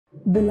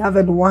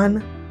Beloved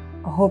one,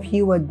 I hope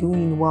you are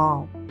doing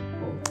well.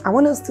 I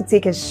want us to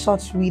take a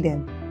short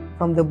reading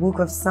from the book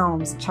of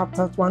Psalms,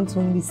 chapter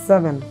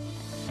 127.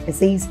 It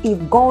says,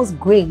 if God's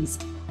grace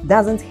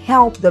doesn't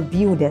help the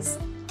builders,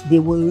 they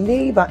will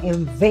labor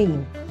in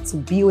vain to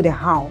build a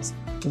house.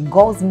 If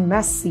God's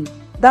mercy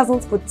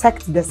doesn't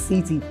protect the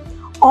city,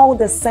 all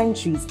the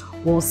centuries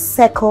will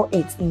circle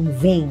it in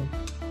vain.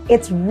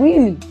 It's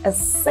really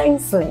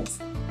senseless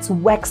to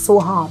work so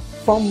hard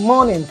from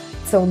morning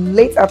till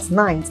late at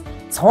night,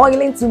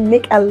 toiling to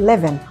make a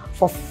living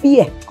for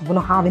fear of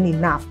not having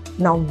enough.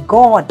 Now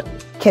God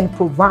can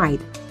provide.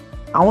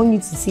 I want you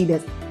to see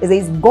this. It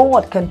says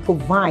God can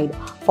provide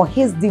for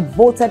his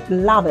devoted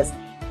lovers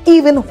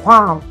even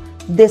while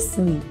they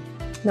sleep.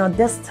 Now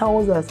this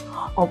tells us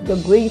of the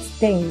great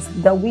things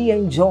that we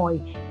enjoy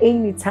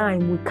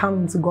anytime we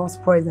come into God's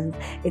presence.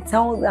 It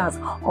tells us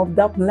of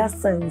the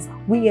blessings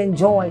we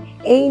enjoy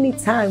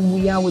anytime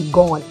we are with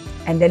God.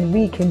 And then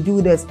we can do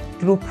this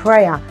through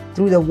prayer,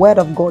 through the word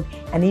of God,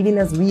 and even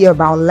as we are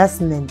about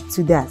listening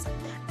to that.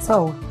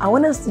 So I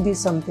want us to do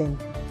something.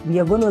 We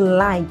are going to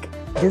like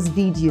this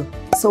video.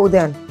 So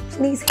then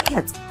please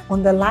hit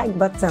on the like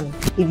button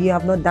if you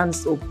have not done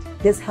so.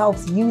 This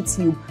helps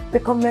YouTube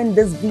recommend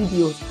these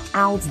videos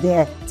out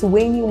there to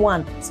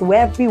anyone, so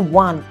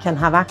everyone can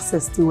have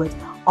access to it.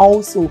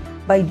 Also,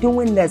 by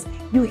doing this,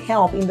 you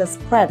help in the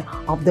spread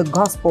of the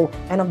gospel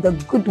and of the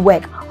good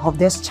work of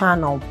this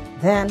channel.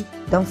 Then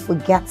don't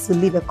forget to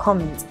leave a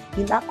comment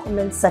in that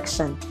comment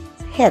section.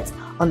 Hit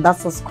on that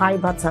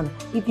subscribe button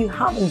if you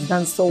haven't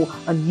done so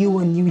and you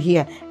are new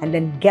here, and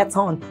then get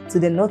on to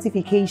the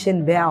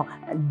notification bell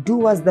and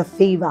do us the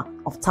favor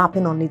of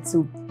tapping on it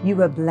too.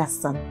 You are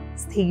blessed.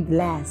 Stay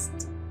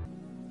blessed.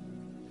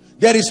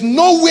 There is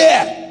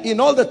nowhere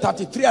in all the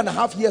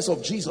 33.5 years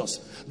of Jesus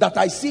that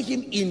I see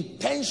him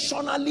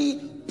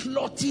intentionally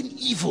plotting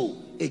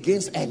evil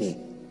against any.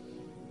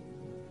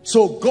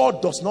 So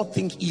God does not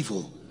think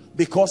evil,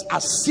 because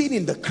as seen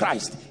in the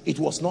Christ, it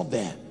was not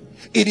there.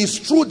 It is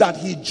true that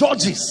he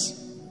judges,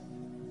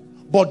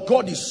 but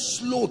God is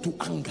slow to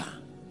anger.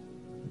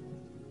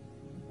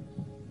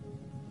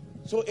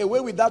 So away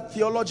with that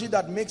theology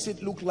that makes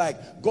it look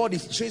like God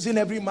is chasing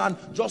every man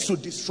just to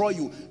destroy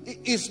you.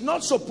 It's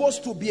not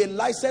supposed to be a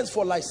license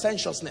for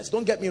licentiousness,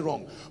 don't get me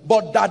wrong,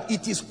 but that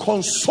it is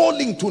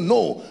consoling to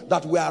know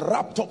that we are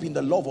wrapped up in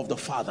the love of the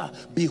Father.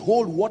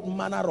 Behold, what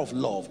manner of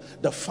love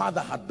the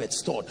Father had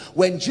bestowed.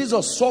 When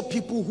Jesus saw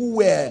people who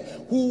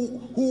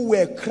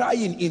were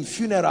crying in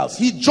funerals,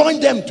 he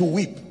joined them to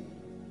weep.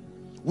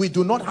 We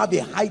do not have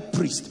a high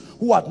priest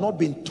who had not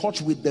been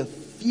touched with the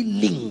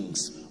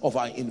feelings of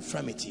our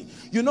infirmity.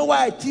 You know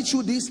why I teach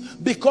you this?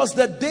 Because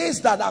the days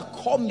that are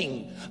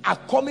coming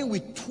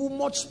with too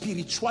much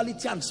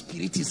spirituality and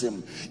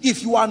spiritism.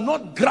 If you are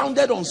not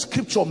grounded on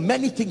scripture,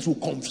 many things will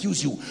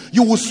confuse you.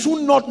 You will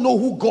soon not know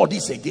who God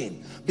is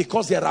again,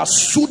 because there are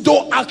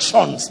pseudo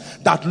actions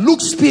that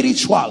look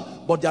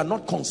spiritual but they are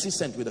not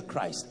consistent with the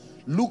Christ.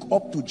 Look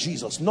up to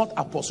Jesus, not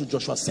Apostle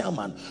Joshua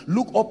Selman.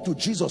 Look up to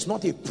Jesus,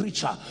 not a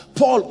preacher.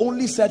 Paul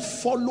only said,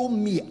 follow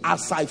me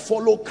as I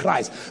follow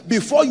Christ.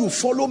 Before you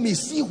follow me,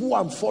 see who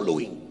I'm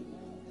following.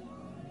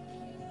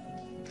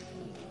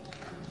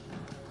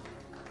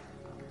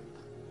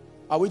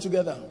 Are we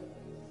together?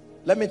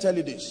 Let me tell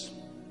you this.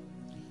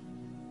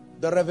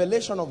 The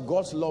revelation of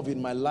God's love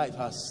in my life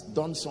has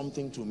done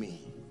something to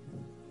me.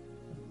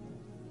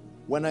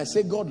 When I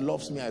say God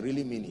loves me, I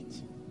really mean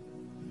it.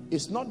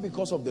 It's not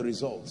because of the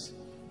results.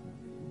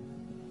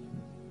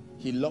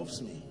 He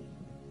loves me.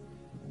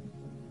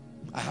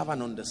 I have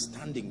an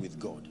understanding with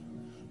God.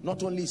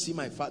 Not only see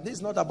my Father. This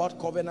is not about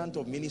covenant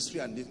of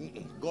ministry and this.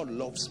 God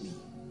loves me.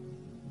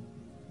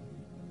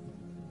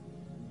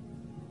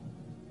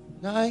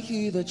 Now I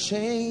hear the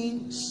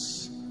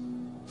chains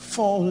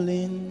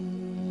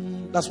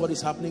falling. That's what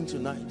is happening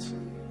tonight.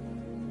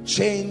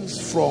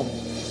 Chains from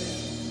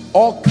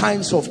all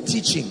kinds of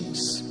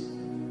teachings,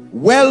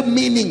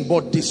 well-meaning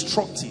but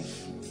destructive.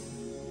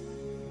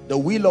 The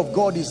will of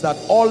God is that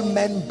all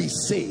men be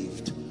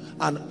saved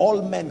and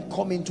all men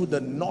come into the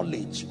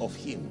knowledge of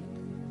him.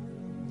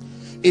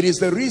 It is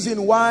the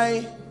reason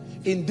why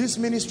in this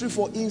ministry,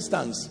 for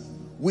instance,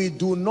 we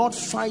do not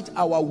fight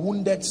our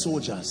wounded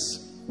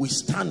soldiers. We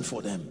stand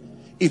for them.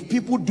 If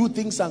people do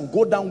things and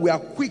go down, we are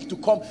quick to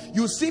come.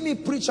 You see me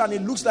preach and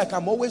it looks like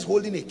I'm always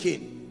holding a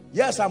cane.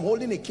 Yes, I'm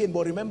holding a cane,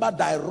 but remember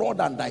thy rod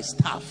and thy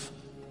staff.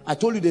 I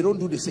told you they don't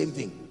do the same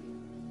thing.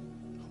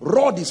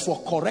 Rod is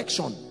for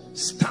correction.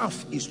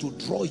 Staff is to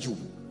draw you.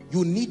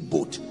 You need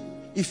both.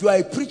 If you are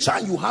a preacher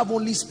and you have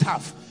only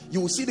staff,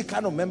 you will see the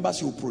kind of members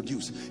you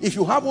produce. If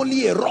you have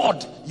only a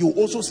rod, you will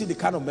also see the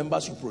kind of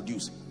members you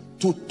produce.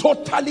 To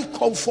totally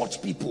comfort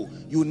people,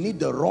 you need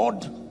the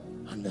rod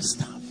and the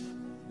staff.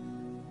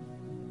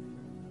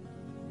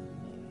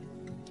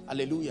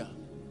 Hallelujah.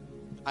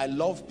 I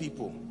love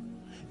people.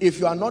 If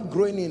you are not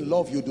growing in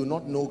love, you do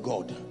not know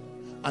God.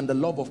 And the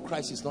love of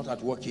Christ is not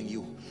at work in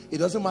you. It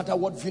doesn't matter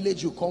what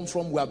village you come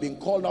from. We have been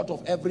called out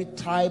of every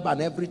tribe and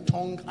every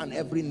tongue and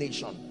every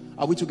nation.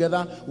 Are we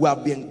together? We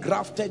have been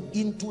grafted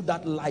into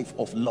that life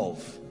of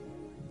love.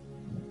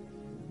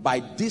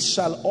 By this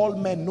shall all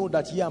men know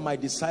that ye are my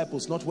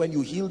disciples, not when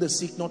you heal the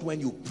sick, not when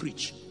you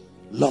preach.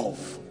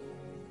 Love.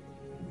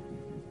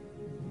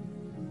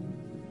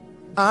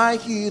 I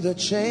hear the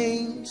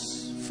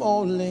chains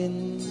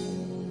falling.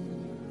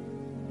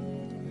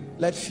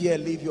 Let fear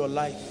leave your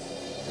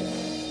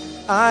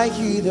life. I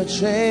hear the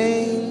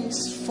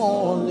chains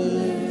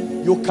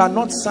falling. You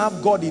cannot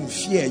serve God in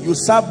fear. You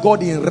serve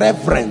God in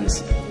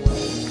reverence.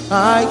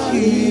 I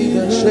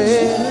hear the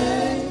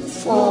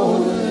chains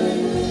falling.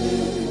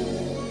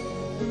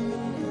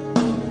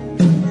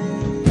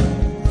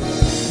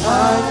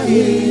 I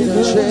hear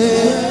the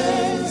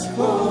chains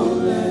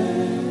falling.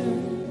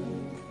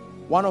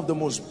 One of the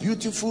most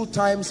beautiful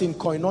times in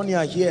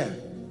Koinonia here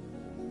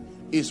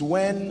is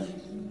when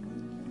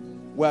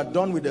we are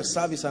done with the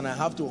service and I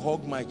have to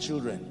hug my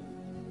children.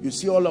 You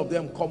see all of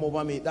them come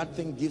over me. That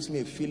thing gives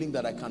me a feeling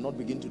that I cannot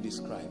begin to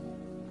describe.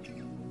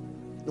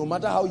 No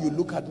matter how you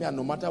look at me and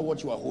no matter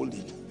what you are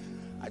holding,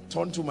 I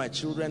turn to my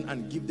children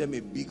and give them a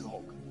big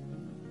hug.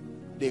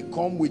 They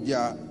come with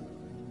their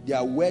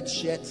wet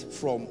shirts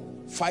from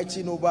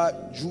fighting over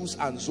juice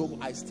and soap.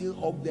 I still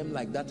hug them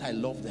like that. I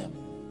love them.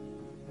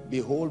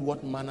 Behold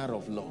what manner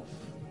of love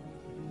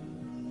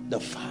the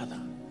Father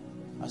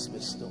has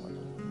bestowed.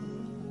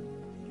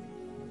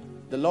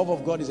 The love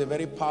of God is a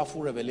very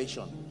powerful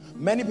revelation.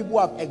 Many people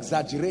have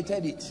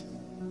exaggerated it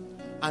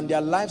and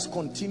their lives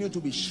continue to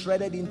be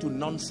shredded into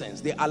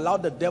nonsense. They allow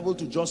the devil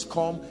to just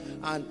come,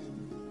 and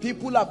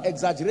people have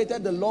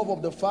exaggerated the love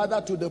of the Father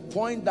to the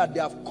point that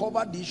they have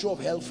covered the issue of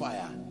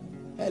hellfire.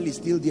 Hell is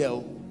still there.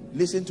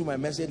 Listen to my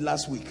message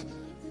last week.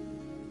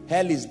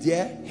 Hell is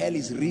there. Hell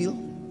is real.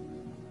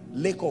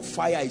 Lake of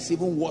fire is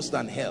even worse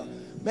than hell.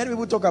 Many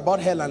people talk about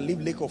hell and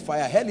leave lake of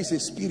fire. Hell is a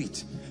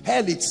spirit.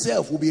 Hell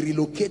itself will be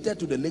relocated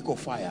to the lake of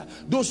fire.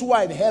 Those who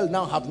are in hell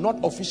now have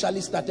not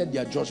officially started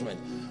their judgment.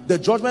 The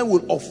judgment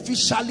will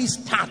officially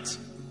start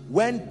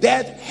when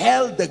death,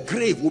 hell, the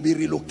grave will be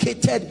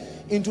relocated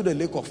into the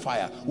lake of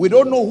fire. We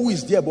don't know who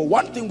is there, but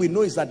one thing we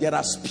know is that there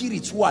are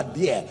spirits who are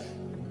there,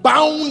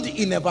 bound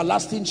in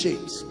everlasting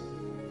chains.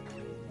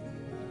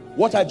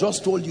 What I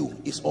just told you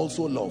is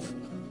also love.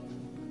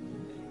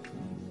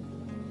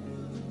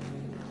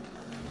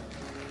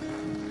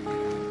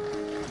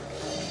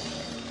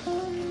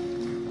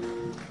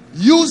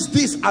 Use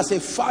this as a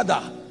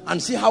father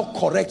and see how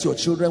correct your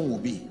children will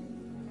be.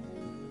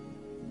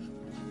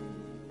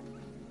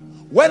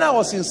 When I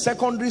was in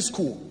secondary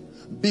school,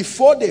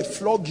 before they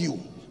flog you,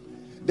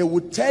 they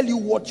would tell you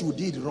what you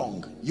did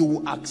wrong. You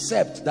will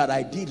accept that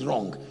I did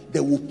wrong. They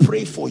will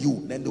pray for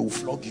you, then they will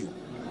flog you.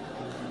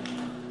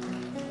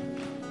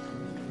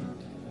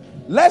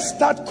 Let's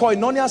start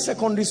Koinonia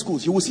secondary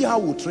schools. You will see how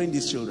we'll train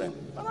these children.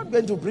 I'm not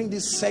going to bring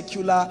this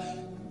secular,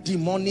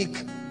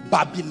 demonic,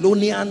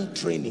 Babylonian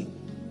training.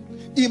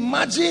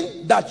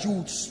 Imagine that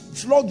you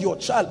flog your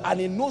child and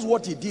he knows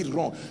what he did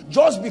wrong.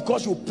 Just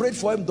because you prayed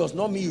for him does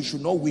not mean you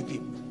should not whip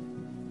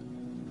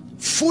him.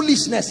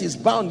 Foolishness is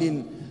bound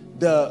in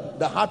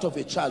the heart of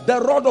a child.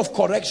 The rod of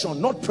correction,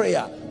 not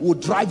prayer, will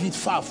drive it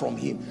far from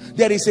him.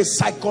 There is a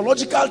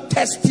psychological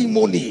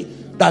testimony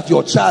that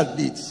your child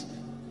needs.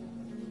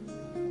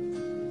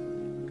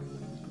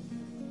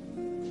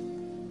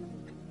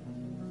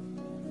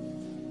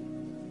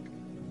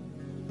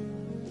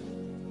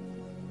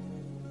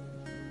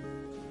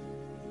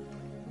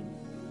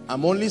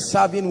 I'm only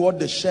serving what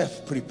the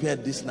chef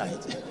prepared this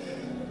night.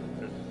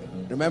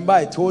 Remember,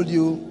 I told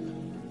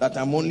you that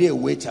I'm only a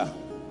waiter.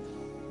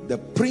 The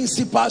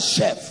principal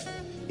chef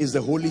is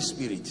the Holy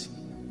Spirit,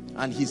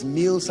 and his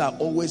meals are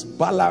always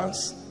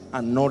balanced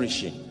and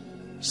nourishing.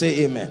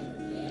 Say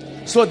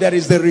amen. So there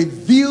is the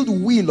revealed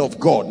will of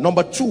God.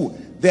 Number two,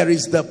 there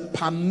is the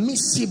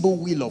permissible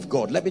will of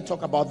God. Let me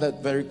talk about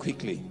that very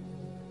quickly.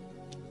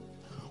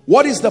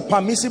 What is the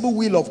permissible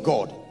will of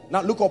God?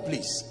 Now look up,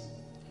 please.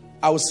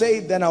 I'll say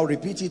it, then I'll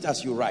repeat it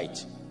as you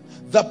write.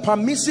 The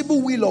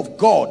permissible will of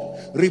God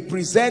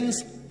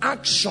represents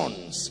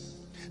actions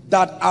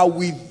that are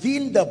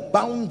within the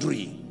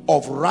boundary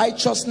of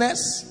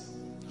righteousness,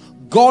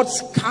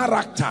 God's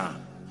character,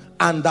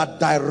 and that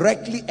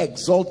directly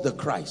exalt the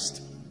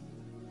Christ.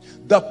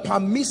 The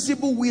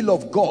permissible will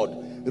of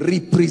God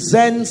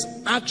represents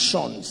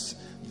actions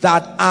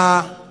that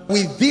are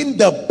within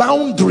the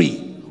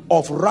boundary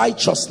of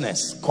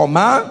righteousness,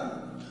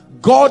 comma,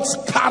 God's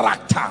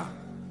character,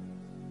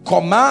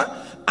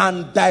 comma,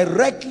 and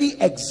directly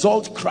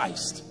exalt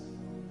Christ.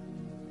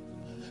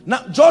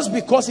 Now, just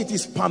because it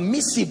is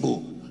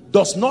permissible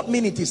does not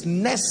mean it is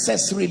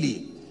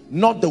necessarily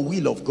not the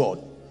will of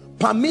God.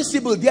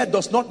 Permissible there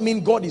does not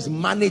mean God is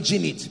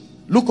managing it.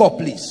 Look up,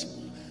 please.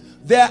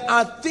 There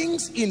are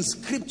things in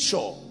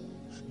scripture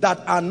that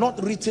are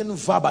not written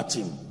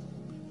verbatim.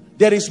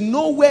 There is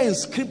nowhere in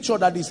scripture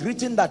that is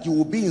written that you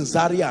will be in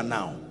Zaria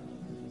now.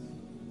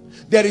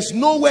 There is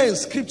nowhere in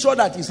scripture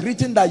that is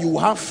written that you will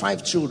have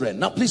 5 children.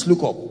 Now please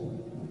look up.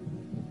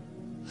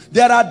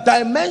 There are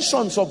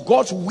dimensions of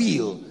God's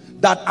will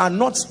that are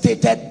not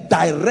stated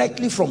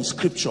directly from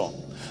scripture.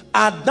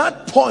 At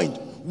that point,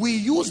 we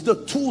use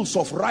the tools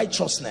of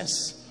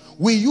righteousness.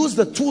 We use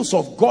the tools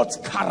of God's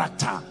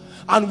character.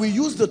 And we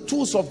use the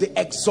tools of the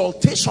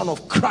exaltation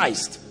of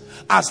Christ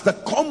as the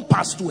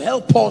compass to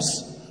help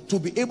us to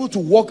be able to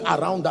walk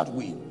around that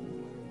will.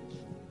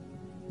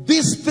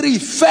 These three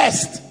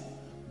first,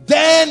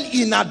 then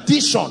in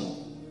addition,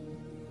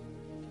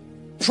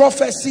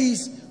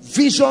 prophecies,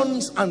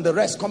 visions, and the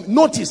rest come.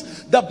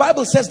 Notice, the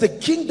Bible says the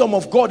kingdom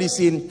of God is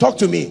in, talk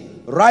to me,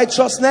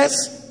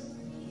 righteousness,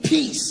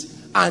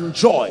 peace, and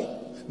joy.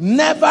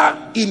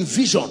 Never in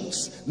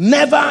visions,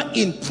 never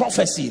in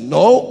prophecy.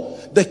 No,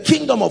 the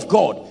kingdom of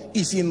God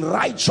is in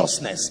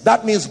righteousness.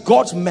 That means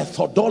God's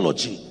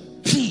methodology,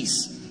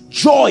 peace,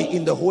 joy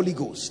in the Holy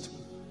Ghost.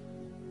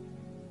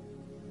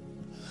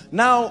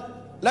 Now,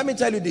 let me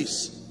tell you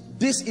this.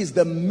 This is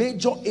the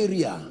major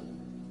area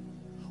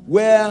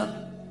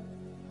where,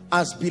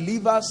 as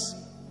believers,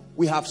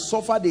 we have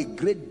suffered a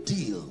great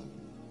deal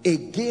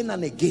again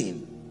and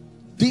again.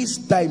 This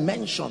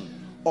dimension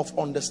of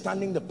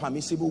understanding the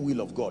permissible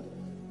will of God.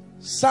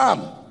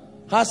 Sam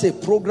has a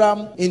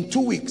program in 2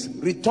 weeks,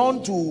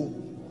 return to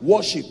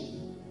worship.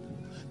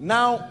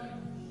 Now,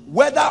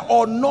 whether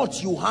or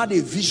not you had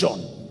a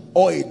vision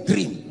or a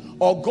dream,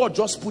 or God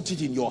just put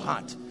it in your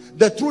heart,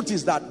 the truth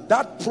is that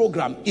that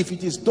program, if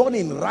it is done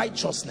in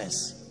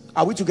righteousness,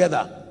 are we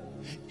together?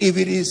 If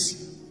it is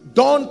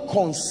done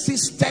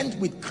consistent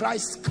with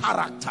Christ's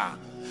character,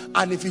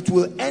 and if it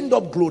will end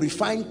up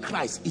glorifying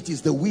Christ, it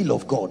is the will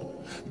of God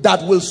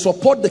that will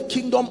support the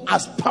kingdom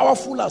as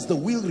powerful as the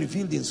will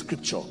revealed in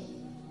scripture.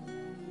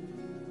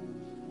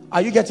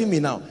 Are you getting me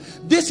now?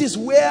 This is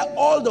where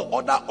all the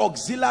other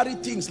auxiliary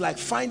things like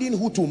finding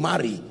who to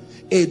marry,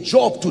 a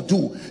job to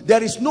do,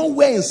 there is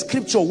nowhere in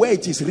scripture where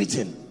it is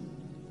written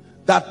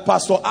that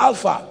Pastor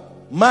Alpha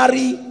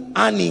marry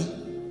Annie.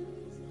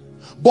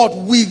 But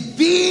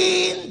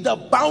within the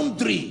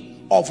boundary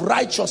of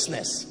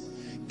righteousness,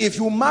 if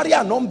you marry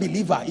an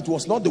unbeliever, it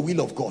was not the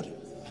will of God.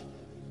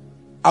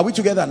 Are we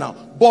together now?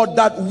 But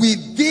that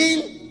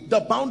within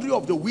the boundary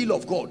of the will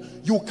of God,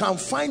 you can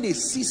find a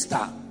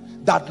sister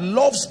that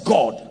loves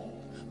God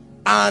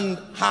and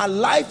her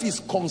life is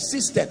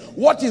consistent.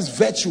 What is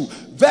virtue?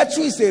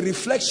 Virtue is a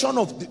reflection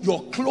of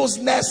your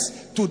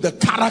closeness to the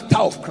character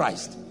of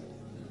Christ.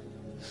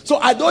 So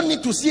I don't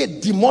need to see a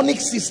demonic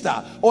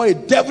sister or a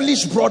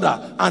devilish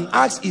brother and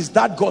ask, is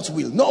that God's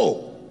will?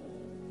 No.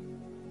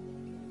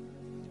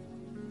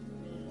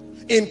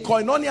 In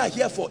Koinonia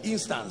here, for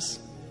instance,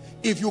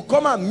 if you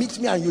come and meet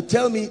me and you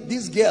tell me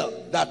this girl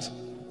that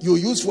you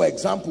use for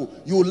example,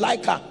 you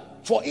like her,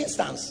 for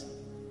instance,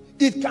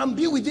 it can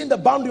be within the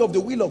boundary of the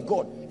will of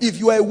God. If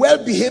you are a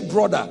well-behaved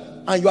brother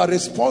and you are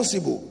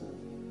responsible,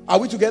 are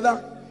we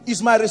together?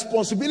 It's my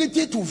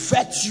responsibility to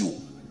vet you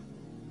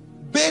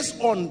based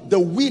on the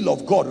will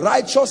of God,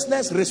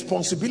 righteousness,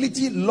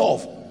 responsibility,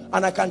 love,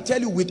 and I can tell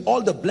you with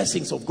all the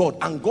blessings of God,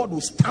 and God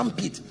will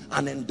stamp it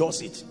and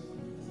endorse it.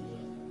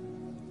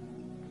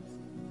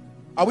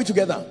 Are we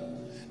together?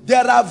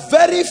 There are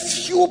very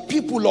few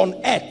people on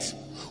earth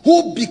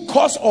who,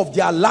 because of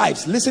their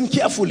lives, listen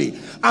carefully,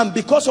 and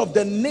because of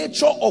the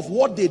nature of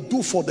what they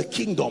do for the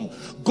kingdom,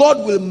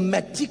 God will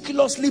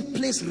meticulously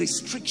place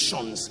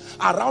restrictions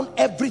around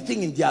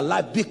everything in their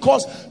life,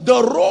 because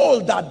the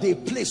role that they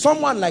play,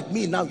 someone like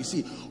me now, you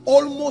see,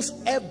 almost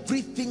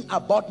everything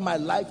about my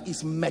life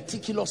is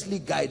meticulously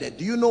guided.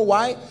 Do you know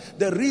why?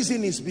 The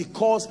reason is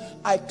because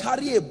I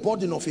carry a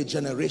burden of a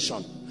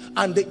generation,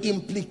 and the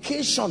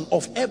implication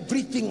of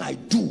everything I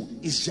do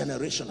is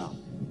generational.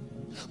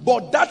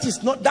 But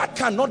that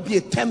cannot be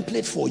a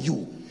template for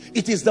you.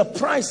 It is the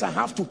price I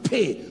have to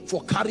pay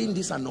for carrying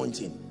this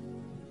anointing.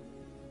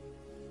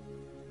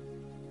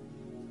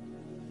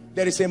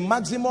 There is a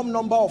maximum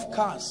number of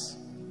cars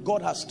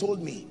God has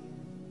told me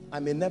I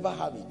may never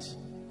have it.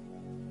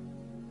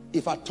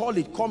 If at all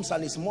it comes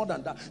and it's more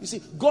than that. You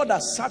see, God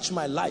has searched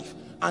my life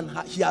and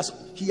he has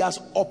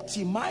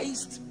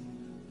optimized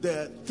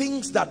the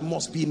things that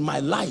must be in my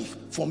life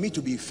for me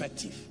to be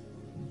effective.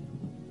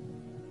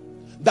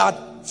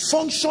 That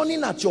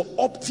functioning at your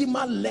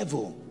optimal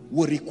level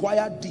will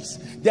require this.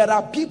 There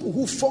are people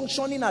who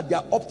functioning at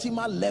their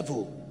optimal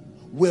level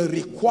will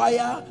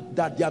require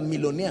that they are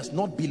millionaires,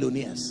 not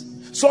billionaires.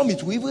 Some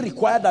it will even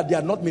require that they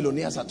are not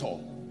millionaires at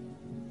all.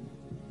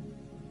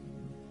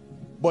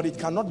 But it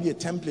cannot be a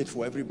template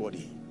for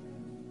everybody.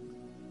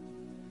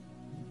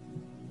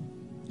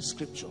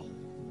 Scripture.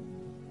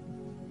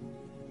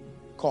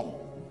 Come.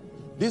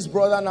 This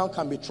brother now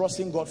can be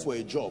trusting God for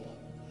a job.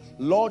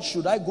 Lord,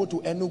 should I go to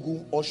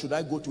Enugu or should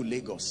I go to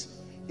Lagos?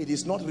 It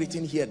is not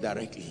written here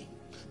directly.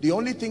 The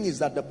only thing is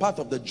that the path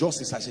of the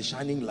just is as a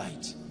shining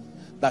light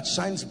that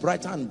shines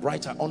brighter and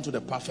brighter unto the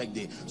perfect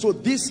day. So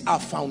these are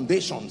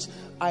foundations.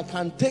 I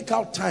can take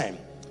out time.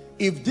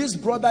 If this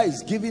brother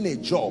is given a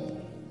job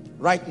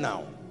right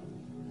now,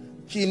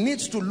 he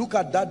needs to look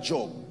at that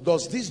job.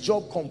 Does this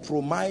job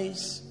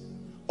compromise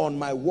on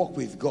my walk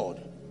with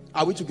God?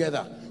 Are we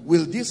together?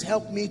 Will this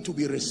help me to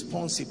be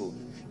responsible?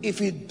 If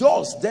it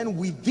does, then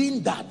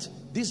within that,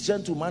 this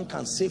gentleman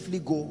can safely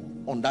go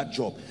on that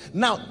job.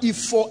 Now, if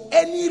for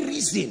any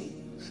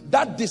reason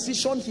that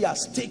decision he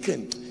has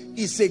taken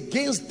is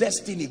against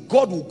destiny,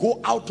 God will go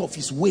out of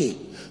his way.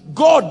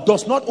 God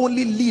does not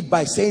only lead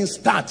by saying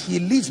start, he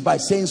leads by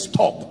saying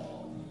stop.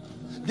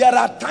 There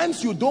are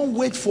times you don't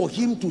wait for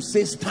him to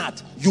say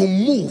start, you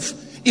move.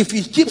 If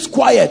he keeps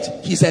quiet,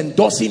 he's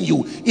endorsing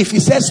you. If he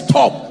says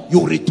stop,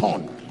 you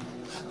return.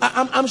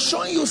 I'm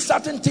showing you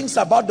certain things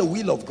about the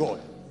will of God.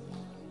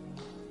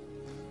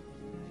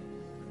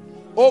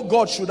 Oh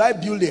God, should I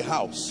build a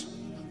house?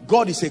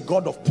 God is a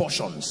God of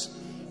portions.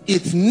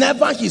 It's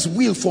never his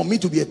will for me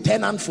to be a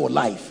tenant for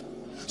life.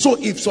 So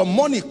if some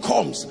money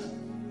comes,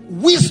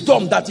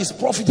 wisdom that is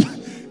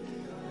profitable,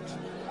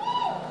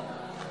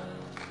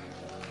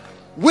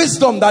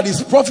 wisdom that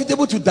is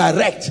profitable to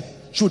direct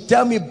should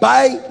tell me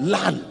buy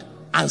land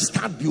and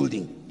start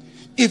building.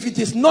 If it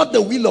is not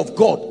the will of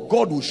God,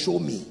 God will show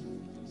me.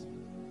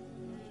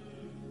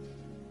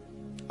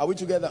 Are we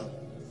together?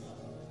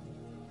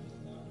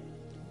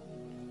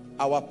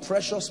 Our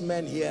precious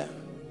men here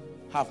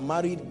have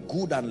married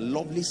good and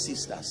lovely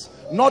sisters.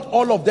 Not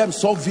all of them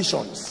saw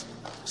visions.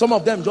 Some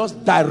of them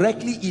just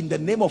directly, in the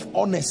name of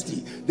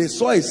honesty, they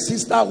saw a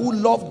sister who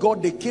loved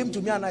God. They came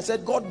to me and I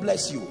said, God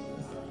bless you.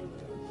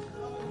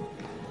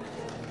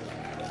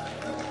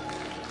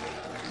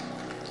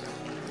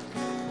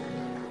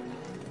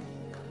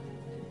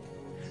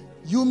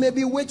 You may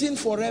be waiting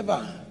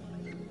forever.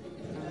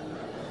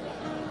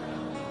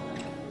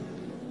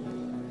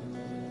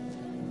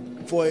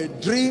 For a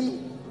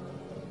dream,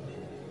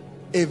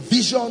 a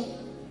vision,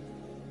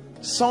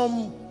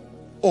 some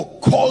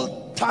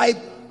occult type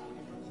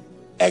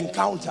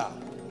encounter.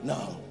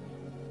 No.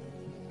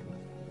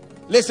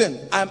 Listen,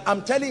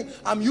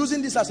 I'm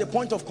using this as a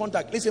point of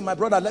contact. Listen, my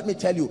brother, let me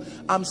tell you,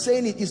 I'm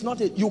saying it is not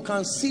you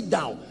can sit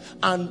down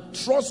and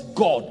trust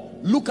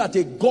God. Look at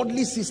a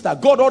godly sister.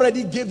 God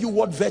already gave you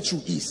what virtue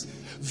is.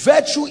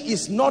 Virtue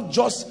is not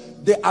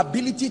just the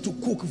ability to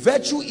cook.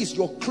 Virtue is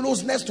your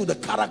closeness to the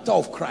character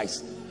of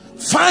Christ.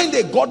 Find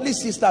a godly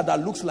sister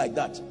that looks like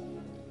that.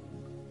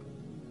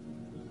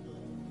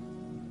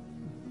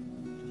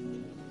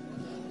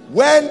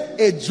 When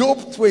a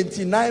Job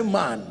 29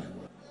 man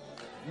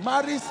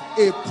marries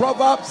a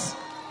Proverbs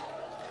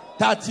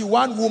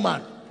 31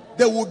 woman,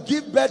 they will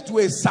give birth to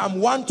a Psalm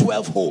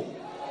 112 home.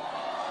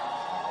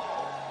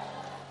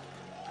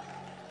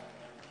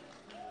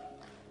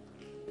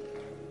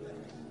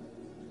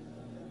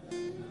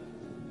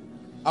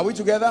 Are we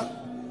together?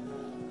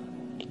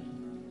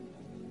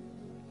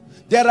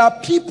 There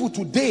are people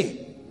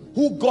today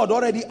who God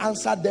already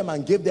answered them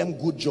and gave them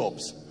good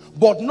jobs,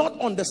 but not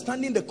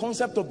understanding the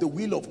concept of the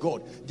will of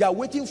God. They are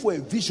waiting for a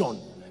vision.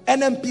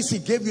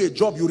 NMPC gave you a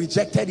job, you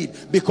rejected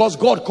it because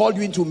God called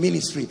you into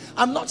ministry.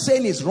 I'm not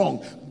saying it's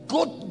wrong.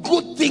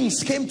 Good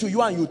things came to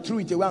you and you threw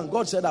it away, and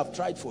God said, I've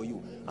tried for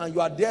you. And you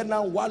are there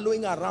now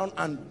wallowing around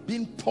and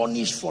being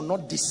punished for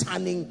not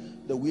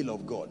discerning the will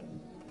of God.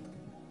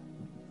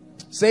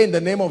 Say, in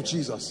the name of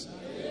Jesus,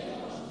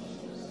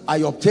 I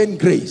obtain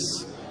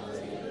grace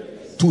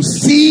to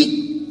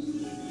see,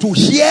 to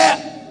hear,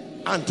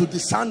 and to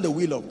discern the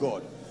will of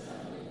God.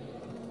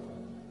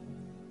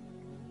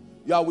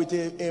 You are with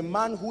a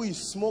man who is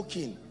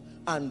smoking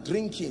and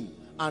drinking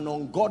and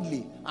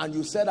ungodly, and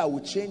you said, I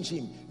will change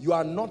him. You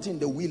are not in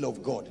the will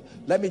of God.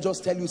 Let me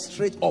just tell you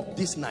straight up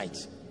this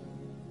night,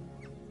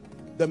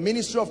 the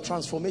ministry of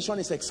transformation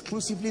is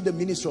exclusively the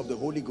ministry of the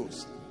Holy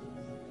Ghost.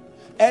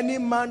 Any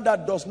man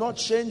that does not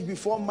change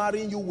before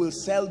marrying you will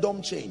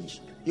seldom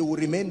change. He will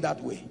remain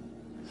that way.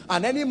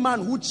 And any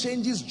man who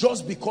changes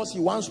just because he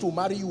wants to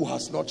marry you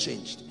has not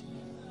changed.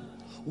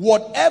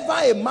 Whatever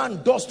a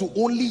man does to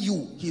only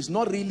you, he's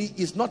not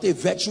a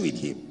virtue in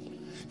him.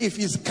 If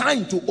he's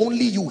kind to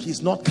only you,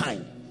 he's not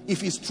kind.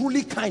 If he's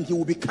truly kind, he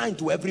will be kind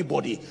to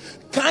everybody.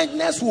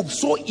 Kindness will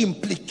so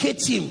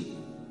implicate him,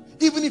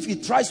 even if he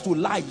tries to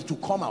lie, to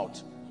come out.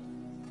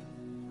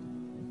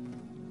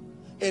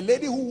 A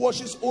lady who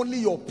washes only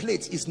your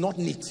plate is not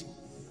neat.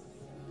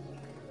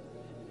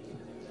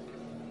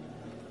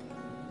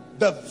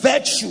 The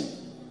virtue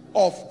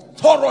of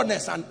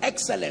thoroughness and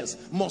excellence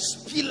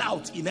must spill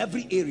out in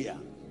every area.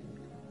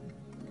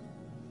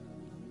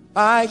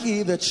 I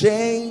hear the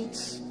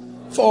chains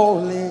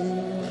falling.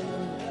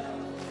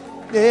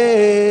 Yeah,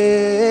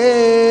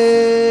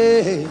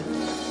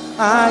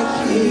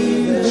 I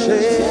hear the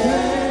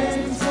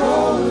chains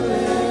falling.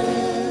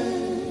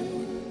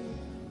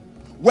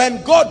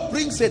 When God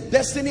brings a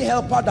destiny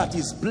helper that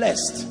is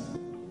blessed,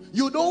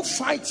 you don't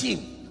fight him,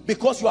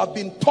 because you have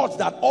been taught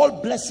that all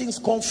blessings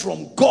come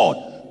from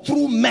God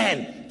through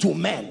men to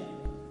men.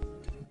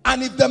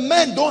 And if the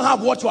men don't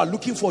have what you are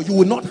looking for, you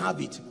will not have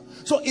it.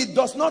 So it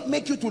does not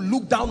make you to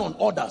look down on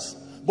others,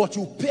 but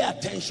you pay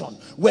attention.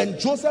 When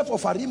Joseph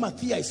of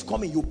Arimathea is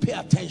coming, you pay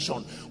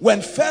attention.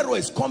 When Pharaoh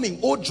is coming,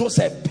 oh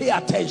Joseph, pay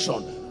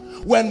attention.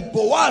 When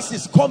Boaz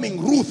is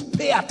coming, Ruth,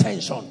 pay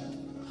attention.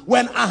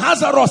 When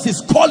Ahasuerus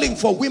is calling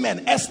for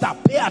women, Esther,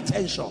 pay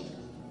attention.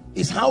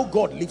 It's how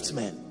God lifts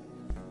men.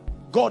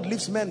 God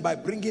lifts men by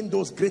bringing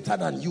those greater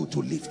than you to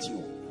lift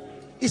you.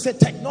 It's a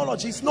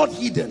technology. It's not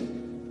hidden.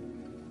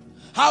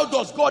 How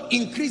does God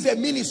increase a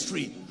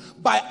ministry?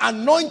 By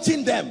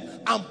anointing them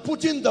and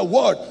putting the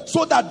word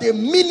so that they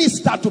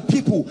minister to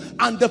people,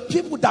 and the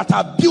people that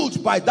are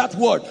built by that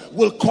word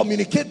will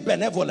communicate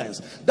benevolence.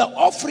 The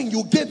offering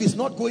you gave is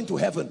not going to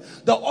heaven.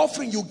 The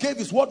offering you gave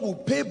is what will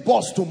pay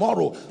boss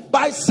tomorrow,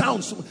 buy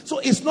sounds. So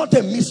it's not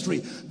a mystery.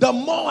 The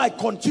more I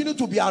continue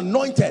to be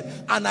anointed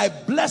and I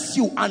bless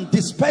you and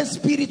dispense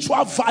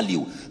spiritual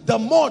value, the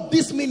more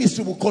this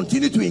ministry will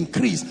continue to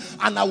increase,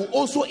 and I will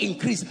also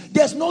increase.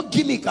 There's no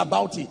gimmick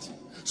about it.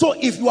 So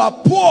if you are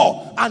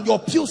poor and your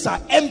pews are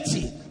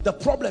empty, the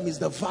problem is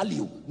the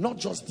value, not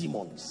just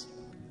demons.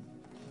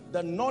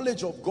 The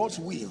knowledge of God's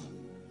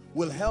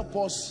will help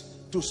us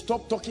to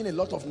stop talking a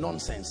lot of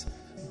nonsense.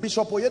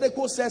 Bishop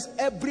Oyedeko says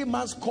every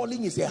man's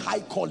calling is a high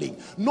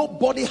calling.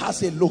 Nobody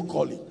has a low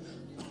calling.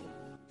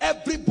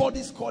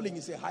 Everybody's calling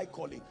is a high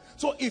calling.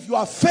 So if you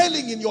are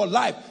failing in your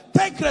life,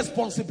 take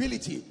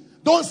responsibility.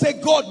 Don't say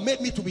God made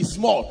me to be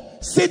small.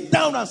 Sit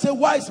down and say,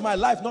 why is my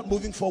life not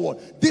moving forward?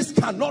 This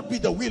cannot be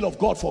the will of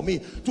God for me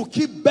to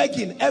keep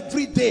begging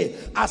every day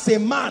as a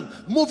man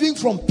moving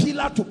from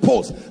pillar to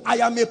post. I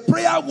am a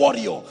prayer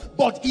warrior,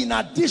 but in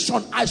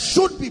addition I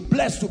should be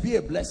blessed to be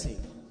a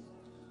blessing.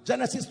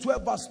 Genesis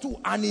 12 verse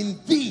 2, and in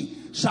thee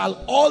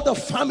shall all the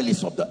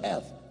families of the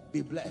earth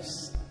be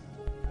blessed.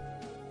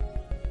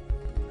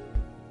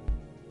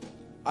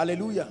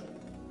 Hallelujah.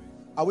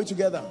 Are we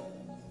together?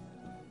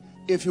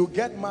 If you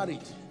get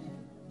married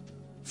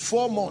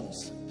 4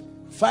 months,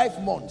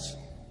 5 months,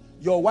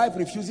 your wife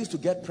refuses to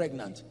get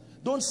pregnant,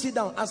 don't sit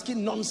down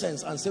asking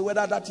nonsense and say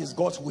whether that is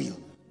God's will.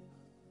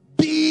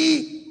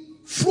 Be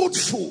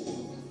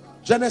fruitful.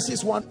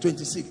 Genesis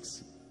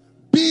 1:26.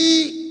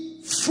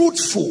 Be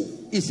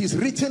fruitful is his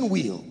written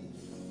will.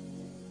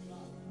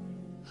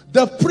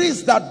 The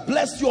priest that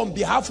blessed you on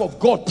behalf of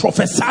God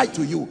prophesy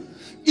to you.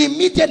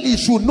 Immediately you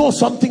should know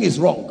something is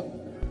wrong.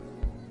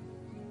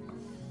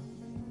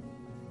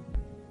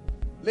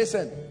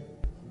 Listen,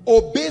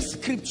 obey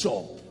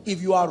scripture.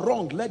 If you are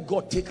wrong, let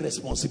God take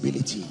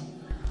responsibility.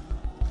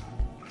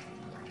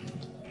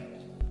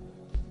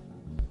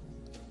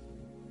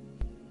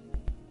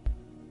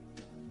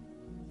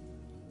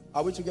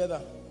 Are we together?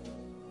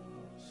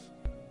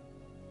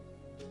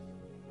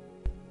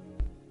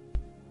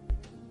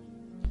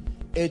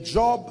 A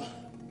job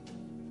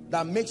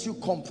that makes you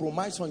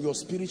compromise on your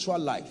spiritual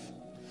life,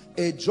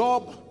 a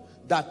job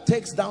that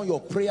takes down your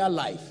prayer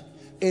life,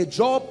 a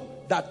job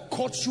that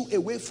cuts you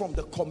away from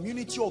the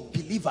community of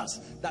believers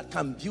that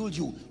can build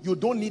you. You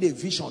don't need a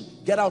vision.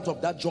 Get out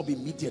of that job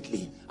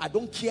immediately. I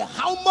don't care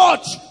how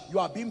much you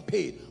are being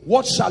paid.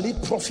 What shall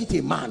it profit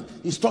a man?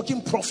 He's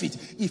talking profit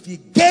if he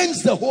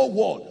gains the whole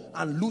world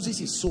and loses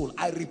his soul.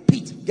 I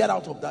repeat, get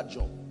out of that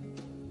job.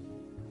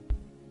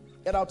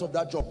 Get out of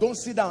that job. Don't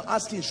sit down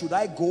asking, should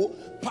I go?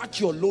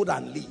 Pack your load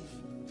and leave.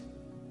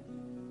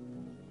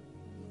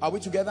 Are we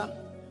together?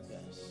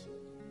 Yes.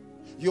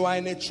 You are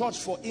in a church,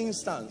 for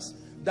instance,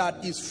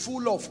 that is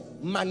full of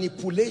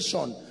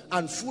manipulation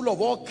and full of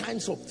all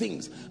kinds of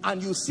things,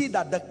 and you see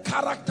that the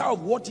character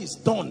of what is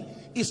done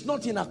is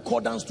not in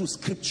accordance to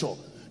scripture.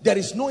 There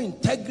is no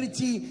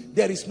integrity,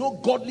 there is no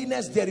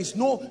godliness, there is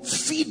no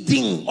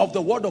feeding of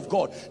the word of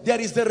God. There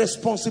is the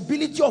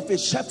responsibility of a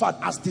shepherd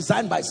as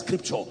designed by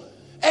scripture.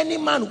 Any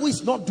man who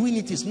is not doing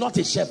it is not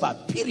a shepherd,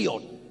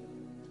 period.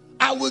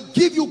 I will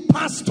give you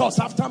pastors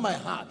after my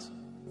heart.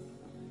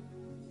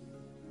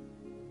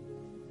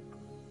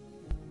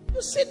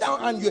 You sit down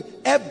and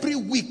every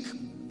week,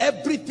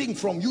 everything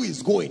from you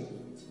is going.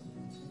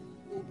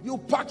 You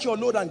pack your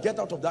load and get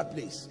out of that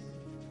place.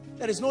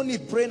 There is no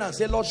need praying and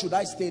say, Lord, should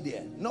I stay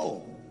there?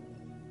 No.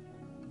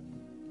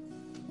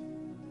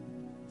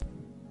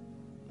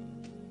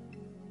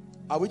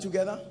 Are we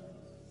together?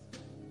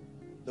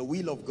 The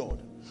will of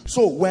God.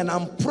 So when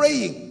I'm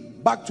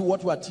praying, back to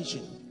what we are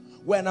teaching,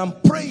 when I'm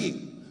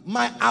praying,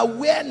 my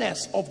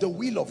awareness of the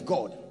will of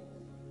God.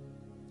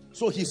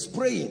 So he's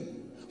praying,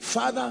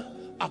 Father,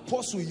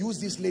 Apostle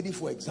used this lady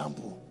for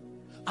example,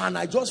 and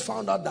I just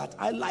found out that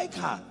I like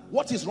her.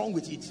 What is wrong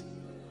with it?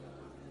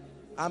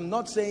 I'm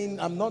not saying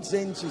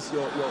she's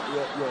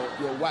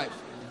your wife.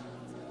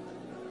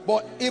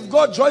 But if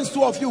God joins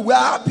two of you, we're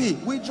happy.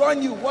 We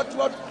join you.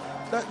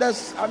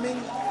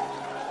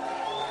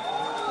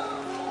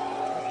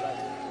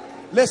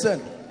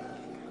 Listen,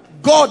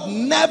 God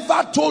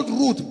never told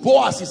Ruth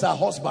Boaz is her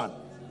husband.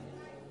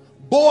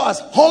 Boaz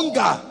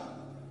hunger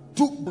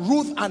took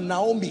Ruth and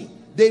Naomi.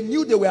 They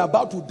knew they were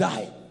about to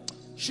die.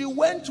 She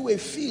went to a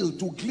field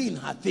to glean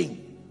her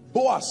thing.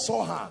 Boaz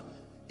saw her,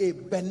 a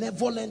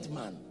benevolent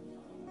man.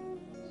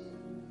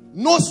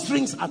 No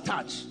strings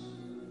attached.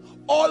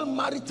 All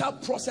marital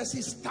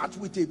processes start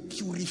with a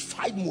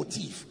purified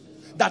motive.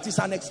 That is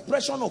an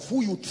expression of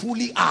who you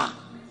truly are.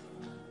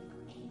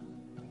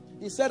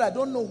 He said, I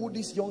don't know who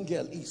this young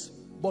girl is,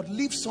 but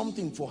leave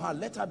something for her.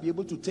 Let her be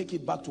able to take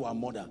it back to her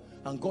mother.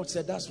 And God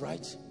said, that's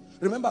right.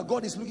 Remember,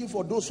 God is looking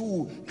for those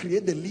who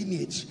create the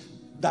lineage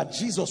that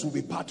Jesus will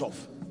be part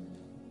of.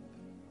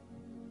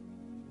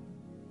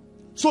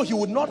 So he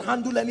would not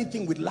handle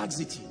anything with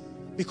laxity,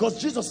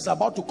 because Jesus is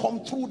about to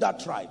come through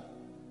that tribe.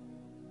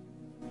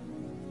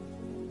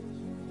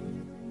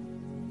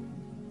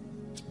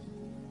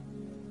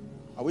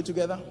 Are we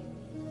together?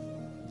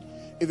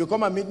 If you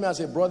come and meet me as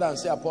a brother and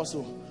say,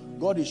 Apostle,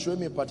 God is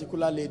showing me a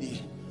particular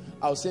lady,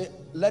 I'll say,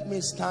 let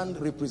me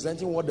stand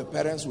representing what the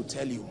parents will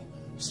tell you.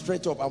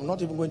 Straight up, I'm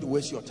not even going to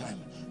waste your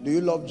time. Do you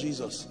love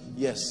Jesus?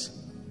 Yes.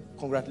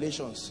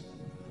 Congratulations.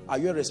 Are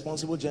you a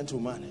responsible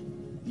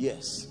gentleman?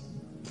 Yes.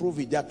 Prove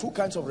it. There are two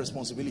kinds of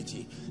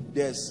responsibility.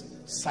 There's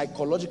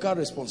psychological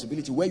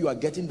responsibility, where you are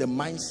getting the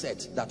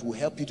mindset that will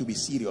help you to be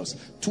serious.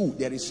 Two,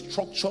 there is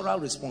structural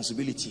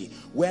responsibility,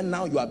 where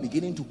now you are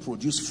beginning to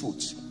produce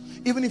fruits.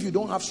 Even if you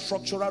don't have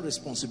structural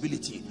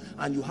responsibility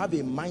and you have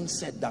a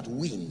mindset that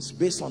wins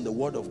based on the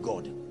word of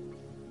God,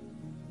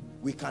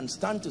 we can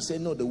stand to say,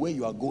 no, the way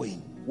you are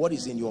going, what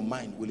is in your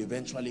mind will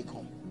eventually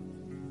come.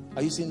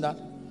 Are you seeing that?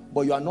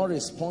 But you are not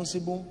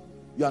responsible.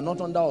 You are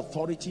not under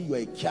authority. You are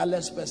a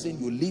careless person.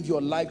 You live your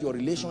life. Your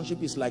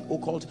relationship is like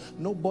occult.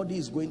 Nobody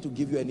is going to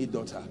give you any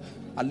daughter.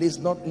 At least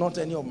not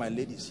any of my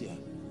ladies here.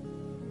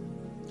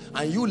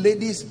 And you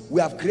ladies, we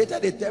have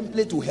created a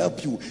template to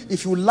help you.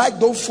 If you like,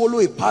 don't follow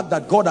a path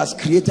that God has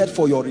created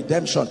for your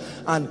redemption,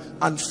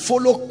 and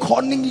follow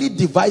cunningly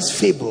devised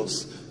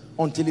fables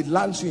until it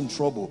lands you in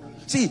trouble.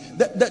 See,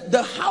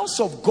 the house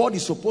of God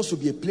is supposed to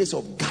be a place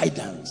of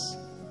guidance.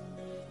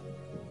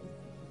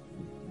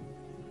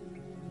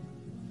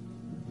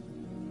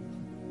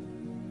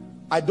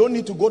 I don't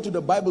need to go to the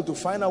Bible to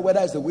find out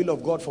whether it's the will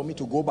of God for me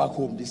to go back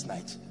home this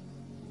night.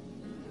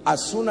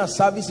 As soon as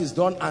service is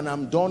done and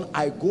I'm done,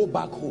 I go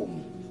back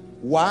home.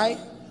 Why?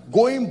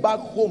 Going back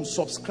home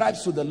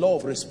subscribes to the law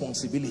of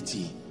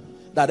responsibility,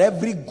 that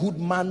every good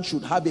man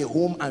should have a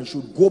home and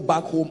should go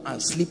back home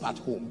and sleep at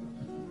home.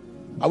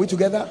 Are we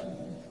together?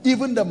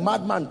 Even the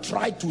madman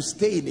tried to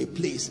stay in a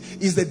place.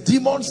 It's the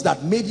demons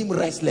that made him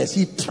restless.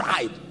 He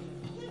tried.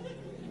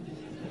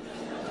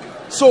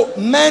 So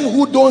men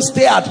who don't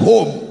stay at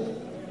home,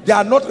 they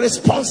are not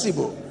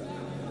responsible.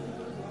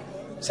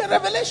 It's a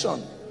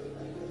revelation.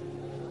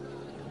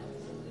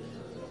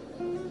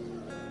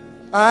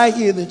 I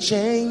hear the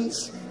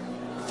chains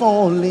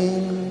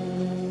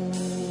falling.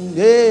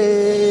 Hey,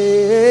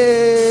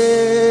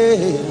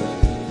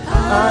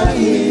 I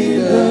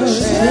hear the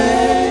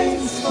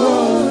chains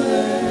falling.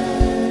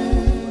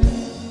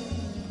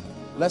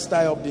 Let's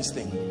tie up this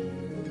thing.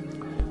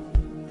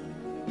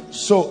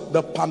 So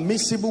the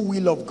permissible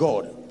will of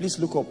God. Please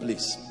look up,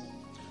 please.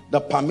 The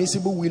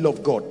permissible will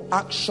of God.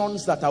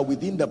 Actions that are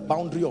within the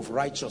boundary of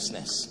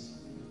righteousness.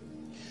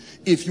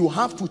 If you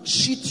have to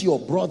cheat your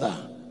brother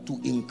to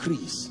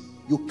increase,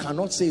 you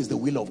cannot say it's the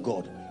will of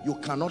God. You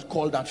cannot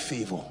call that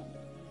favor.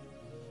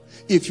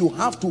 If you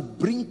have to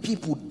bring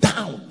people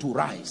down to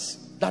rise,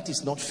 that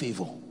is not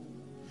favor.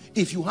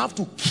 If you have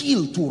to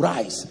kill to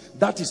rise,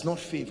 that is not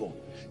favor.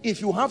 If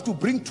you have to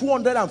bring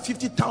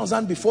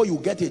 250,000 before you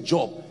get a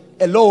job,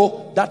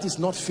 hello, that is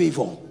not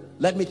favor.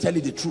 Let me tell you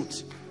the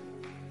truth.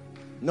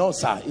 No,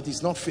 sir, it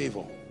is not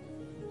favor.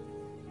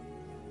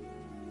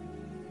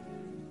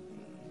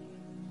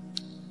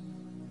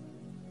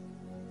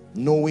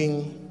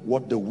 Knowing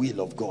what the will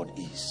of God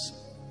is.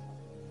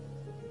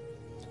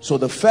 So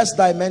the first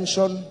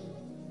dimension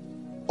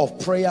of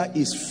prayer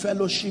is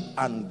fellowship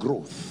and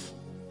growth.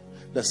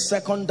 The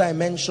second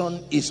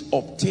dimension is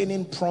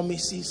obtaining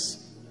promises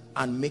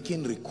and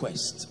making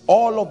requests.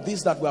 All of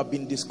these that we have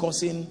been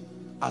discussing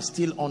are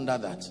still under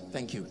that.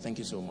 Thank you. Thank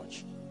you so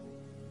much.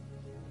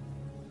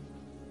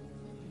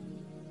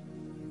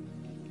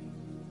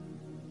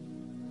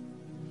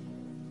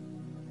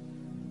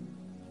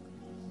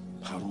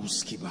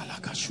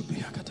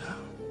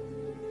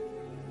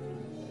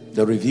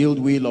 The revealed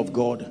will of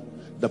God,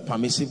 the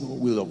permissible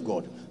will of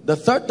God. The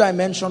third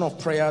dimension of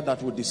prayer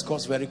that we'll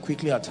discuss very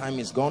quickly, our time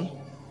is gone,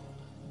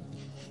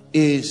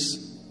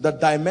 is the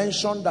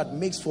dimension that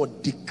makes for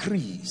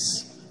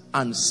decrees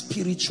and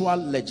spiritual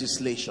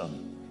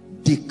legislation.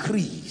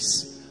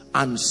 Decrees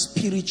and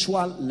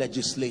spiritual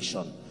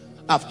legislation.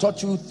 I've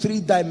taught you three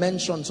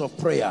dimensions of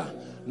prayer.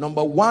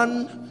 Number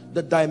one,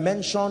 the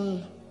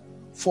dimension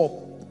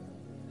for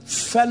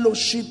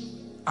fellowship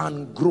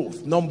and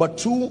growth. Number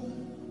two,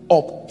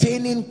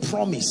 obtaining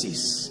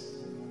promises.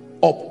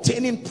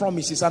 Obtaining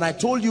promises. And I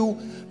told you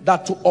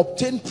that to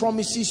obtain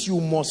promises, you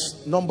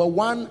must, number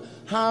one,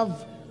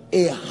 have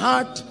a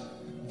heart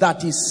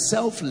that is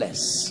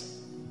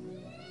selfless.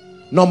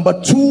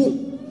 Number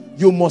two,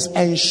 you must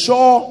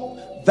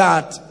ensure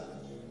that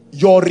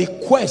your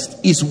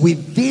request is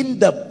within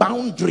the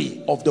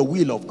boundary of the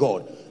will of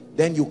God.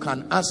 Then you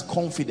can ask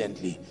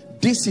confidently.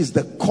 This is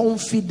the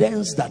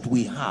confidence that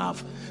we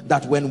have,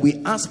 that when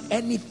we ask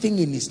anything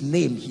in his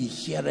name, he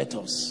heareth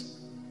us.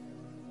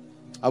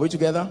 Are we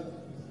together?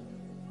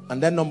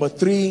 And then number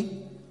three,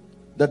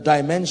 the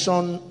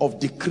dimension of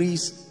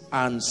decrees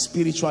and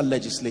spiritual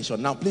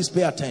legislation. Now please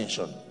pay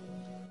attention.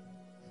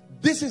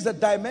 This is the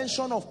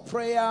dimension of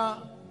prayer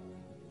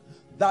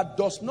that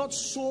does not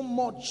so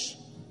much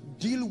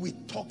deal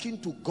with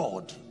talking to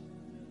God.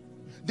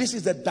 This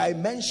is the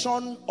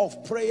dimension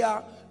of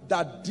prayer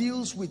that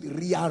deals with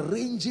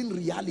rearranging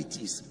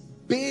realities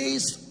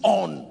based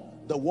on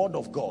the word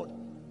of God.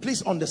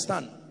 Please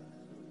understand.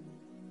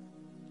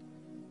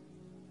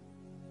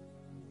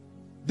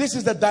 This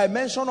is the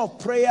dimension of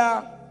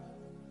prayer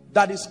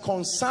that is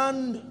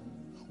concerned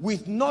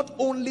with not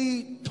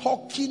only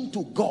talking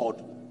to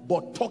God,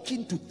 but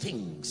talking to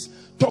things,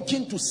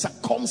 talking to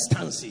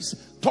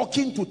circumstances,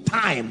 talking to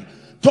time,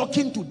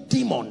 talking to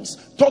demons,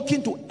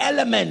 talking to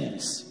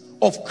elements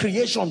of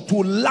creation to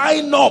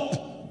line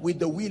up with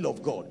the will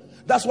of God.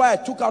 That's why I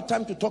took out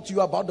time to talk to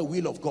you about the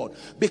will of God.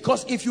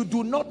 Because if you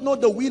do not know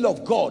the will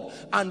of God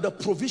and the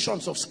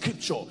provisions of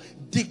scripture,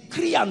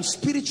 decree and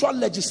spiritual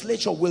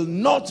legislature will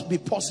not be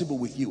possible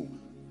with you.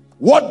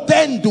 What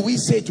then do we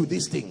say to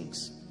these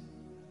things?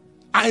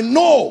 I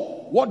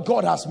know what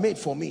God has made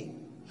for me.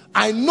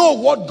 I know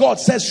what God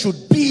says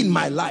should be in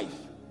my life.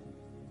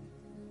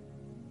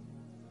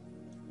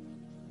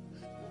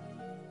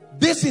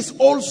 This is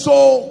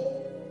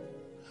also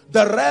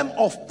the realm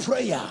of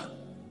prayer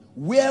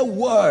where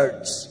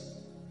words,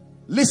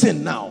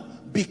 listen now,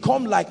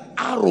 become like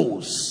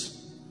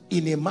arrows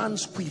in a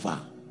man's quiver.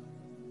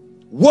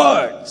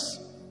 Words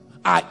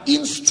are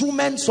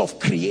instruments of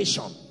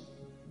creation.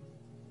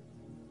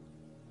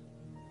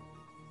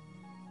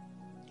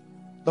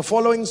 The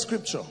following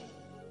scripture,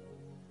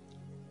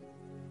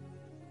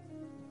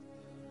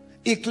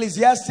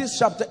 Ecclesiastes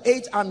chapter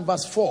 8 and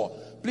verse 4.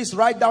 Please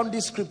write down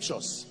these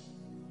scriptures.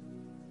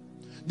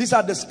 These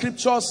are the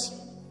scriptures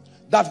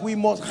that we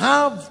must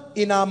have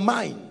in our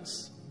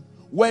minds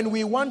when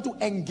we want to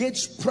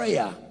engage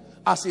prayer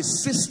as a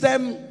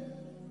system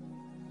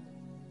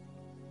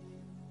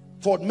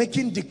for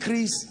making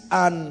decrees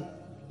and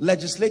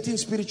legislating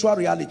spiritual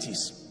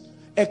realities.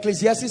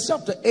 Ecclesiastes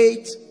chapter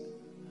 8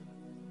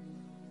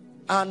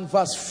 and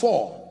verse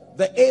 4.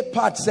 The A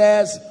part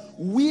says,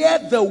 where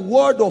the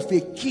word of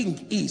a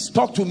king is,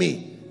 talk to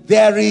me,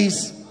 there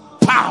is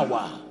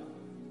power.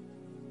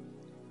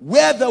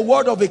 Where the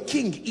word of a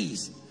king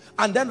is.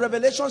 And then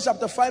Revelation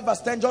chapter 5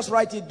 verse 10, just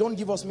write it, don't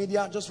give us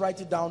media, just write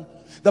it down.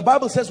 The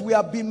Bible says we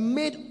have been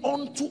made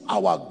unto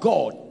our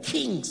God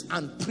kings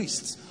and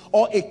priests,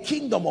 or a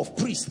kingdom of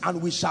priests,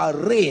 and we shall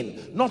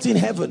reign, not in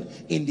heaven,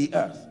 in the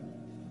earth.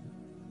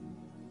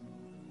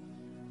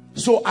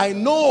 So I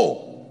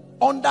know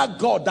under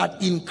God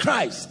that in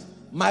Christ,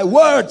 my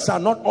words are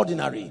not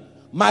ordinary.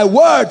 My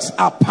words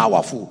are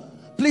powerful.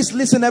 Please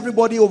listen,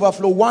 everybody,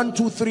 overflow 1,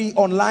 2, 3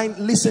 online,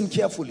 listen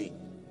carefully.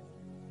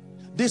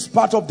 This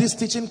part of this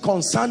teaching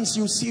concerns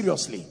you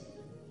seriously.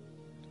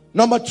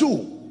 Number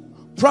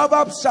 2,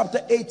 Proverbs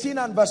chapter 18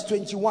 and verse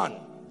 21.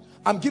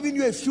 I'm giving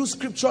you a few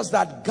scriptures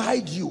that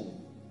guide you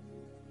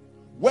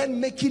when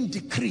making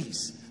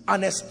decrees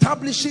and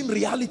establishing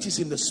realities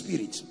in the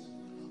spirit.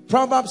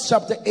 Proverbs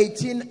chapter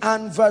 18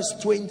 and verse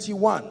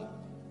 21.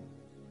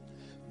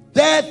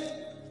 Death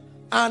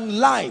and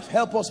life,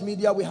 help us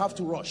media, we have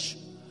to rush,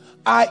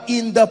 are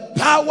in the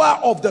power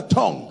of the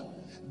tongue.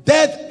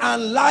 Death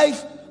and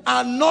life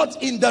are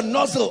not in the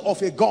nozzle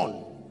of a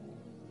gun.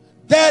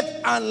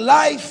 Death and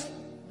life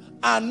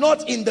are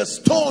not in the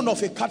stone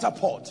of a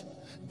catapult.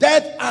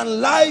 Death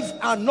and life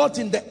are not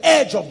in the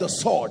edge of the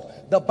sword.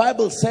 The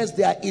Bible says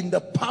they are in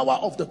the power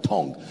of the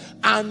tongue,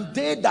 and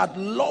they that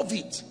love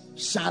it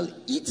shall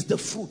eat the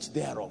fruit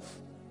thereof.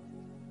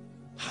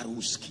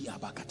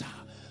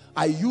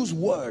 I use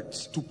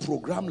words to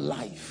program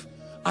life.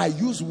 I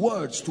use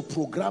words to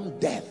program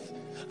death.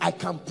 I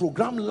can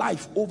program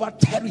life over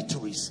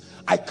territories.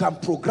 I can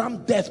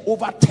program death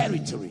over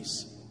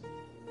territories.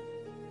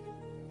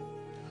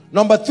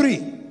 Number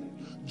 3,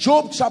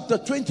 Job chapter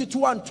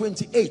 22 and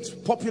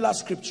 28, popular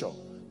scripture.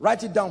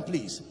 Write it down,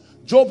 please.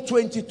 Job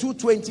 22,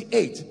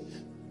 28.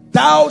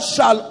 Thou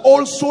shalt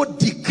also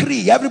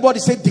decree. Everybody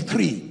say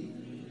decree.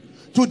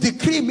 To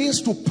decree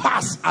means to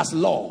pass as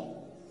law.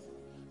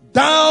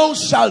 Thou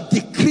shalt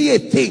decree a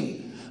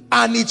thing,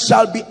 and it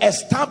shall be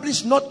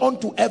established not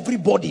unto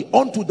everybody,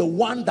 unto the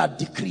one that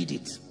decreed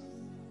it.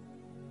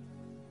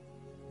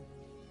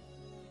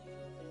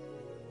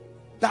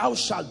 Thou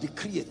shalt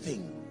decree a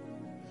thing.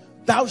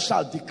 Thou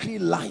shalt decree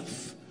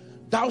life.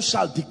 Thou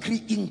shalt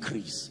decree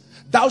increase.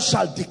 Thou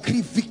shalt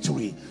decree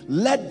victory.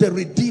 Let the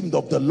redeemed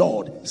of the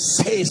Lord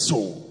say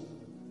so.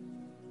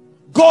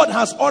 God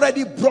has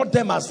already brought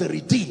them as the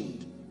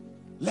redeemed.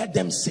 Let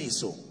them say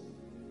so.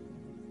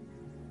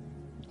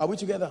 Are we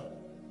together?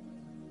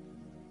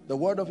 The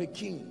word of a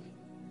king.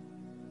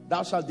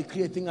 Thou shalt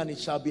decree a thing, and it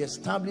shall be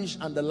established,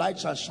 and the light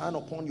shall shine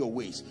upon your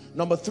ways.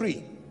 Number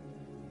 3.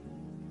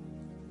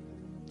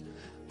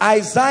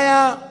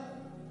 Isaiah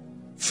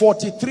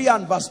 43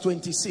 and verse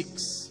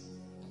 26.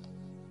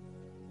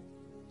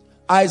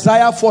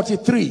 Isaiah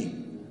 43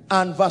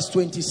 and verse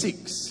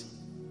 26.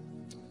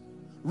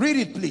 Read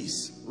it,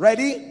 please.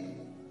 Ready?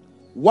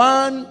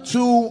 1,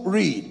 2,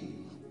 read.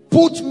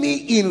 Put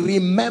me in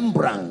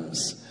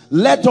remembrance.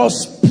 Let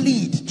us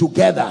plead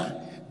together.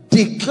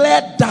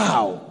 Declare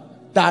thou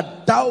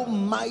that thou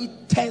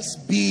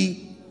mightest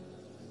be.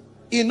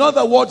 In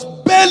other words,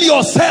 bail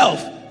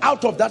yourself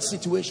out of that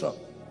situation.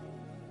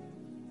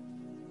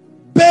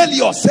 Bail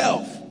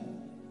yourself.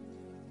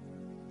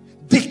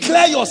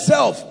 Declare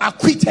yourself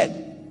acquitted.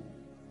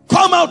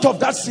 Come out of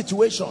that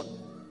situation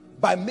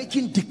by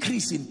making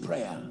decrees in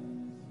prayer.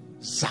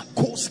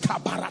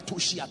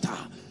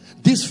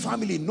 This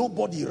family,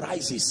 nobody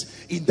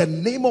rises. In the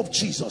name of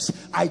Jesus,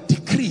 I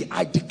decree,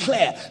 I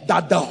declare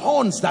that the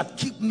horns that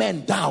keep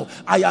men down,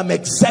 I am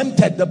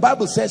exempted. The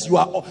Bible says you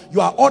are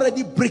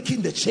already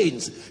breaking the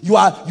chains. You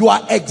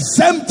are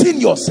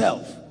exempting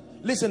yourself.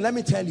 Listen, let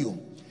me tell you,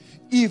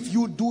 if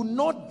you do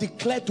not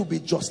declare to be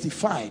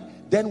justified,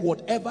 then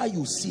whatever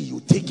you see,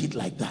 you take it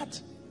like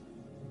that.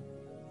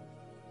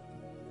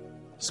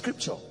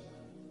 Scripture.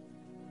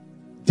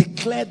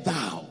 Declare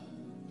thou.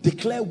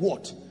 Declare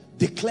what?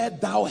 Declare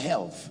thou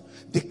health.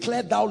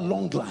 Declare thou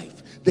long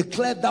life.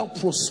 Declare thou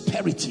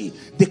prosperity.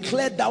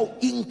 Declare thou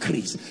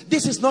increase.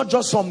 This is not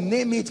just some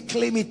name it,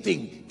 claim it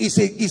thing.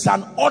 It's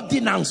an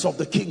ordinance of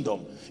the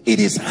kingdom. It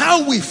is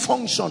how we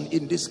function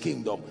in this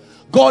kingdom.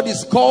 God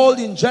is called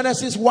in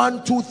Genesis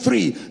 1, 2,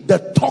 3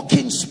 the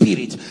talking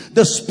spirit.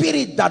 The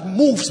spirit that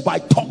moves by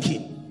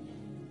talking.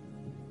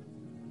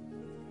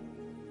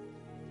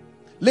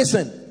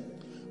 Listen,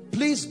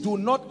 please do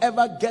not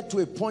ever get to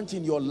a point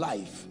in your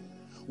life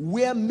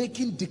where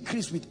making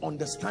decrees with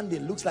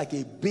understanding looks like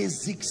a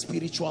basic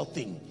spiritual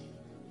thing.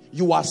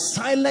 You are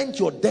silent,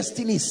 your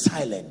destiny is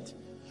silent.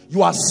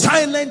 You are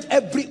silent,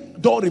 every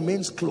door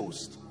remains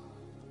closed.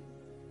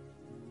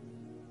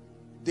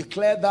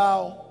 Declare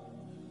thou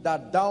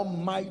that thou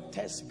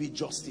mightest be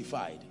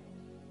justified.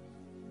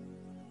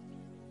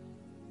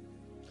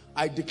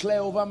 I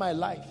declare over my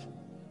life.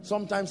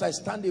 Sometimes I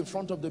stand in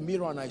front of the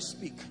mirror and I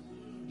speak.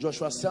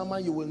 Joshua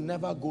Selman, you will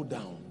never go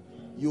down.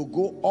 You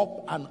go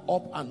up and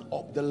up and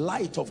up. The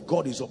light of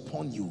God is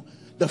upon you.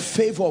 The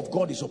favor of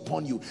God is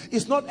upon you.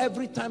 It's not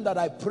every time that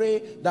I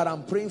pray that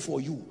I'm praying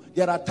for you.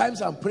 There are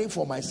times I'm praying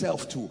for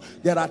myself too.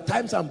 There are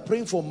times I'm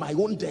praying for my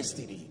own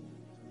destiny.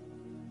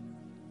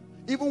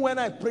 Even when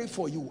I pray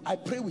for you, I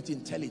pray with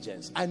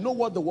intelligence. I know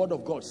what the word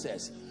of God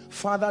says.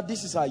 Father,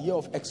 this is a year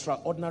of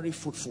extraordinary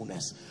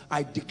fruitfulness.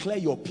 I declare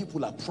your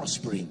people are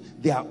prospering.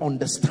 They are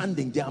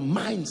understanding. Their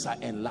minds are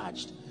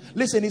enlarged.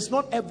 Listen, it's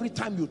not every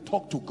time you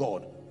talk to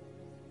God.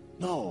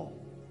 No.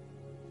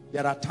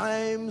 There are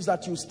times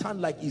that you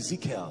stand like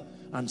Ezekiel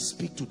and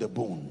speak to the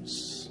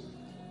bones.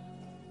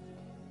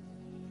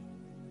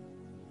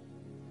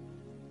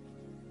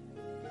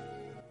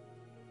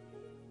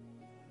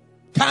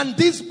 Can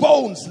these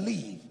bones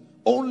live?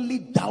 Only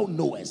thou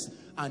knowest.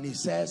 And he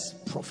says,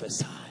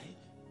 prophesy.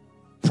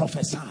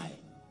 Prophesy.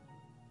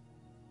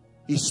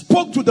 He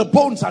spoke to the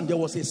bones and there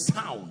was a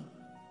sound.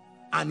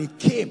 And it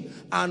came.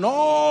 And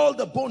all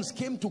the bones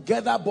came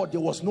together, but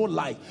there was no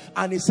life.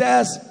 And he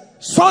says,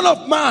 Son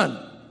of man,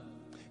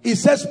 he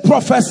says,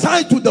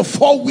 prophesy to the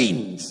four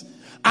winds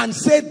and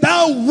say,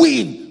 thou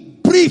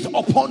wind, breathe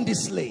upon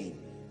this slain.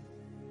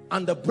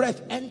 And the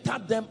breath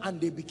entered them and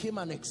they became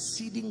an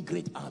exceeding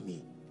great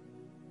army.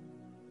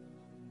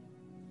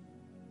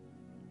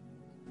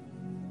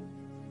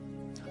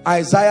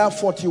 Isaiah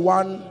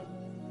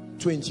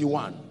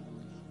 41:21.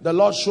 The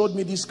Lord showed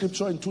me this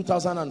scripture in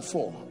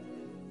 2004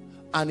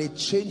 and it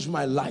changed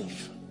my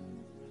life.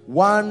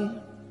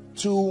 1,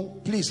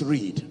 2, please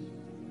read.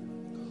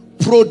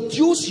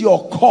 Produce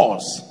your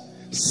cause,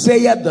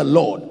 saith the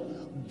Lord.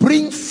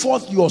 Bring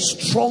forth your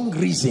strong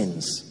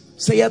reasons,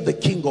 saith the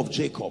King of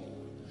Jacob.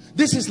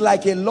 This is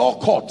like a law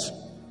court,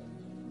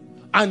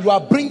 and you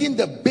are bringing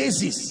the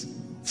basis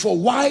for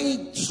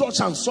why such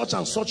and such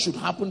and such should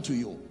happen to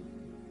you.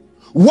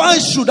 Why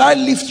should I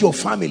lift your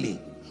family?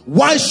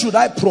 Why should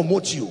I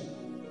promote you?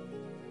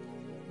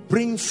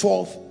 Bring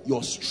forth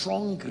your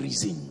strong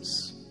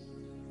reasons.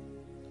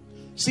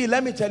 See,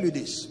 let me tell you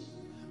this.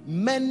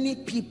 Many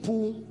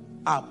people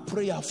are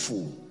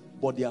prayerful,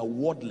 but they are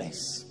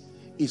wordless.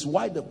 It's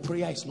why the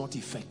prayer is not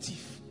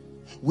effective.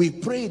 We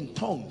pray in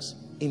tongues,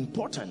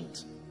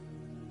 important.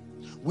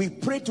 We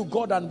pray to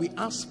God and we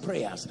ask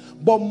prayers,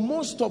 but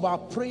most of our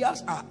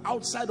prayers are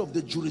outside of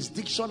the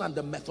jurisdiction and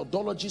the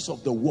methodologies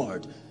of the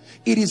word.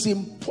 It is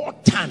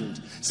important.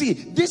 See,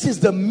 this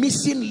is the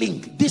missing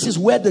link. This is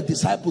where the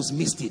disciples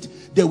missed it.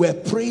 They were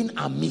praying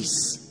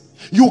amiss.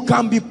 You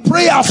can be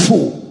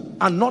prayerful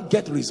and not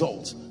get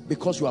results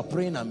because you are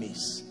praying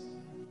amiss.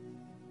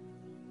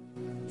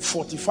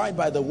 Fortified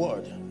by the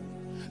word.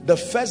 The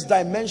first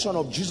dimension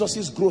of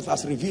Jesus's growth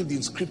as revealed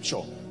in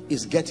scripture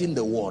is getting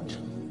the word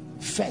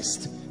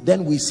first.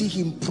 Then we see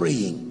him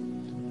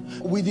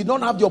praying. We did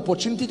not have the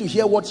opportunity to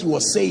hear what he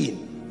was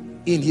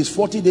saying in his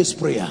 40 days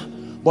prayer,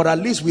 but at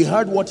least we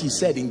heard what he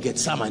said in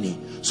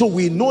Gethsemane. So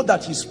we know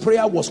that his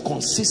prayer was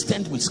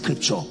consistent with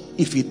scripture.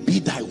 If it be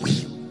thy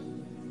will.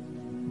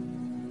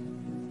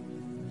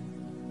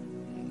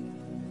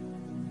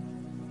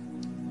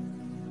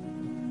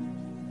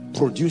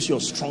 Produce your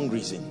strong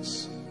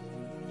reasons.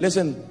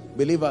 Listen,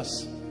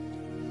 believers,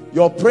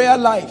 your prayer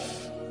life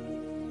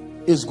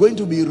is going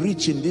to be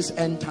rich in this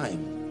end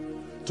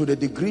time to the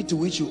degree to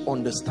which you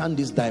understand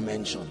these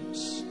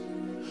dimensions.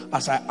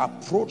 As I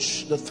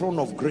approach the throne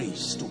of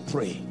grace to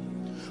pray,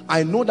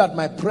 I know that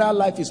my prayer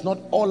life is not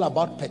all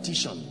about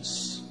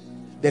petitions.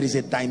 There is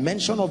a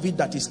dimension of it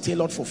that is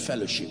tailored for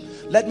fellowship.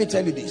 Let me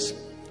tell you this.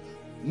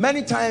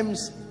 Many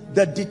times,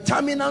 the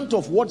determinant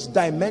of what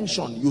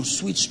dimension you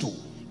switch to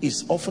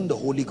is often the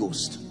Holy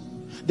Ghost.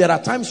 There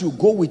are times you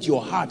go with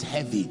your heart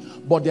heavy,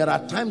 but there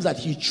are times that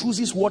he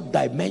chooses what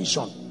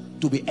dimension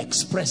to be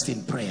expressed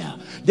in prayer.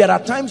 There are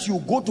times you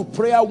go to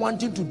prayer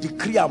wanting to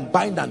decree and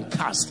bind and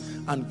cast,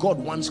 and God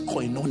wants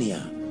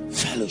koinonia,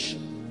 fellowship.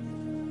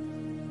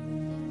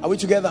 Are we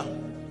together?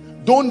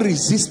 Don't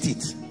resist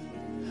it.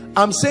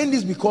 I'm saying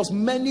this because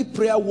many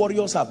prayer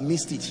warriors have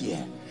missed it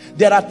here.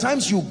 There are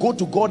times you go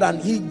to God and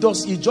he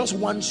just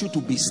wants you to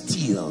be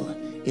still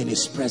in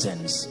his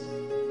presence,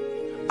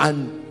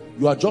 and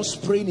you are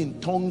just praying in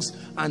tongues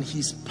and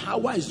his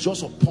power is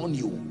just upon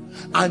you,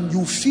 and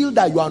you feel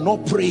that you are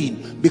not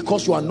praying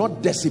because you are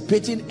not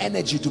dissipating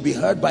energy to be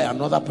heard by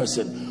another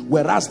person,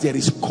 whereas there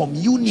is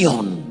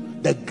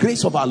communion, the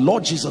grace of our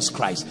Lord Jesus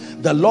Christ,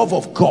 the love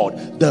of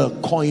God, the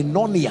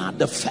koinonia,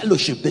 the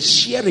fellowship, the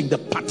sharing, the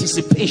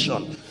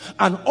participation.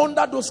 And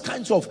under those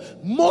kinds of,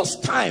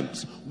 most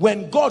times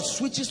when God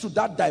switches to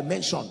that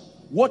dimension,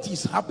 what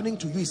is happening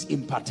to you is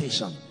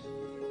impartation.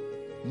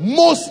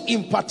 Most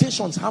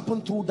impartations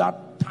happen through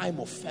that time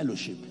of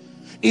fellowship.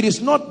 It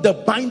is not the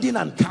binding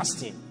and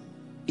casting.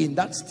 In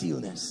that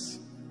stillness,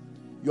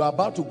 you are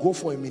about to go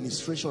for a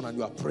ministration and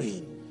you are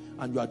praying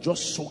and you are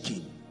just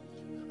soaking,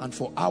 and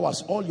for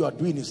hours all you are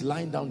doing is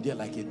lying down there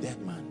like a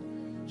dead man.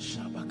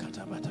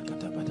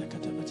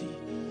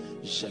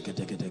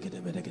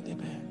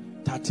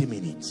 30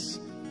 minutes,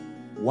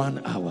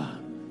 1 hour,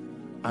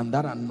 and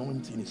that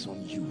anointing is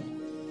on you.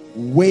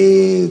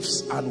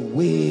 Waves and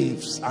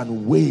waves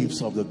and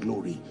waves of the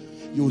glory.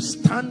 You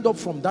stand up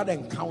from that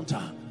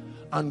encounter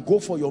and go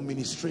for your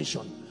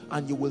ministration,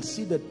 and you will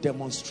see the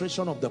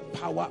demonstration of the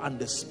power and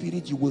the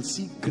spirit. You will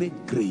see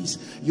great grace.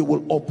 You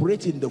will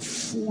operate in the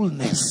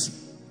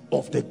fullness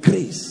of the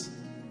grace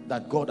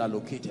that God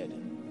allocated.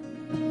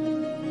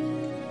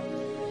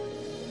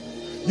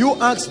 You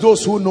ask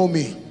those who know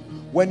me,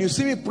 when you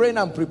see me praying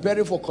and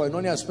preparing for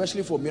koinonia,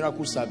 especially for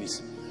miracle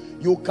service,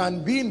 you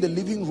can be in the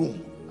living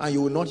room and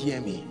you will not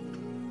hear me.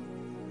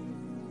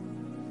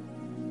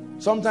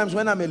 Sometimes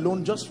when I'm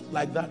alone, just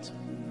like that,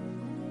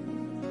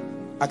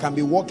 I can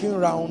be walking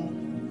around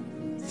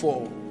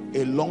for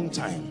a long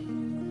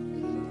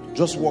time,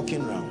 just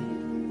walking around.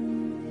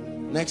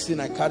 Next thing,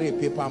 I carry a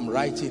paper, I'm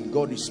writing,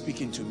 God is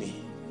speaking to me,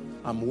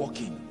 I'm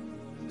walking.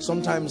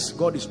 Sometimes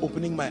God is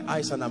opening my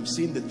eyes and I'm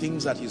seeing the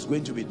things that he's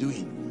going to be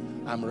doing.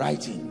 I'm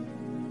writing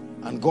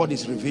and God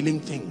is revealing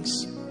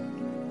things.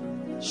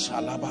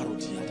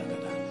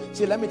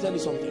 See, let me tell you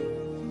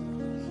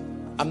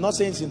something. I'm not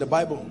saying it's in the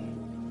Bible,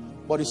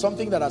 but it's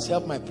something that has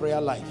helped my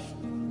prayer life.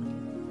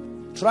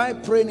 Try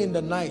praying in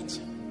the night.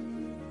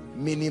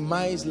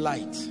 Minimize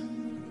light.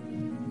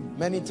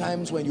 Many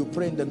times when you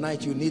pray in the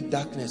night, you need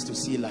darkness to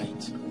see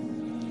light.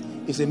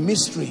 It's a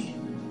mystery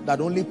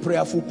that only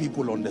prayerful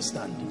people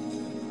understand.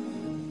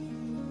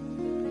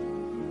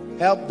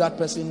 Help that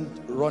person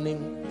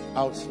running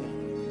out here.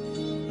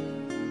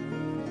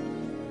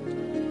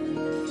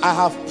 I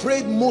have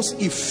prayed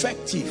most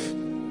effective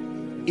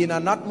in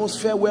an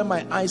atmosphere where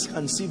my eyes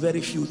can see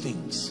very few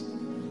things.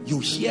 You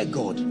hear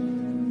God.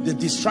 The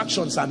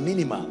distractions are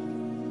minimal.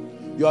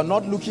 You are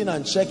not looking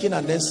and checking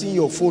and then seeing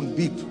your phone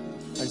beep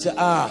and say,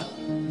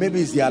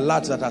 maybe it's the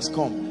alert that has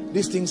come.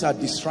 These things are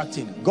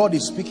distracting. God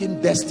is speaking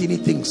destiny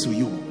things to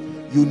you.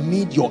 You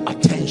need your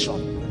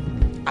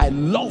attention. I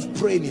love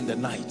praying in the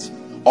night.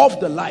 Off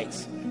the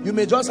lights. You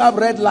may just have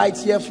red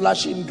lights here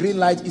flashing, green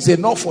light. It's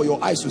enough for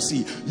your eyes to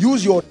see.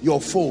 Use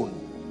your phone.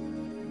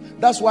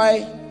 That's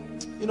why,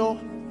 you know,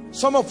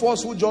 some of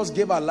us who just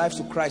gave our lives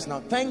to Christ now,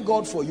 thank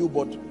God for you,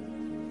 but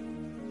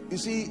you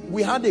see,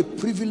 we had a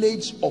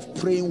privilege of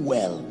praying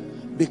well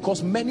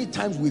because many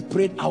times we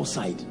prayed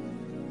outside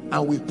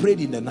and we prayed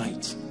in the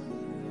night.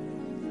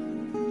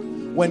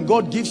 When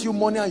God gives you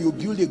money and you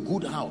build a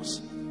good house,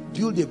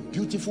 build a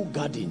beautiful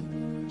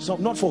garden. So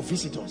not for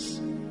visitors,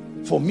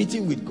 for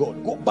meeting with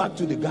God. Go back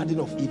to the Garden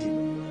of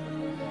Eden.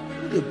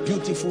 A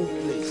beautiful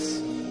place.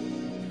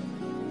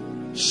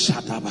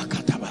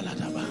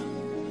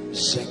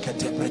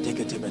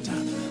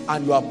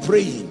 And you are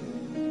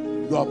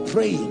praying. You are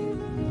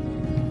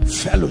praying.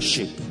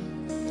 Fellowship.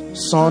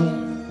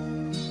 Son,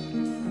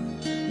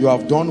 you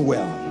have done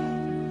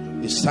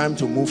well. It's time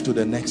to move to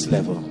the next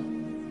level.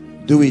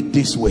 Do it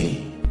this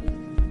way.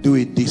 Do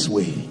it this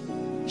way.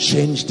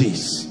 Change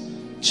this.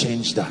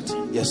 Change that.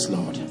 Yes,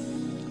 Lord.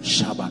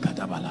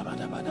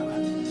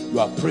 You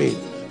are praying.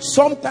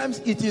 Sometimes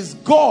it is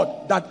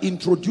God that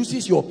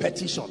introduces your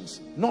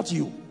petitions, not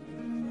you.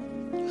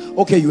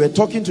 Okay, you were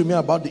talking to me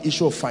about the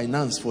issue of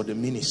finance for the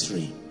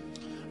ministry.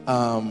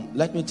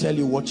 Let me tell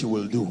you what you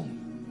will do.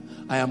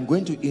 I am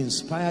going to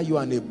inspire you,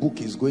 and a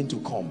book is going to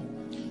come.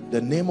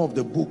 The name of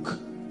the book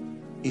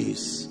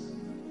is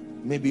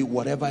maybe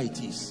whatever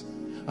it is.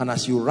 And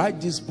as you write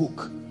this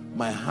book,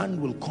 my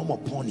hand will come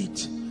upon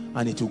it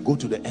and it will go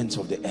to the ends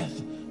of the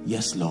earth.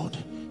 Yes, Lord,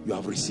 you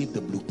have received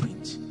the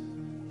blueprint.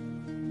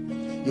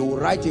 You will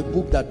write a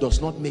book that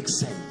does not make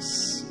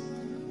sense,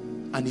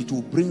 and it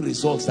will bring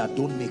results that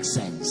don't make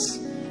sense,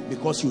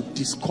 because you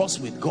discuss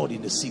with God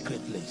in the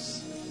secret place.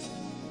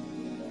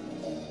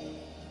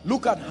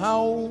 Look at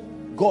how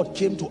God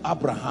came to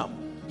Abraham.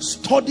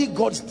 Study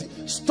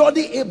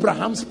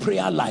Abraham's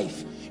prayer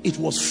life. It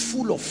was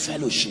full of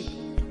fellowship.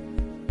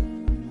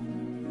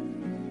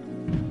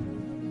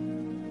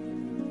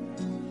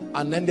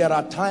 And then there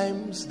are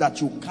times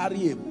that you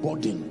carry a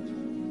burden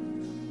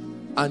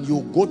and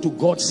you go to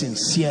God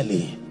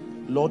sincerely.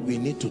 Lord, we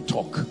need to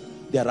talk.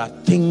 There are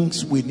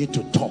things we need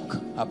to talk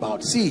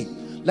about. See,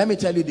 let me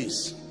tell you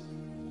this.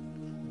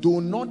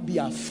 Do not be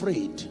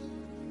afraid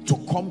to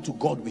come to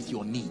God with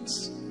your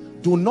needs.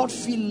 Do not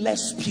feel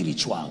less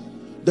spiritual.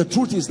 The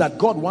truth is that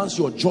God wants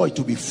your joy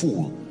to be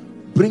full.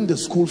 Bring the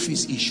school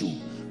fees issue.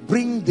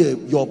 Bring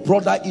your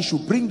brother issue.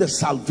 Bring the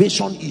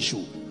salvation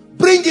issue.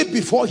 Bring it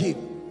before him.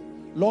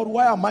 Lord,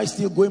 why am I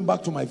still going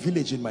back to my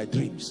village in my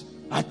dreams?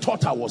 I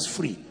thought I was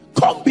free.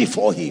 Come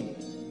before him.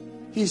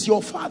 He's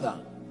your father.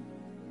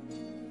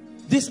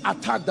 This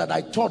attack that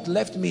I thought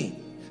left me,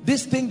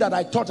 this thing that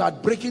I thought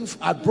I'd broken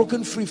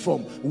free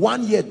from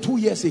 1 year, 2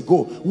 years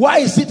ago, why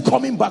is it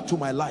coming back to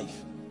my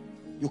life?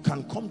 You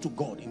can come to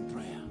God in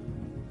prayer.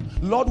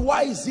 Lord,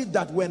 why is it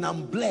that when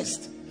I'm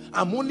blessed,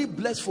 I'm only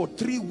blessed for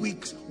 3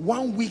 weeks,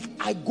 1 week,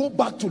 I go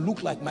back to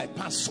look like my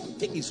past?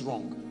 Something is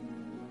wrong.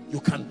 You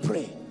can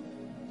pray.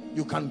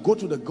 You can go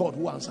to the God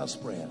who answers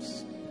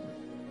prayers.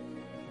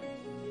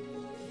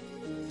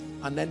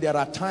 And then there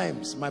are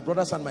times, my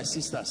brothers and my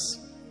sisters,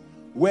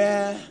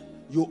 where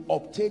you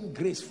obtain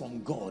grace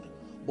from God,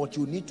 but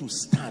you need to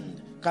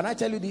stand. Can I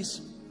tell you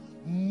this?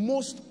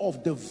 Most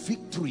of the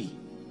victory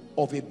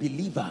of a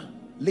believer,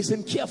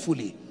 listen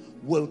carefully,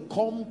 will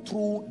come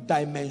through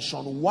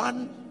dimension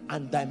 1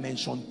 and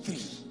dimension 3.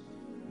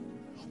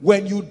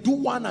 When you do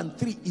 1 and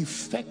 3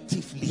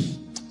 effectively,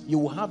 you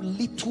will have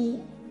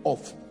little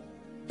of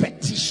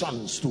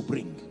petitions to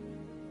bring.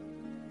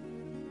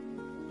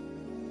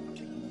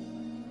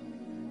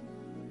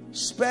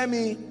 Spare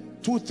me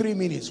 2-3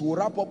 minutes. We'll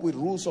wrap up with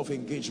rules of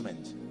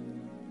engagement.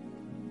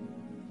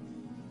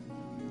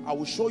 I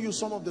will show you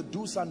some of the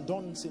do's and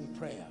don'ts in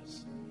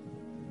prayers.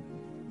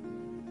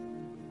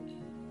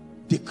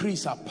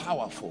 Decrees are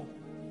powerful.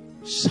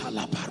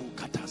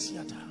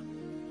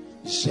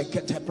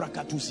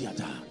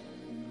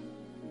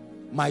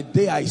 My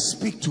day, I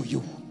speak to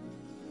you.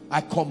 I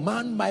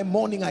command my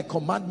morning, I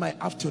command my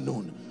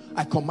afternoon,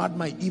 I command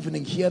my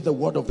evening. Hear the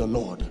word of the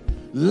Lord.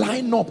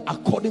 Line up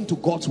according to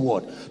God's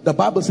word. The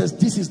Bible says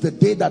this is the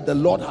day that the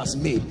Lord has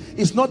made.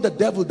 It's not the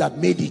devil that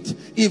made it.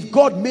 If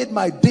God made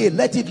my day,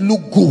 let it look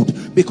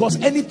good, because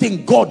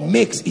anything God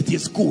makes, it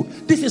is good.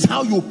 This is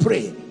how you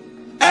pray.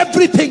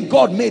 Everything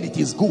God made, it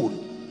is good.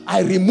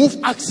 I remove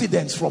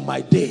accidents from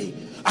my day.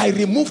 I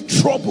remove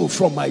trouble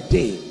from my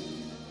day.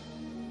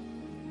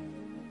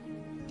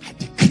 I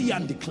decree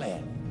and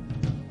declare,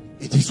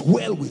 it is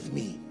well with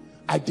me.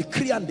 I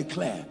decree and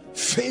declare,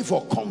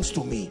 favor comes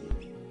to me.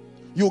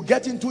 You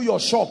get into your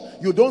shop,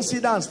 you don't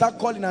sit down and start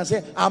calling and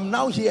say, I'm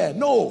now here.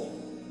 No.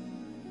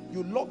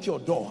 You lock your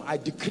door. I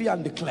decree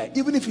and declare,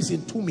 even if it's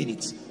in 2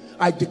 minutes,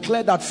 I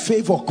declare that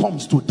favor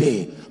comes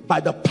today by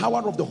the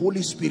power of the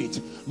Holy Spirit.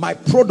 My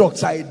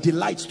products are a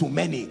delight to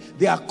many.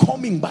 They are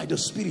coming by the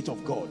Spirit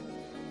of God.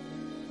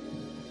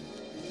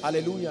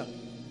 Hallelujah.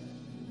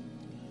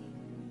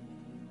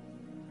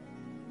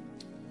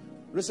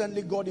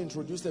 Recently, God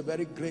introduced a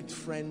very great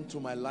friend to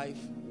my life.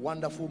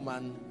 Wonderful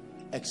man,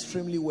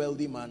 extremely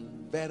wealthy man,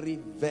 very,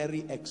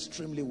 very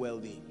extremely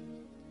wealthy.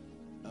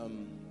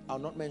 I'll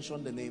not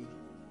mention the name.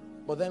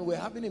 But then we're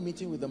having a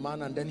meeting with the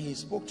man, and then he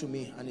spoke to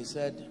me and he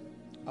said,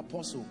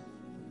 Apostle,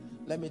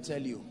 let me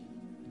tell you,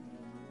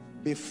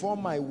 before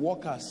my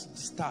workers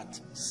start,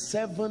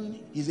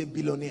 he's a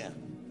billionaire,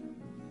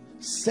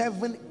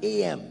 7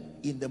 a.m.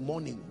 in the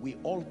morning, we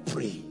all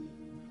pray.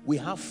 We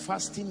have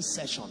fasting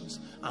sessions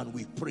and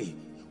we pray.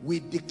 We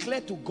declare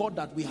to God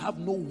that we have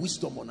no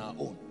wisdom on our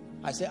own.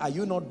 I say, are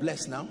you not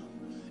blessed now?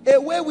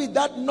 Away with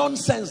that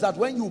nonsense that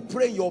when you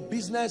pray in your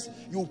business,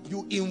 you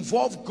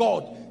involve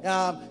God.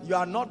 You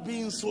are not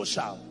being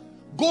social.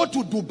 Go to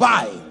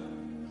Dubai.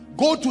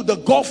 Go to the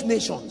Gulf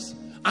nations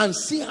and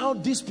see how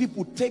these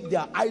people take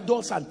their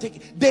idols and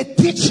they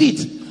teach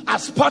it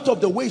as part of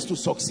the ways to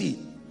succeed.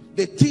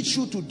 They teach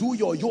you to do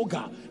your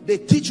yoga. They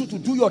teach you to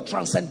do your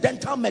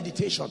transcendental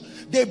meditation.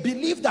 They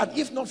believe that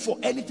if not for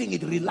anything,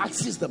 it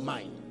relaxes the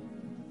mind.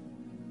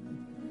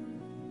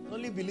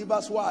 Only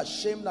believers who are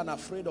ashamed and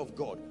afraid of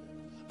God.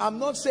 I'm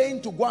not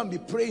saying to go and be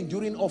praying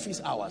during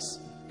office hours.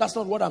 That's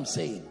not what I'm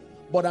saying.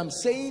 But I'm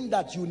saying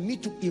that you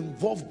need to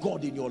involve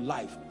God in your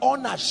life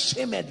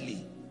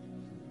unashamedly.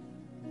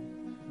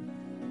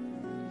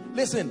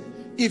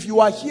 Listen, if you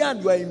are here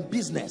and you are in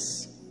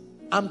business,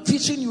 I'm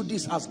teaching you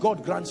this as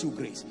God grants you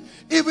grace.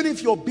 Even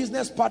if your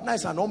business partner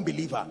is an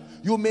unbeliever,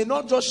 you may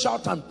not just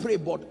shout and pray,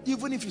 but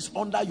even if it's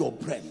under your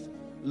breath,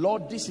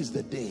 Lord, this is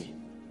the day.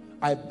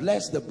 I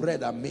bless the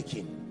bread I'm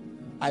making.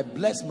 I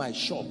bless my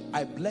shop.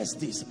 I bless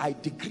this. I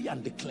decree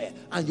and declare.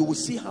 And you will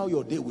see how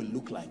your day will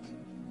look like.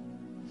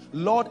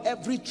 Lord,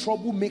 every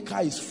troublemaker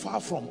is far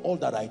from all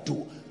that I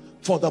do.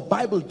 For the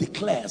Bible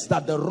declares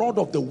that the rod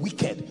of the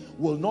wicked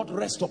will not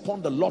rest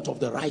upon the lot of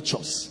the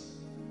righteous.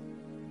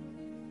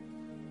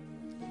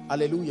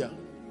 Hallelujah.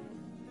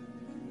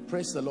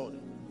 Praise the Lord.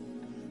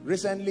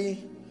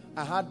 Recently,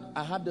 I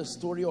had the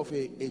story of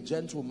a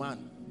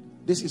gentleman.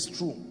 This is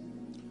true.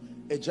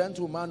 A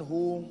gentleman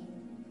who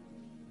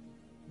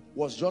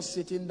was just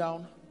sitting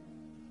down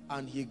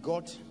and he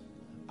got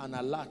an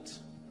alert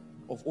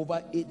of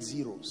over 8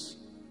 zeros.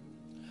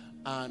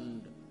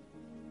 And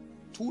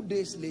 2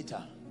 days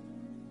later,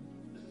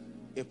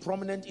 a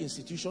prominent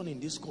institution in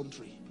this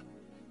country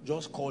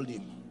just called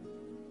him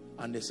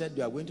and they said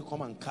they are going to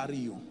come and carry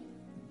you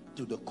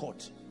to the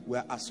court. We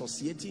are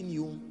associating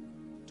you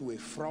to a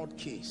fraud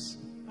case.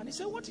 And he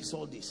said, what is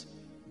all this?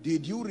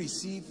 Did you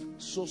receive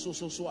so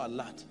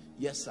alert?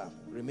 Yes, sir.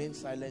 Remain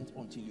silent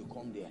until you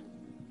come there.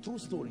 True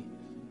story.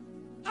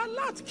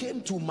 Alert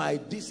came to my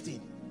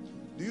destiny.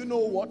 Do you know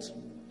what?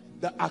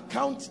 The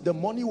account the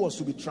money was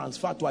to be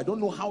transferred to, I don't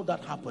know how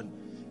that happened.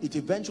 It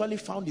eventually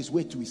found its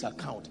way to his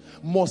account.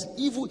 Most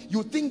evil.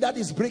 You think that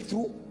is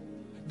breakthrough?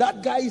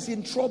 That guy is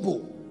in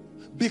trouble.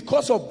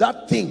 Because of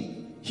that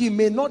thing, he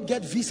may not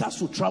get visas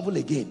to travel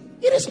again.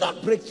 It is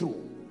not breakthrough.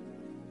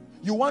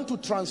 You want to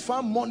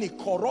transfer money,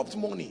 corrupt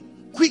money,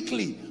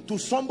 quickly to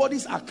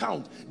somebody's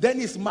account, then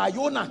it's my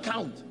own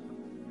account.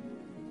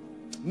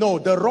 No,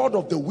 the rod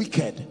of the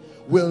wicked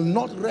will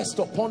not rest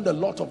upon the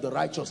lot of the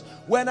righteous.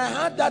 When I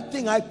had that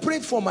thing, I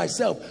prayed for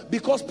myself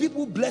because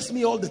people bless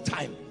me all the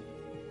time.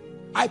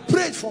 I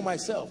prayed for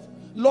myself.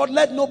 Lord,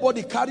 let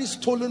nobody carry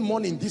stolen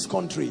money in this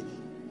country,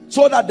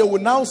 so that they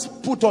will now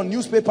put on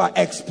newspaper,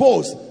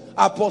 expose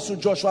Apostle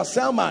Joshua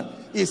Selman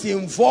is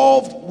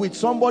involved with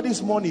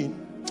somebody's money.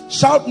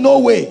 Shout no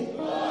way.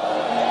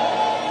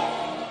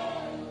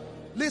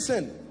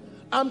 Listen,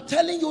 I'm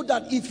telling you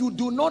that if you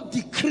do not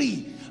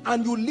decree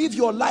and you live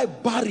your life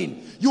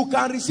barren, you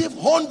can receive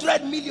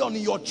 100 million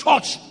in your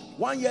church.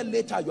 1 year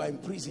later, you are in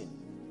prison.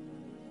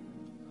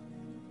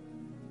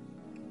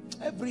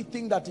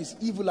 Everything that is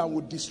evil and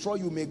would destroy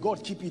you, may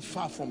God keep it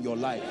far from your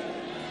life.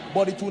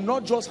 But it will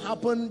not just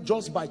happen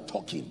just by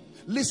talking.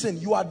 Listen,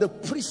 you are the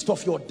priest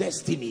of your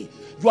destiny.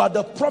 You are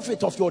the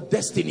prophet of your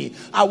destiny.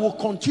 I will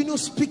continue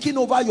speaking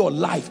over your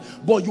life,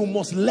 but you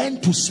must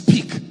learn to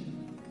speak.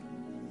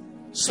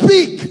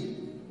 Speak.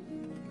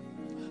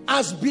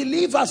 As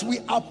believers, we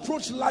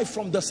approach life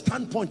from the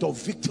standpoint of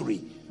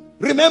victory.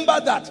 Remember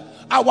that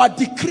our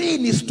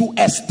decreeing is to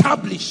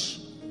establish.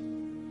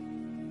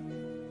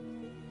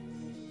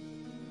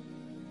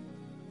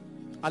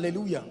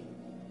 Hallelujah.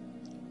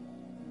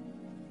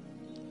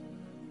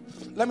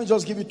 Let me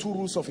just give you 2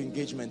 rules of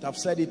engagement. I've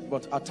said it,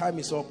 but our time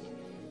is up.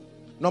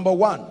 Number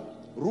 1,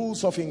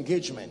 rules of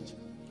engagement.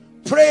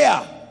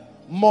 Prayer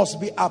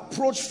must be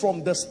approached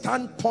from the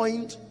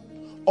standpoint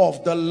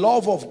of the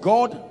love of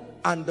God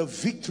and the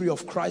victory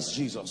of Christ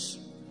Jesus.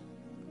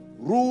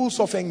 Rules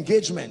of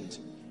engagement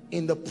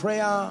in the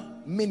prayer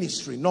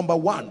ministry. Number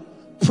 1,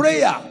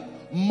 prayer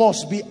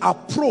must be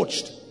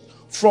approached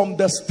from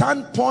the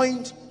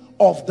standpoint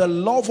of the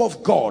love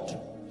of God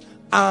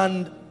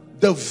and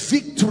the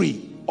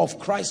victory of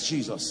Christ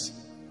Jesus.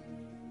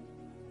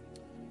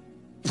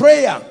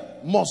 Prayer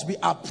must be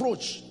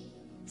approached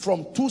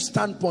from 2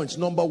 standpoints.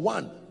 Number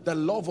 1, the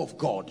love of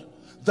God,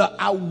 the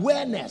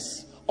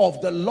awareness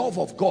of the love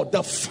of God,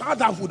 the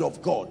fatherhood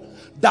of God,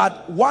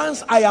 that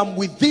once I am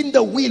within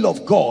the will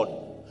of God,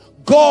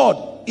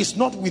 God is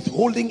not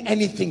withholding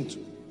anything.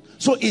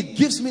 So it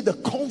gives me the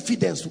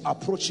confidence to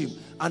approach him.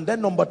 And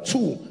then number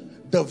 2,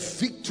 the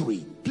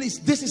victory. Please,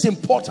 this is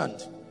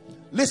important.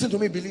 Listen to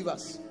me,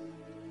 believers.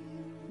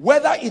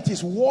 Whether it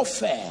is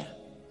warfare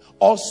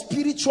or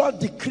spiritual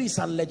decrees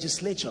and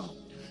legislature,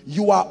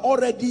 you are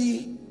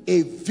already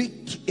a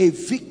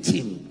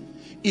victim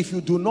if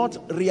you do not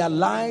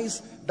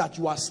realize that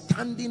you are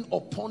standing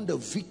upon the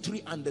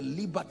victory and the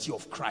liberty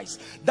of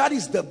Christ. That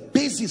is the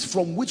basis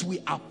from which we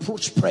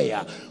approach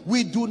prayer.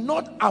 We do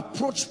not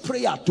approach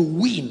prayer to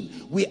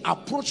win. We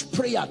approach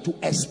prayer to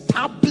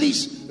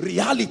establish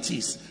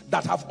realities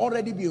that have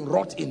already been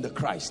wrought in the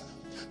Christ.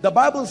 The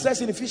Bible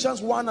says in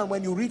Ephesians 1, and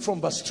when you read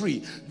from verse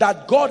 3,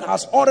 that God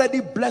has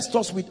already blessed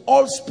us with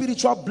all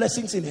spiritual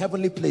blessings in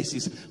heavenly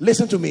places.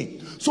 Listen to me.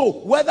 So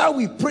whether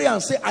we pray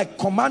and say, I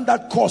command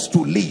that cause to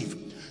leave,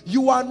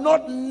 you are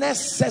not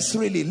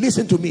necessarily,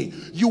 listen to me,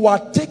 you are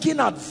taking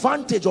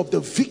advantage of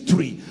the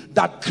victory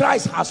that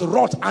Christ has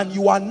wrought, and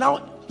you are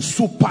now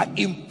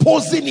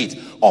superimposing it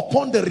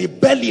upon the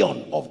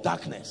rebellion of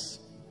darkness.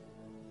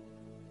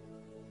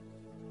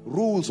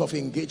 Rules of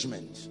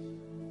engagement.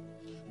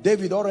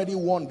 David already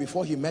won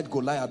before he met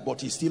Goliath,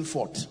 but he still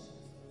fought.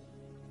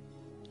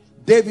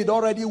 David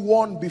already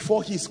won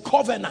before his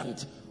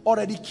covenant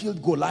already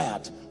killed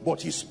Goliath,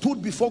 but he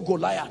stood before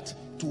Goliath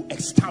to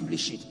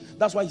establish it.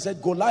 That's why he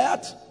said,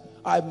 Goliath,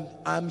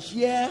 I'm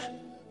here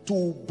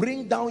to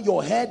bring down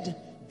your head,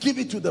 give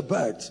it to the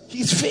birds.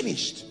 He's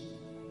finished.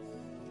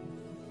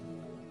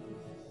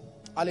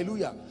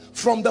 Hallelujah.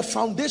 From the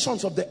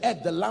foundations of the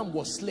earth, the lamb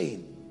was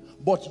slain.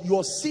 But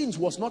your sins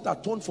was not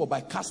atoned for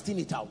by casting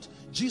it out.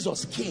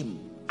 Jesus came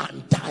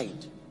and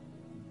died.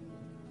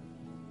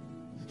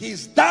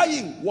 His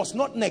dying was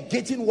not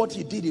negating what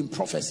he did in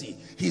prophecy.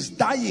 His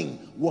dying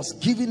was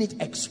giving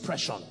it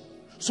expression.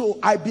 So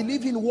I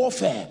believe in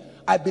warfare.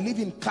 I believe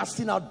in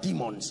casting out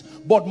demons.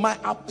 But my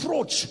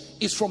approach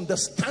is from the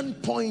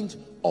standpoint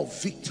of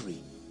victory.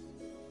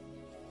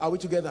 Are we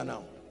together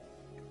now?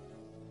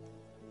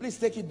 Please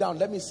take it down.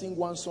 Let me sing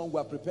one song.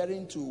 We're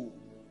preparing to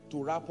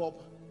wrap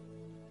up.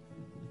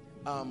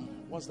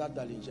 What's that,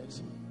 darling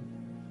Jackson?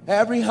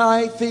 Every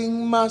high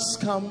thing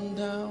must come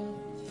down.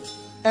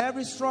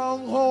 Every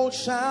stronghold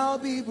shall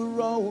be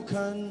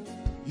broken.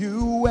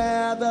 You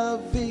wear the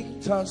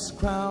victor's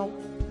crown.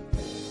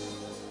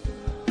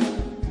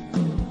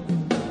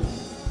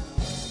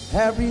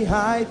 Every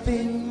high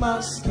thing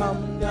must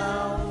come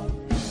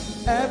down.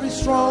 Every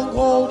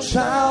stronghold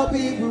shall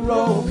be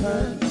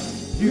broken.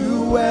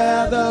 You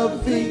wear the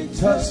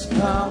victor's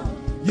crown.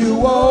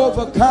 You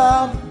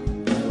overcome.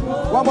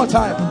 One more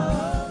time.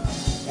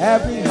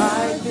 Every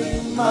high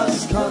thing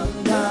must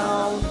come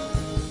down.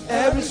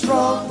 Every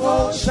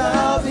stronghold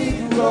shall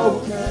be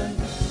broken.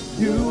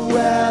 You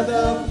wear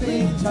the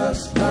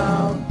victor's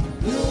crown.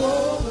 You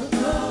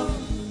overcome.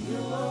 You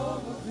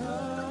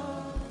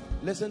overcome.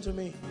 Listen to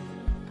me.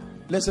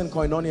 Listen,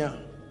 Koinonia.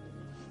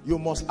 You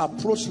must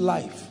approach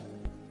life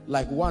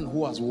like one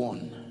who has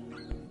won.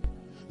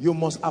 You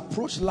must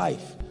approach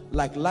life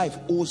like life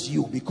owes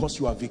you because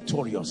you are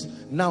victorious.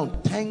 Now,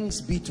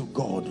 thanks be to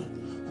God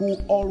who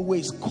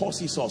always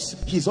causes us.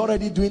 He's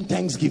already doing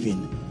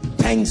thanksgiving.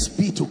 Thanks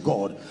be to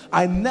God.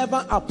 I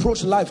never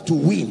approach life to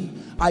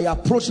win. I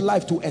approach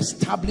life to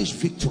establish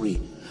victory.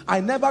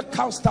 I never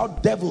cast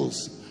out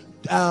devils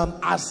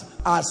as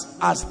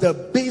the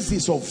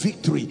basis of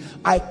victory.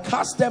 I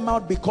cast them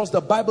out because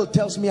the Bible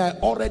tells me I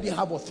already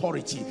have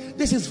authority.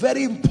 This is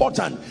very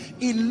important.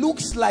 It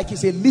looks like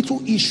it's a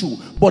little issue,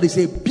 but it's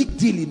a big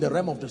deal in the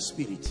realm of the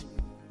spirit.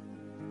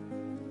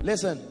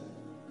 Listen,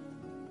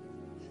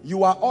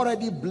 you are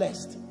already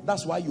blessed.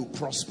 That's why you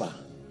prosper.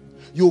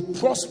 You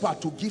prosper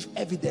to give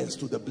evidence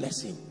to the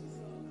blessing.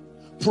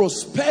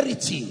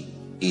 Prosperity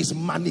is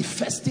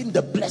manifesting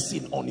the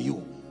blessing on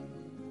you.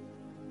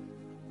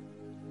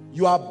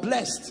 You are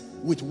blessed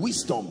with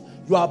wisdom.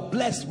 You are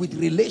blessed with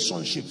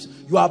relationships.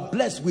 You are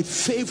blessed with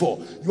favor.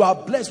 You are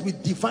blessed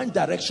with divine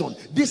direction.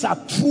 These are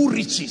true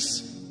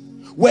riches.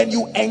 When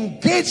you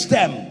engage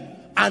them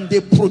and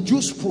they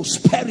produce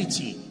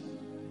prosperity,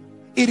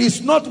 it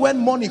is not when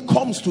money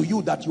comes to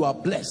you that you are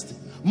blessed.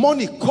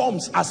 Money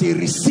comes as a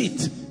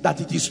receipt that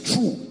it is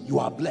true you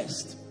are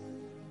blessed.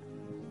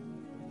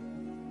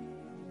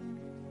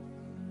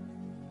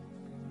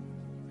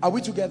 Are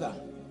we together?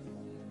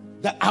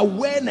 The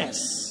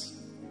awareness.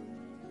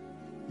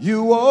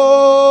 You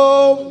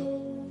own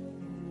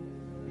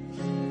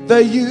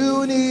the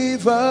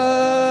universe.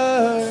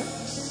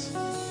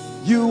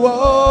 You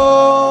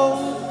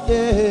own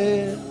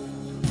it.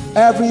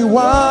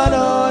 Everyone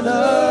on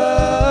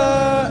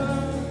earth.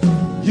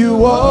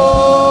 You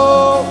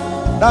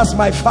own. That's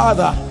my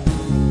Father.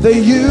 The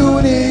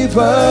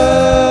universe.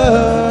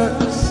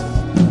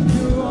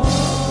 You own.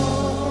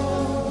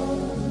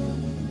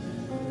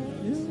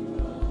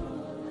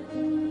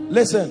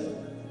 Listen.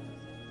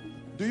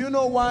 Do you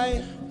know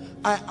why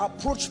I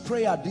approach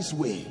prayer this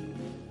way?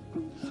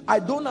 I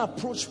don't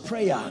approach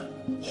prayer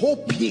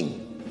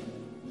hoping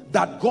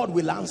that God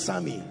will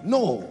answer me.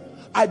 No,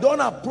 I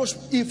don't approach.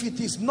 If it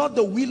is not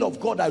the will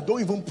of God, I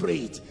don't even pray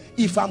it.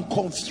 If I'm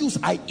confused,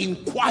 I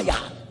inquire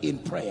in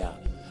prayer,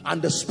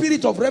 and the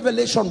spirit of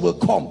revelation will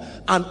come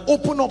and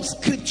open up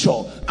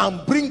scripture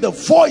and bring the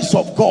voice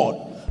of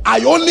God. I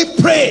only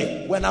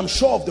pray when I'm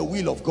sure of the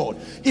will of God.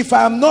 If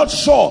I am not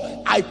sure,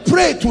 I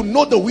pray to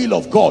know the will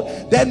of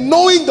God. Then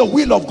knowing the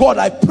will of God,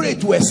 I pray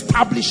to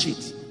establish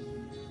it.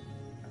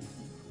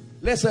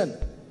 Listen,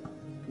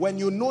 when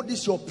you know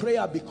this, your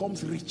prayer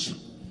becomes rich.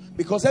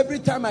 Because every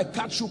time I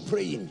catch you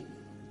praying,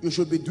 you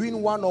should be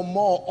doing one or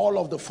more, all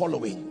of the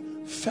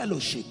following: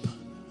 fellowship,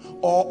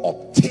 or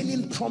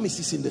obtaining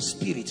promises in the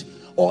spirit,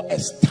 or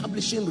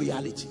establishing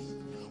reality.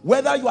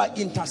 Whether you are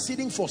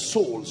interceding for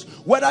souls,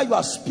 whether you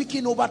are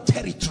speaking over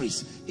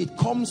territories, it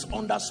comes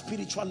under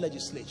spiritual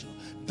legislation.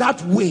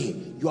 That way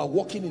you are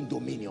walking in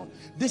dominion.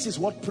 This is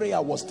what prayer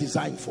was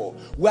designed for.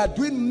 We are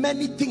doing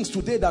many things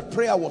today that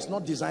prayer was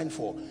not designed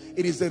for.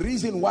 It is the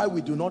reason why we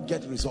do not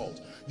get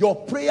results. Your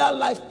prayer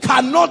life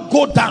cannot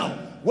go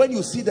down when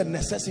you see the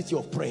necessity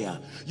of prayer.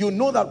 You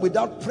know that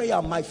without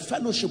prayer, my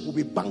fellowship will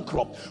be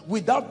bankrupt.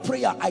 Without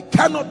prayer, I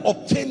cannot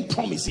obtain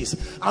promises.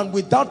 And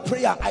without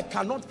prayer, I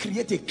cannot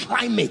create a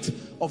climate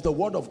of the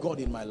word of God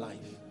in my life.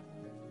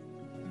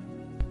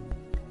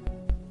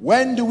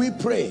 When do we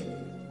pray?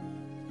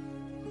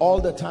 All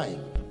the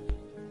time.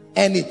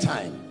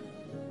 Anytime.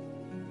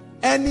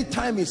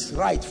 Anytime is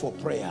right for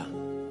prayer.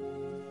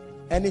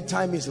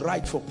 Anytime is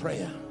right for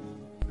prayer.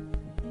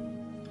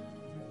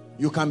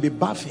 You can be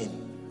bathing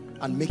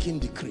and making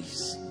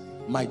decrees.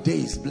 My day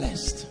is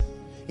blessed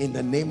in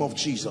the name of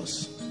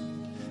Jesus.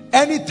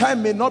 Any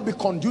time may not be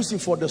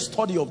conducive for the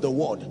study of the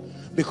word,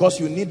 because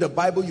you need the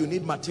Bible, you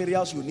need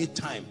materials, you need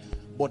time.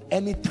 But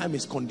any time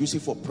is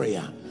conducive for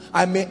prayer.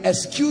 I may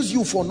excuse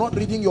you for not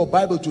reading your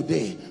Bible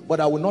today, but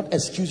I will not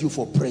excuse you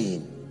for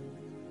praying.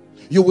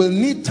 You will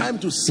need time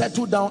to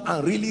settle down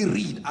and really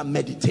read and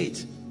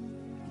meditate.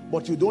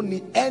 But you don't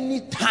need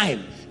any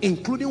time,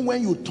 including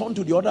when you turn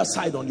to the other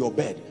side on your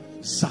bed.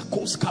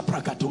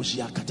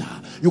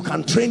 You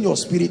can train your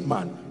spirit,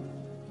 man.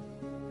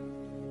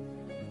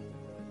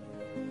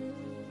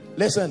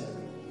 Listen,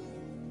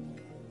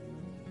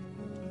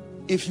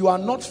 if you are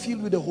not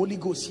filled with the Holy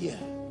Ghost here,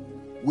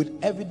 with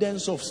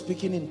evidence of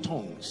speaking in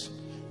tongues,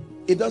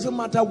 it doesn't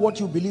matter what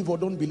you believe or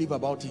don't believe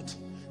about it.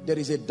 There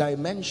is a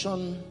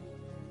dimension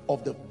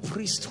of the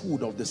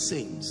priesthood of the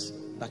saints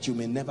that you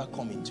may never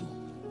come into.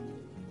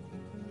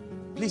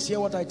 Please hear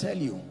what I tell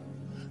you.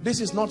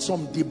 This is not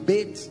some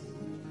debate.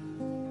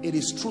 It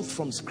is truth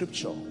from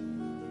scripture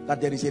that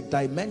there is a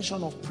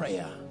dimension of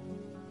prayer.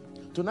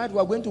 Tonight we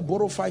are going to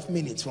borrow 5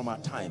 minutes from our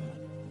time,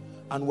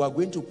 and we are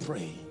going to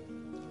pray.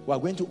 We are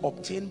going to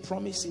obtain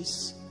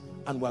promises,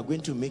 and we are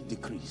going to make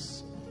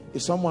decrees.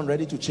 Is someone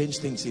ready to change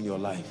things in your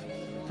life?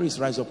 Please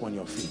rise up on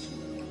your feet.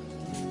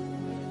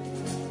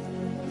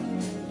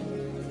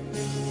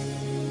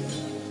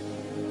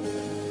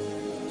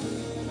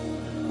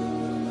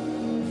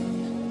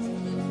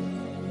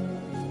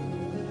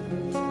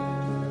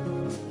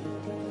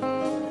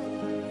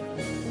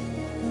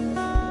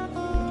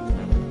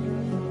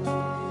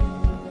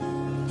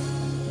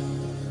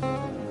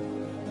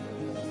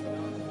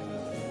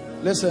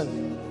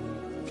 Listen,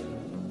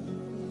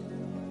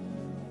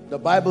 the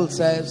Bible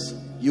says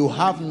you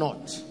have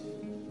not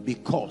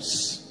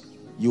because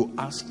you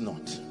ask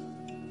not.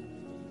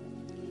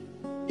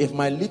 If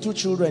my little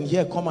children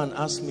here come and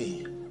ask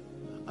me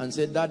and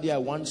say, Daddy, I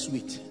want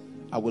sweet,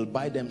 I will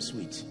buy them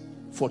sweet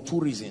for 2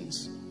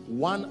 reasons.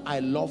 1, I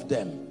love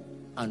them,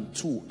 and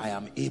 2, I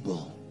am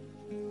able.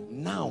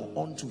 Now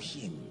unto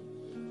him.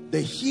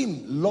 The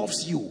him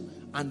loves you,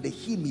 and the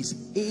him is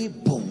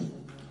able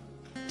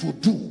to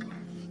do.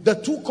 The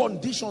 2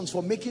 conditions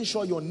for making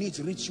sure your needs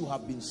reach you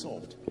have been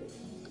solved.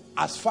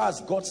 As far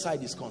as God's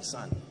side is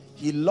concerned,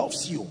 he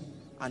loves you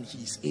and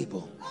he is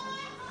able.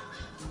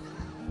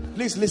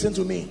 Please listen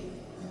to me.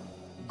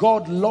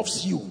 God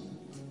loves you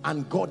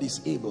and God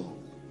is able.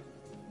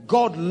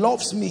 God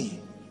loves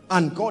me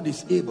and God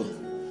is able.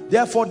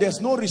 Therefore,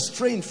 there's no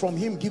restraint from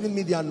him giving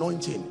me the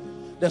anointing.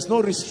 There's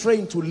no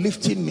restraint to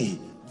lifting me.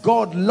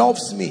 God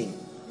loves me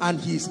and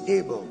he is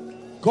able.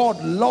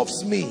 God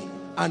loves me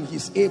and he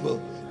is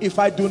able. If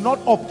I do not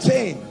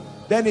obtain,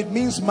 then it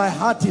means my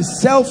heart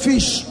is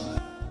selfish,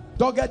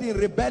 dogged in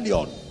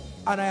rebellion,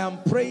 and I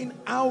am praying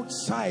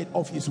outside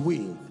of his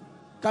will.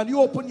 Can you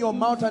open your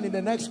mouth and in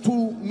the next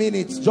 2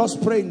 minutes just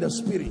pray in the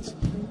spirit?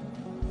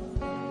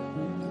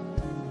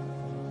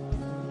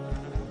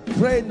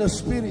 Pray in the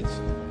spirit.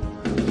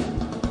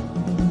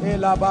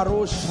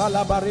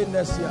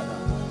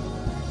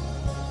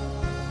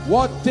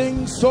 What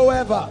things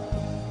soever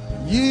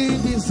ye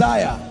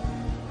desire,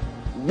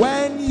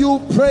 when you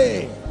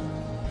pray,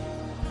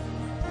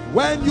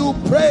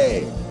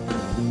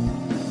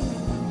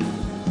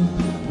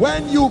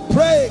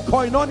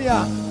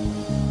 koinonia,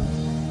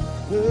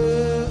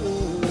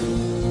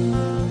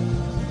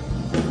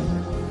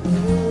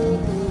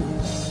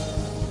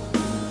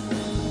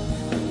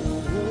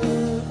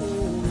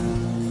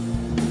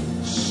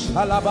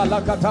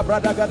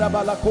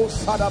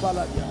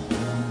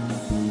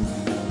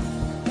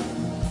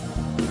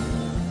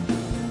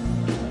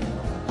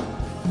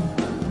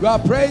 you are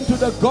praying to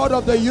the God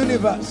of the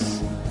universe,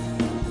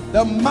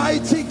 the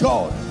mighty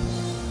God.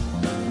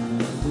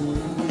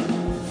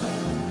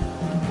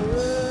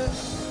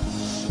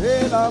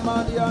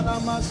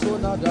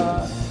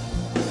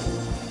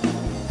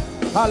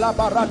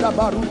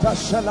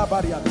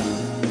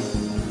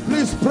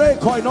 Please pray,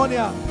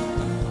 koinonia.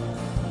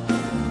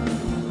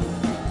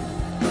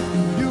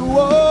 You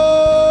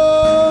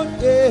own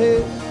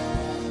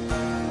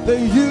the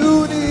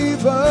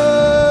universe.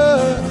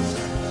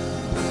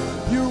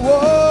 You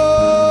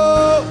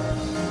own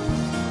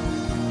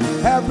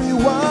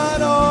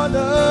everyone on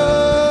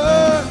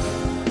earth.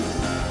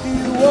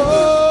 You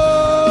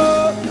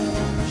own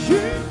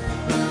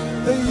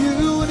the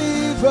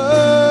universe.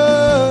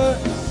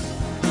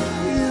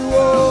 You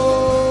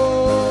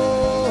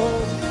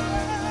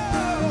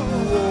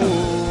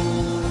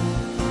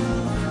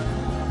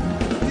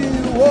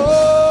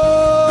own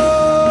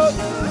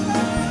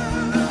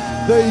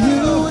the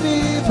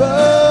universe.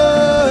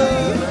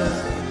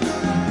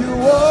 You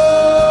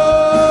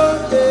own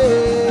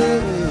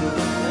it.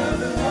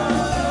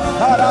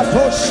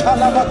 Paratos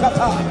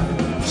shalabakata,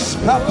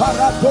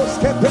 skaparatos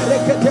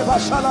keberekete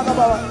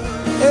bashalanaba,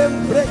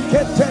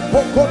 embrekete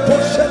pokoto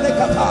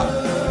shelekata.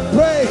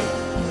 Pray.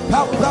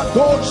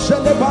 Kapratos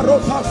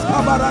shelebarotas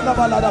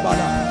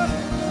kabaranabaladabala.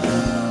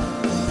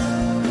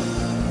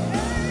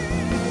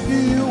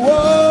 You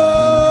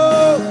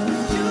own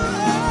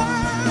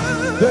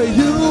the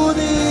universe.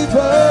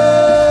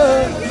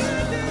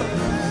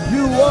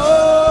 You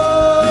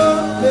own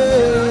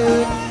it.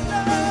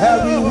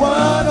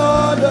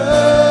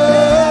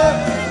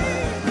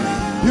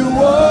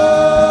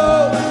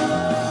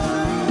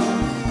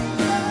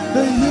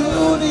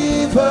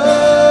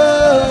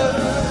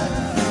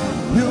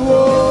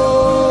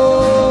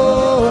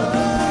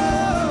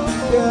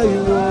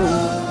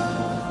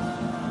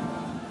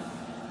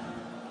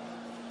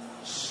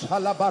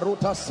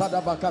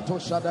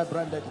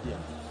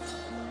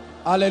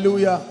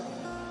 Hallelujah.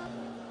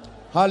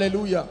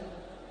 Hallelujah.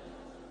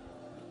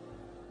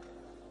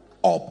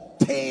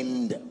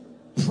 Obtained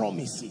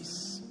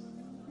promises.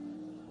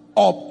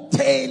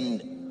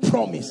 Obtained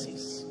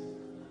promises.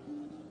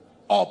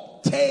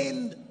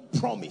 Obtained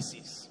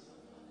promises.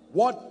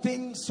 What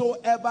things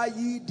soever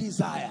ye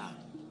desire,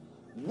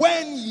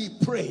 when ye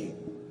pray,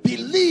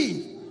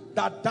 believe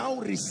that thou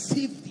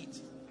received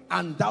it,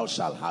 and thou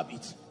shalt have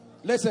it.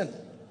 Listen,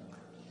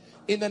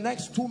 in the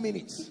next 2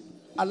 minutes,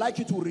 I'd like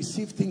you to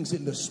receive things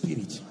in the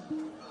spirit.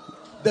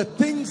 The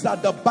things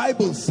that the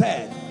Bible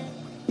said.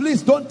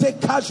 Please don't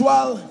take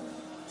casual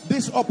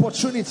this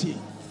opportunity.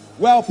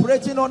 We're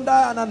operating under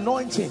an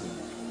anointing.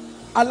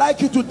 I'd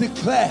like you to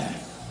declare,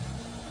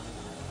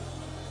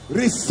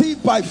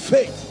 receive by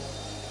faith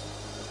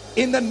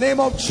in the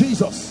name of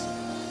Jesus.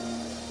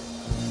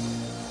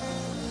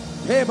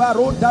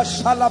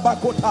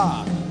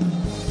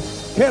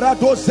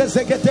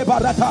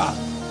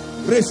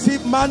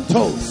 Receive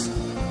mantles,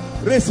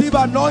 receive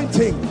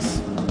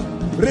anointings,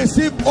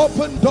 receive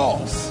open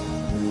doors,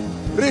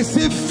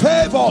 receive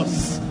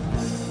favors,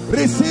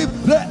 receive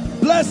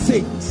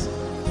blessings,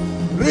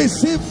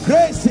 receive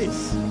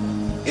graces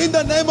in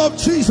the name of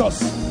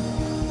Jesus.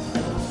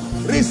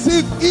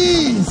 Receive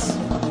ease.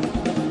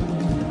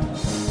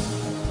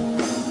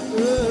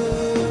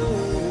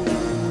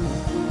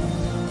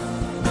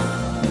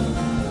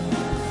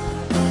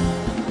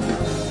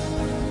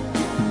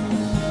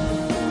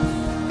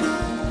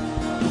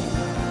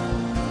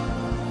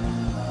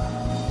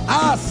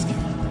 Ask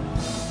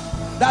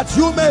that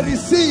you may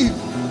receive,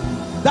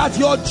 that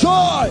your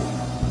joy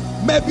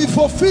may be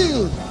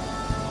fulfilled.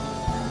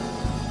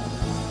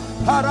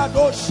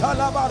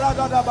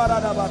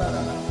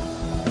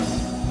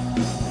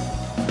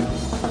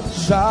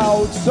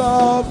 Shouts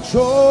of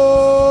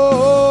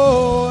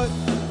joy.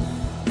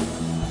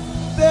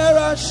 There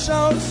are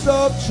shouts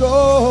of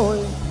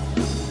joy.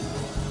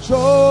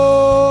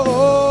 Joy.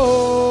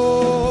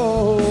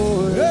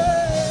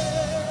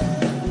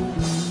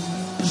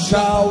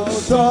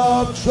 Shouts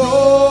of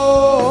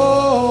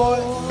joy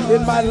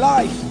in my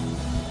life.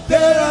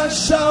 There are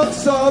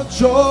shouts of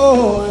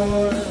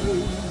joy.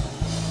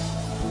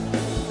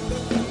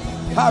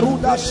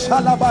 Haruda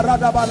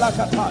shalabarada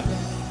balakata.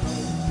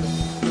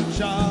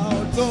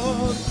 Shouts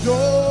of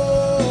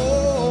joy.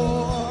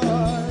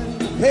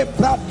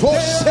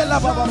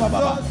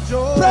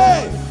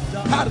 Pray.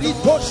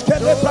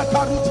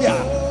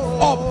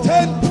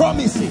 Obtain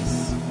promises.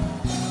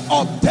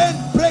 Obtain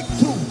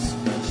breakthroughs.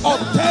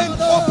 Obtain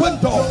open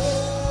doors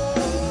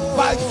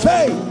by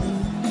faith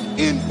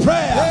in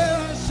prayer.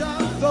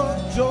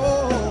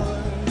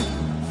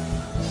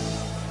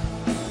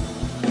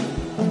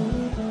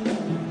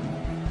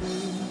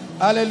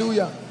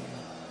 Hallelujah.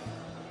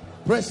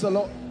 Praise the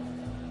Lord.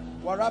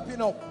 We're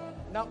wrapping up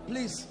now.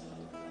 Please,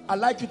 I'd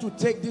like you to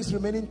take this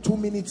remaining 2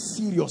 minutes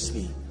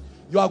seriously.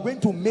 You are going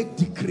to make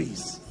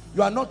decrees.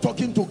 You are not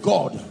talking to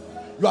God.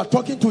 You are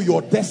talking to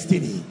your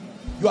destiny.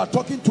 You are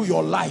talking to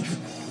your life.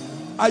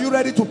 Are you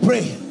ready to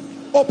pray?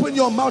 Open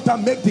your mouth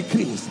and make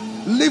decrees.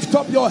 Lift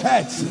up your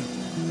heads,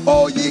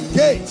 O ye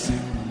gates.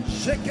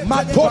 Lift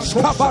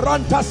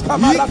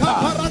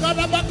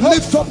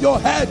up your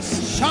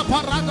heads. I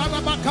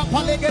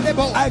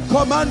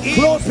command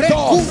closed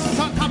doors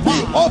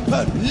be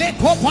open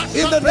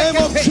in the name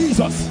of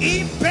Jesus.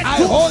 I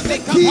hold the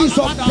keys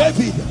of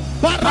David,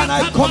 and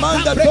I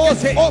command the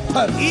doors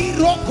open,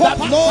 that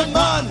no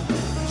man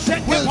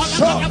will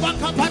shut.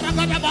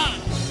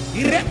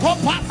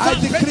 I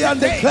decree and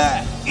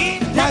declare,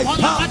 my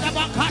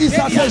path is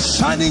as a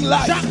shining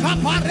light.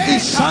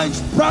 It shines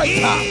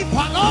brighter.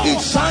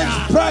 It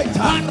shines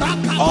brighter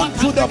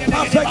unto the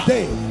perfect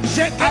day.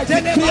 I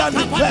decree and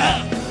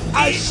declare,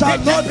 I shall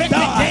not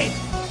die.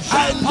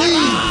 I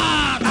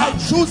live. I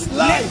choose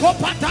life.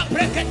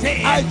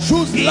 I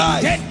choose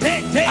life. I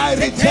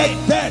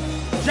reject death,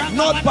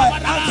 not by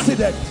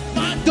accident,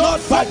 not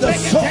by the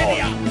sword.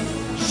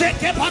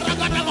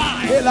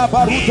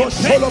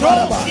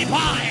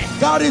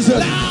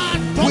 Garrison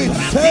with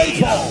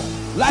favor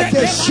like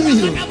a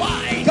shield.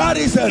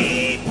 Garrison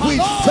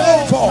with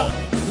favor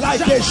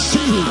like a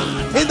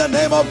shield. In the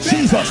name of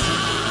Jesus,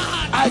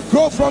 I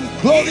grow from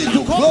glory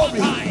to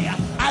glory.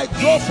 I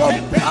grow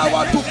from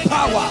power to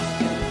power.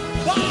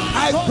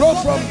 I grow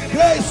from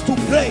grace to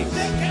grace,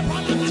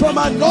 from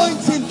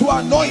anointing to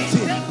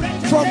anointing,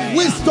 from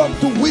wisdom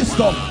to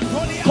wisdom.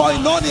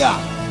 Koinonia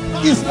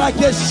is like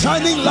a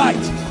shining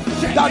light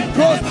that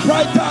grows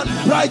brighter and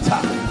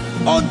brighter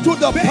unto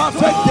the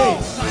perfect day.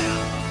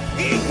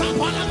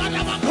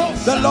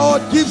 The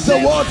Lord gives the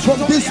word from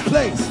this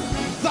place,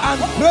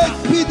 and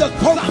great be the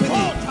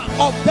company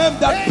of them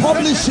that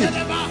publish it.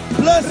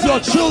 Bless your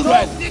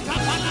children,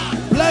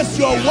 bless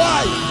your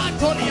wife,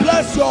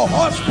 bless your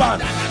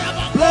husband,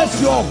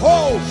 bless your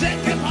home,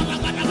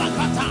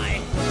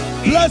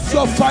 bless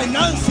your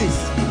finances,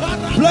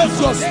 bless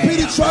your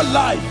spiritual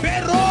life.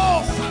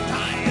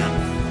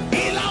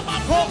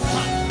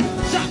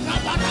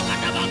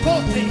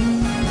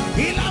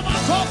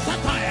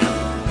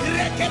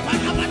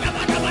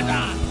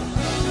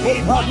 We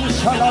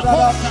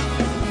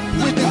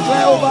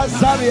declare over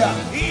Zaria.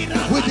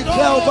 We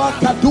declare over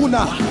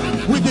Kaduna.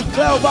 We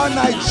declare over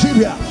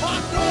Nigeria.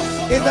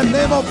 In the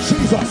name of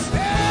Jesus.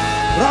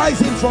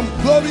 Rising from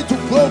glory to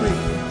glory.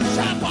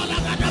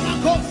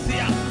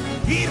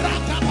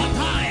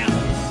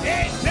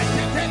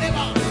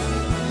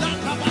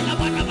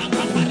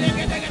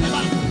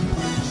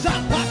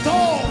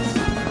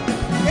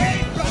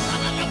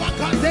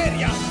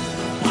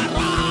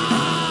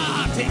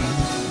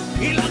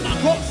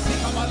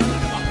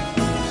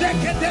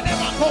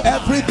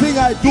 Everything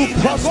I do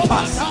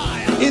prospers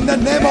in the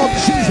name of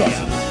Jesus.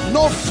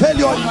 No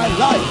failure in my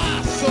life.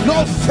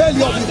 No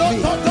failure with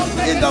me.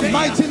 In the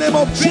mighty name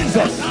of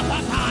Jesus.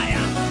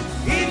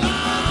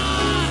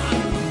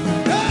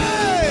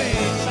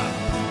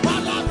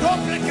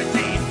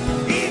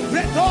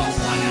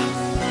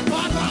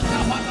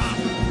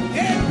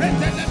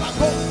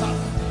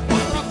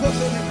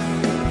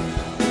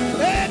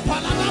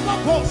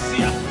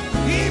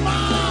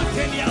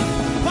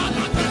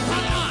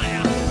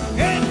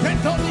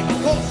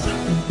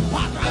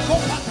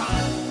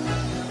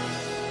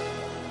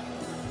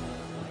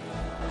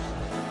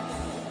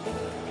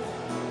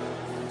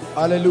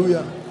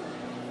 Hallelujah.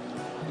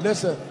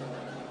 Listen,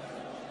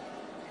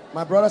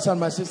 my brothers and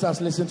my sisters,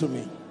 listen to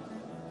me.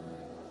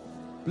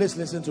 Please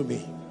listen to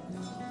me.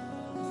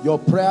 Your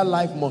prayer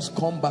life must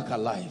come back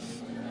alive.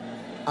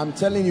 I'm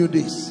telling you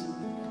this.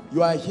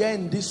 You are here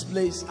in this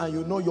place and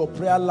you know your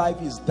prayer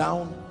life is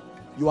down.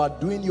 You are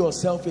doing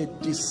yourself a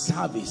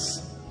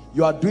disservice.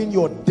 You are doing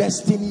your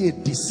destiny a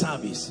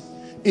disservice.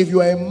 If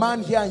you are a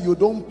man here and you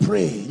don't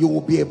pray, you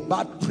will be a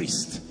bad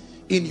priest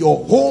in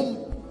your home,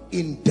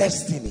 in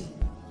destiny.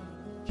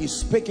 He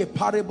spake a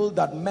parable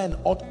that men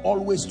ought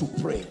always to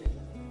pray.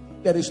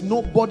 There is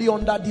nobody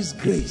under this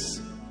grace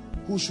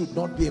who should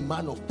not be a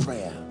man of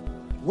prayer.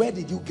 Where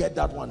did you get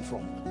that one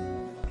from?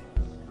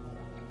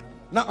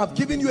 Now I've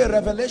given you a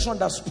revelation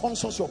that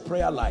sponsors your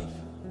prayer life.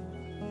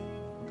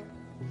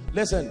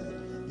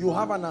 Listen, you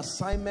have an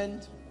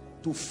assignment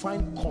to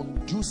find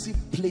conducive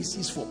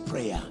places for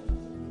prayer.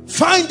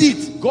 Find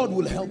it. God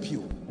will help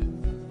you.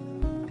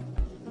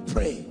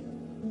 Pray.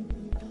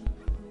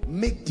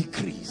 Make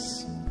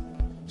decrees.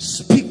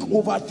 Speak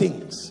over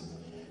things.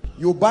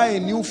 You buy a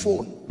new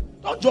phone,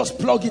 don't just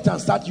plug it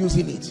and start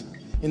using it.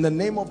 In the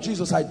name of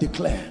Jesus, I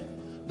declare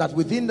that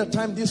within the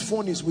time this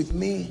phone is with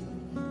me,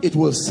 it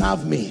will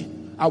serve me.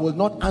 I will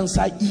not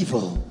answer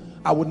evil.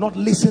 I will not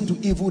listen to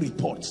evil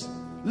reports.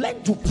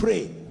 Learn to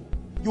pray.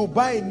 You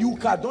buy a new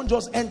car, don't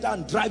just enter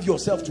and drive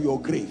yourself to your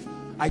grave.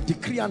 I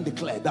decree and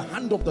declare the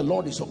hand of the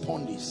Lord is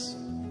upon this.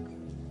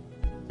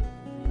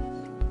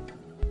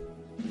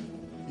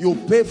 You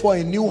pay for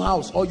a new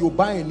house or you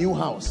buy a new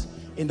house.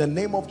 In the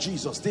name of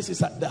Jesus, this is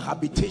the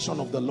habitation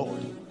of the Lord.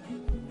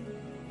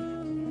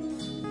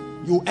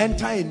 You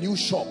enter a new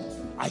shop,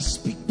 I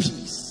speak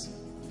peace.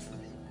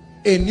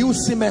 A new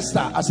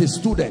semester as a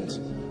student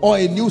or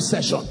a new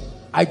session,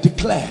 I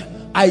declare,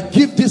 I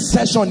give this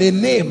session a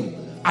name.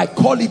 I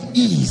call it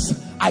ease.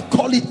 I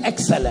call it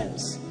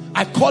excellence.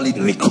 I call it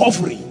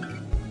recovery.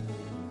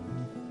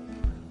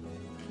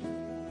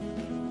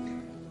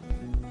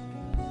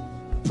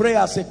 Pray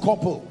as a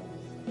couple.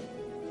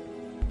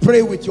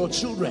 Pray with your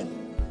children.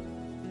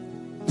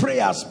 Pray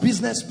as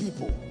business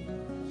people.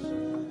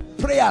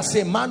 Pray as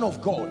a man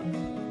of God.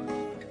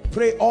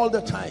 Pray all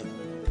the time.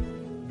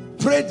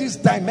 Pray these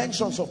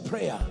dimensions of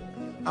prayer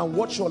and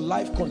watch your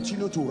life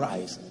continue to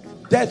rise.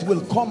 Death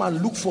will come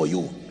and look for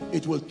you.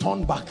 It will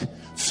turn back.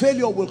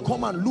 Failure will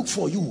come and look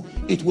for you.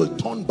 It will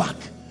turn back.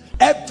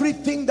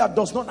 Everything that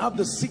does not have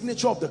the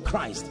signature of the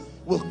Christ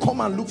will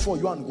come and look for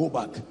you and go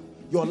back.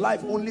 Your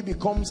life only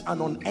becomes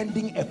an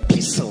unending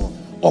epistle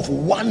of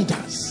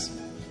wonders.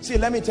 See,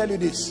 let me tell you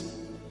this.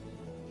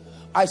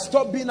 I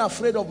stopped being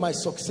afraid of my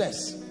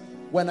success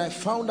when I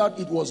found out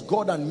it was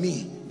God and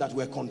me that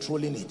were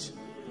controlling it.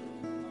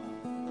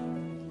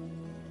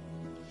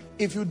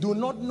 If you do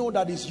not know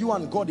that it's you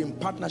and God in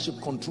partnership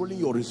controlling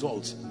your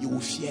results, you will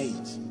fear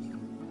it.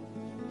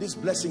 These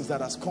blessings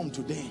that has come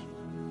today,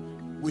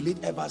 will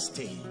it ever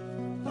stay?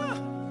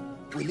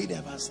 Will it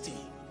ever stay?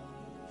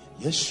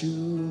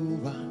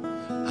 Yeshua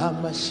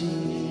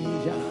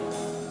HaMashiach.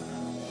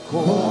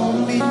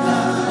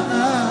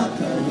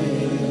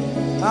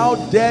 How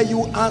dare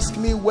you ask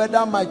me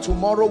whether my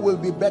tomorrow will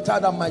be better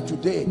than my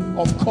today?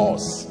 Of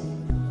course.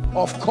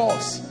 Of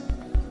course.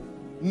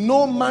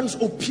 No man's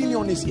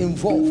opinion is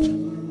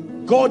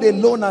involved. God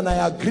alone, and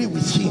I agree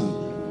with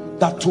him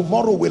that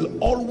tomorrow will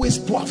always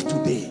dwarf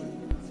today.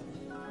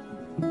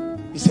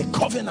 It's a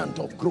covenant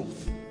of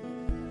growth.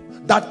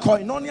 That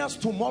koinonia's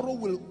tomorrow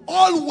will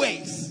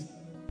always,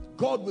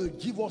 God will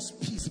give us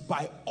peace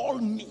by all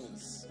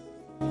means.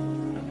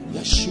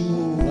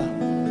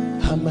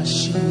 Yeshua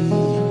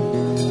HaMashiach.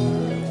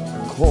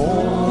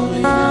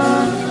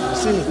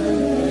 See,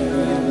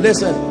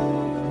 listen,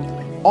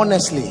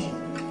 honestly,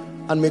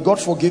 and may God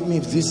forgive me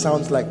if this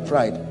sounds like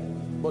pride,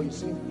 but you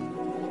see,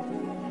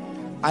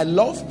 I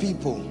love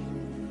people,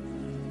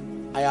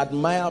 I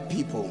admire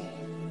people,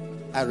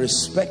 I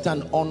respect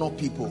and honor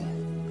people,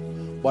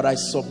 But I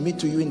submit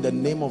to you in the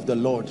name of the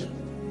Lord,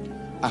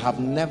 I have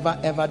never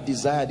ever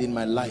desired in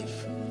my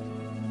life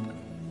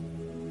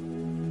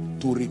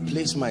to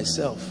replace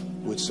myself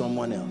with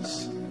someone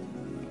else.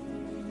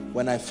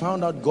 When I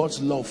found out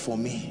God's love for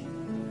me,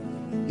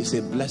 it's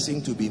a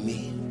blessing to be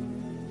me.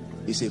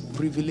 It's a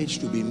privilege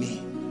to be me.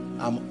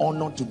 I'm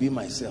honored to be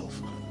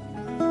myself.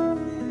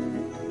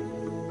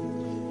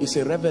 It's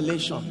a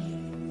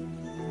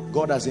revelation.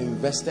 God has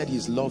invested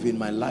his love in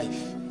my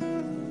life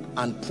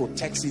and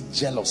protects it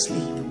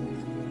jealously.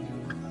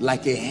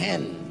 Like a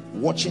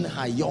hen watching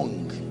her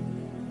young.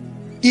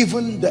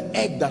 Even the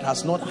egg that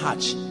has not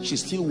hatched, she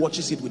still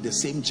watches it with the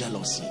same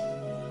jealousy.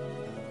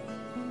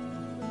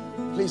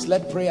 Please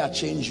let prayer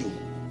change you.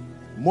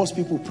 Most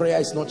people, prayer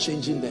is not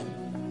changing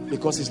them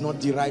because it's not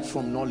derived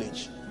from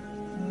knowledge.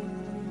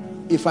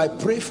 If I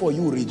pray for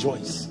you,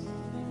 rejoice.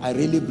 I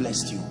really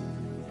blessed you,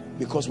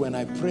 because when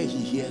I pray, he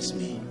hears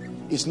me.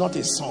 It's not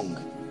a song,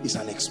 it's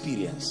an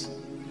experience.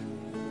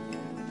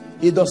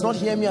 He does not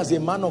hear me as a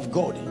man of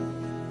God.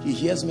 He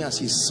hears me as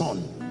his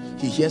son.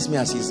 He hears me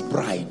as his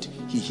bride.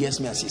 He hears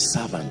me as his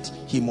servant.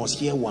 He must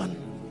hear one.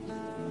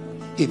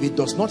 If he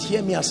does not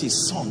hear me as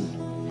his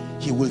son,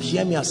 he will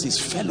hear me as his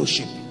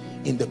fellowship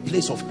in the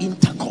place of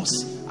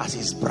intercourse as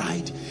his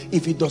bride.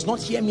 If he does not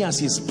hear me as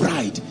his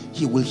bride,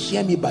 he will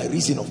hear me by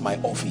reason of my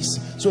office.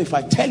 So if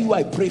I tell you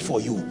I pray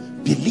for you,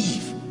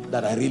 believe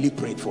that I really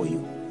prayed for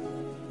you.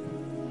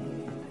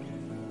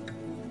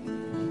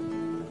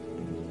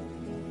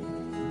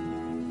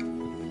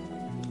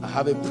 I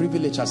have a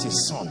privilege as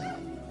his son.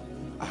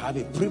 I have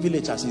a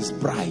privilege as his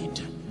bride,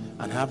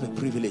 and I have a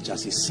privilege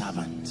as his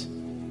servant.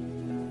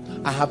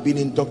 I have been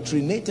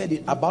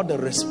indoctrinated about the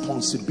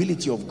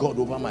responsibility of God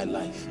over my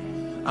life.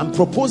 I'm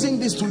proposing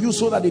this to you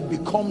so that it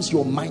becomes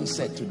your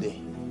mindset today.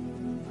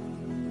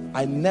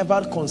 I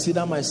never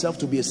consider myself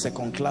to be a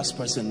second-class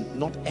person,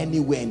 not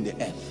anywhere in the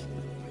earth.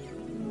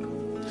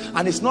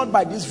 And it's not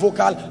by this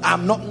vocal,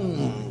 I'm not,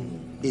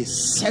 a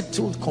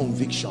settled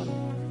conviction.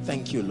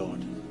 Thank you,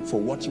 Lord, for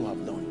what you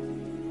have done.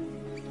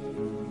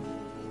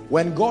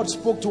 When God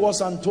spoke to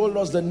us and told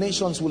us the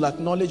nations will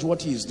acknowledge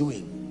what he is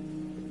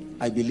doing,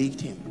 I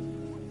believed him.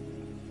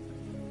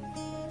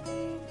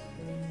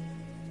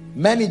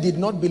 Many did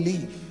not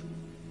believe,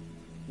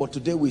 but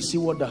today we see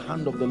what the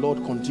hand of the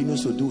Lord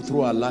continues to do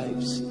through our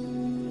lives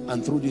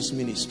and through this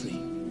ministry.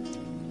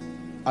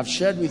 I've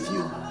shared with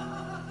you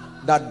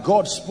that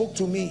God spoke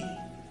to me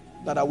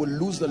that I will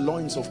lose the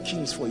loins of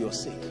kings for your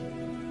sake.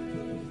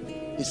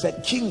 He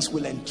said kings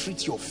will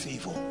entreat your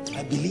favor.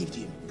 I believed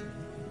him.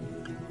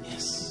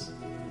 Yes,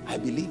 I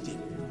believed him.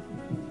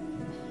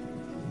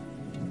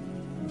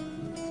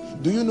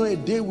 Do you know a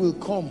day will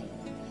come,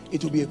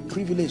 it will be a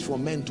privilege for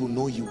men to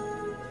know you.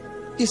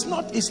 It's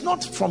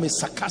not from a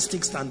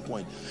sarcastic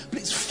standpoint.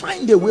 Please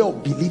find a way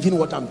of believing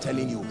what I'm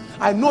telling you.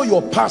 I know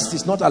your past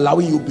is not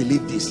allowing you to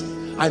believe this.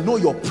 I know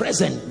your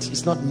present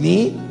is not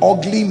me,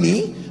 ugly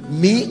me,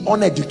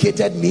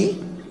 uneducated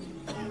me.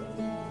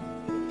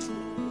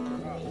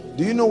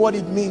 Do you know what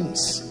it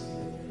means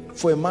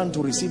for a man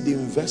to receive the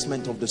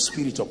investment of the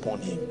Spirit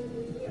upon him?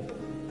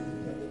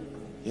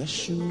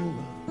 Yeshua,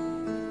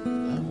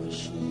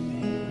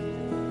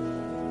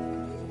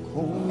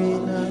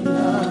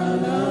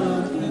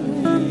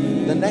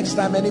 the next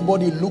time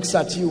anybody looks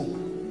at you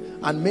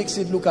and makes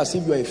it look as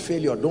if you're a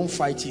failure, don't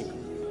fight him.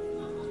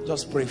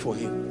 Just pray for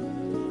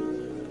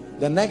him.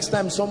 The next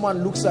time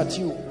someone looks at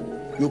you,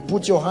 you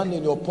put your hand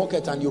in your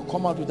pocket and you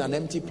come out with an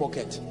empty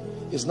pocket.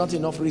 It's not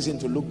enough reason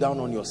to look down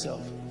on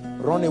yourself.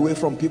 Run away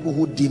from people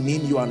who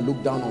demean you and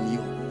look down on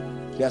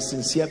you. They are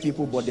sincere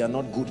people, but they are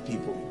not good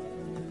people.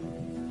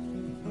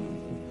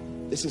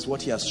 This is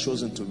what he has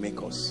chosen to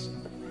make us.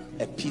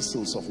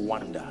 Epistles of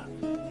wonder.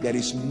 There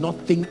is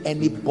nothing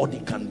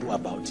anybody can do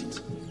about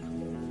it.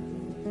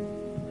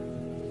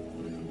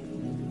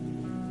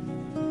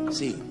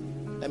 See,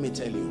 let me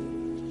tell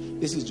you,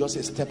 this is just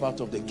a step out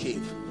of the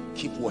cave.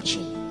 Keep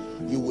watching.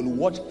 You will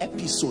watch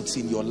episodes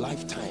in your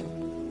lifetime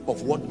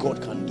of what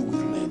God can do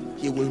with men.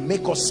 He will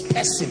make us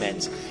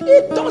specimens.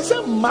 It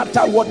doesn't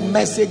matter what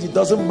message, it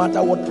doesn't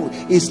matter what truth.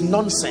 It's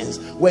nonsense.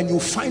 When you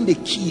find a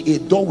key, a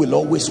door will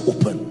always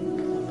open.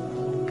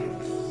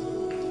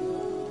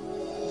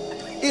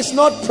 It's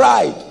not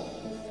pride,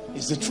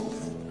 it's the truth.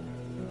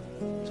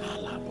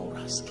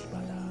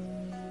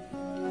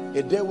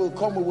 A day will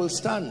come, we will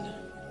stand,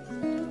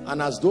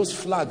 and as those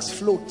flags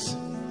float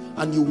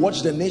and you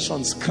watch the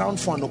nations crown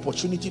for an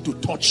opportunity to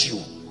touch you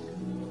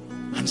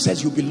and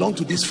says you belong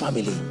to this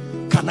family,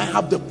 can I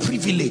have the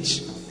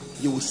privilege?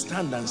 You will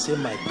stand and say,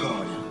 my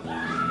God.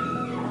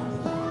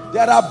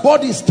 There are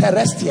bodies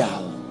terrestrial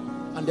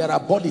and there are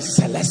bodies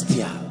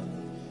celestial.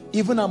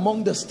 Even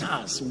among the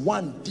stars,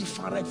 one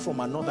different from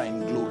another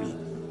in glory.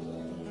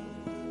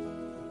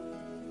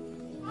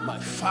 My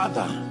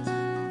Father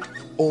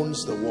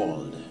owns the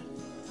world.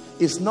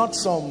 It's not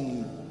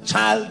some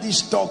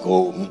childish talk.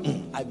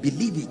 I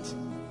believe it.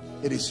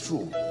 It is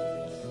true.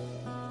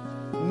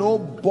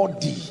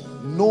 Nobody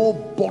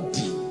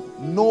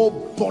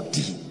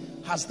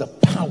has the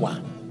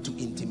power to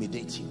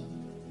intimidate you.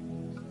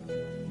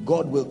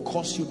 God will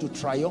cause you to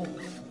triumph.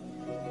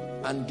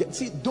 And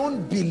see,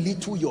 don't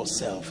belittle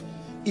yourself.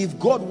 If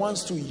God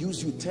wants to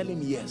use you, tell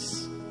him,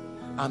 yes,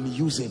 I'm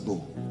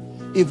usable.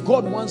 If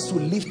God wants to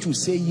lift you,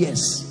 say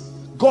yes.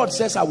 God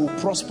says, I will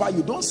prosper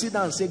you. Don't sit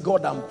down and say,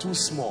 God, I'm too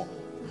small.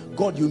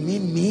 God, you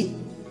mean me?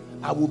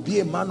 I will be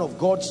a man of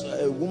God's,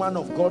 a woman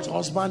of God's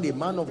husband, a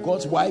man of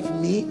God's wife.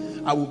 Me,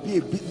 I will be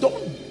a don't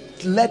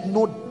let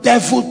no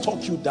devil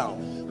talk you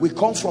down. We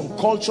come from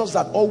cultures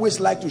that always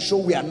like to show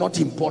we are not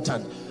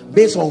important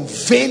based on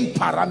vain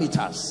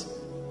parameters.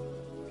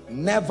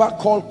 Never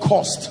call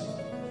cost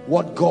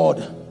what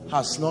God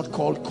has not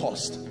called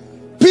cost.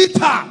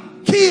 Peter,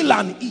 kill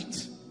and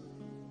eat.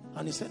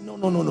 And he said, no.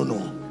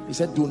 He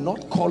said, do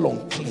not call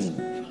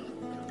unclean.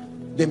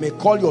 They may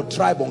call your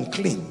tribe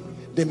unclean.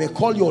 They may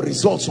call your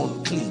results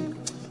unclean.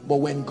 But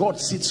when God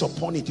sits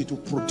upon it, it will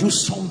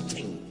produce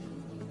something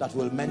that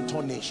will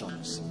mentor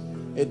nations.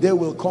 A day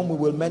will come, we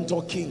will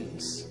mentor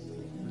kings.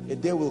 A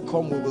day will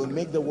come, we will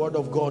make the word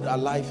of God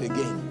alive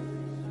again.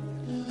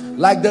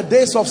 Like the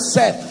days of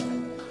Seth,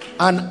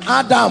 and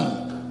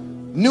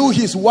Adam knew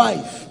his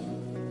wife,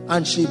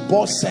 and she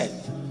bore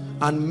Seth,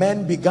 and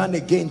men began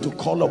again to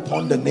call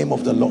upon the name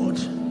of the Lord.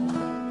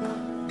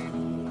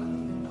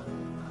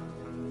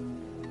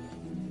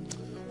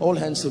 All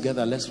hands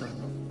together, let's run.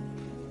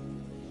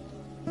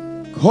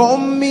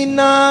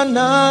 Komina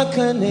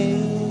nakane,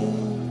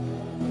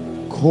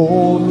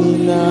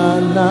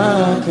 komina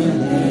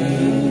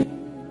nakane,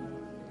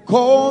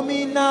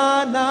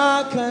 komina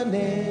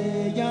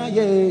nakane, ya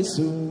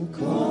Yesu,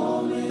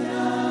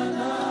 komina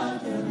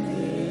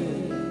nakane,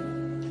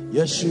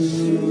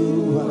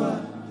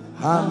 Yeshua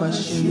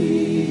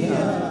HaMashiach,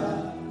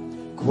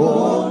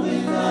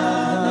 komina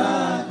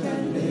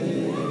nakane,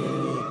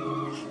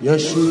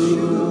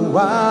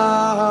 Yeshua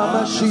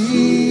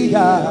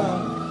HaMashiach.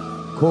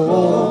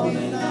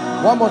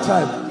 One more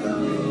time.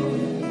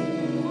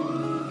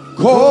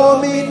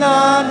 Komina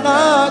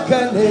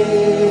nakane,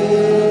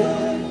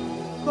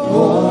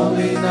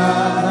 komina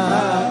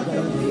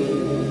nakane,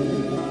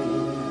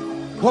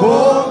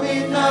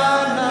 komina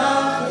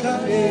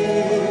nakane,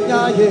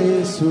 ya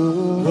Yesu,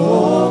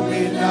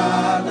 komina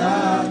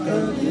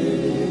nakane,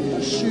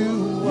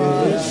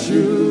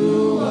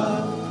 Yeshua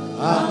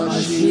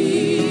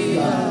HaMashiach,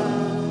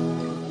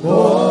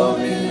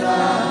 komina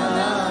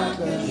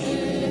nakane,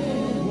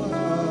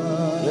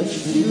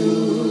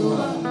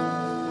 Yeshua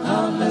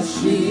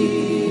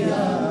HaMashiach,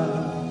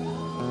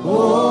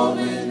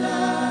 komina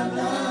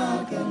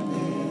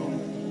nakane.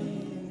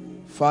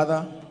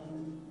 Father,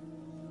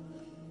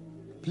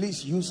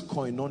 please use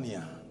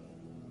koinonia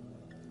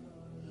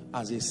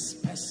as a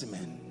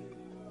specimen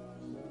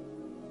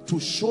to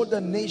show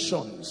the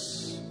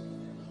nations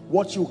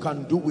what you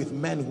can do with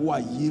men who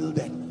are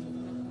yielded.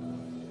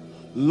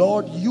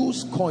 Lord,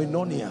 use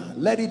koinonia.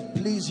 Let it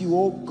please you,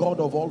 O God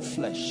of all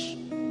flesh,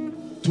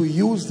 to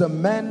use the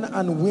men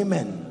and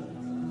women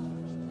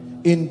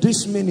in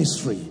this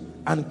ministry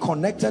and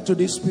connected to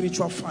this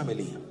spiritual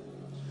family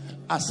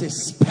as a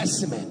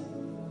specimen.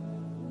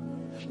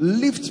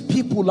 Lift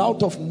people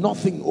out of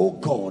nothing, oh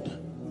God,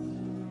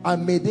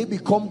 and may they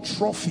become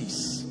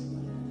trophies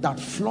that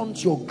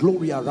flaunt your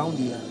glory around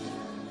the earth.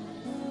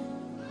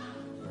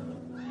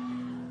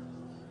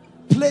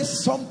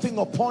 Place something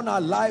upon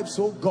our lives,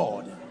 oh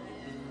God,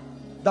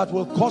 that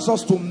will cause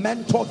us to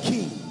mentor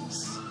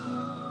kings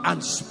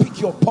and speak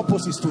your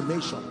purposes to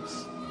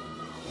nations.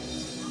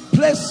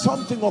 Place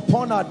something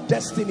upon our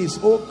destinies,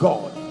 oh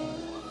God,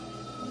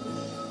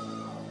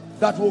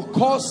 that will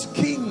cause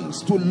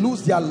kings to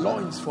lose their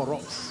loins for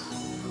us.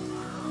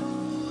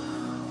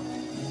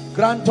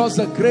 Grant us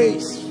the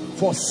grace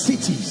for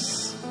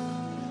cities,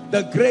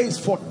 the grace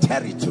for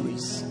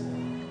territories,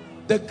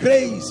 the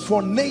grace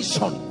for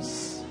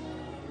nations,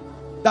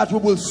 that we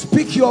will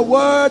speak your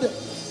word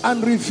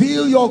and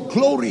reveal your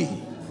glory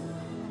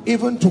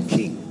even to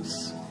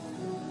kings.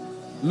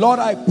 Lord,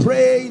 I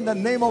pray in the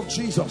name of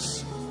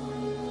Jesus,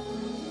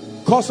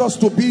 cause us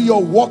to be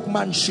your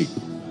workmanship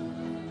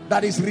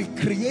that is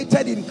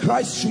recreated in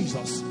Christ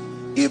Jesus,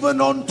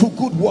 even unto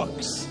good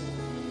works.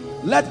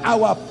 Let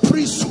our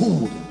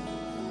priesthood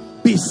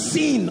be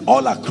seen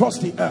all across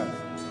the earth.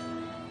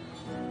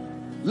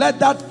 Let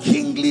that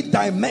kingly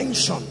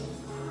dimension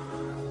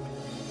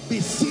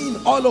be seen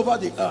all over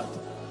the earth.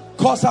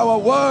 Cause our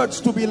words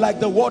to be like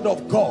the word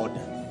of God.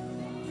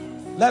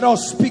 Let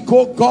us speak,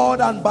 oh God,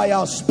 and by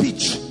our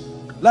speech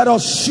let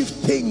us shift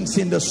things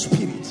in the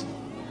spirit.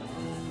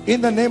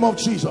 In the name of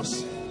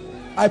Jesus,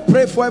 I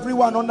pray for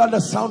everyone under the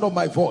sound of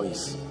my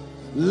voice.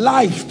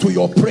 Life to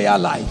your prayer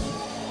life.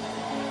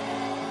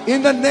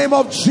 In the name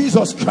of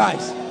Jesus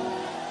Christ,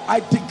 I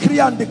decree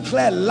and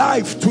declare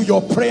life to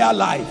your prayer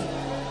life.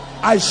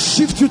 I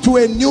shift you to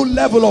a new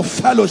level of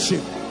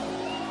fellowship.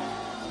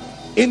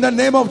 In the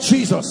name of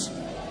Jesus,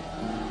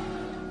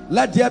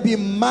 let there be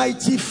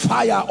mighty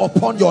fire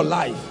upon your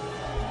life.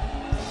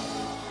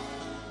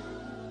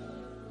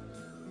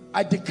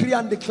 I decree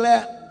and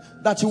declare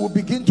that you will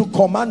begin to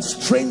command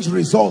strange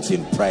results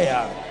in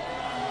prayer.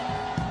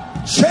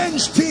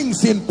 Change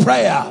things in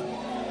prayer.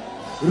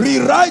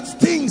 Rewrite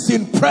things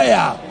in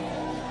prayer.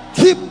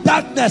 Keep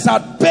darkness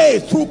at bay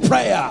through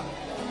prayer.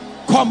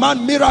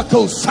 Command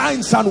miracles,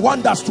 signs and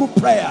wonders through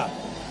prayer.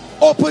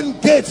 Open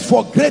gates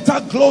for greater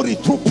glory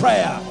through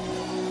prayer.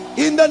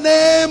 In the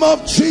name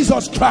of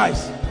Jesus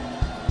Christ,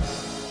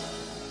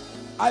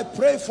 I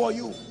pray for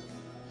you,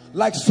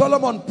 like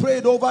Solomon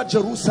prayed over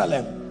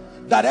Jerusalem,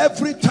 that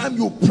every time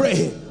you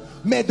pray,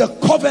 may the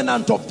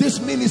covenant of this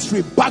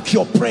ministry back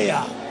your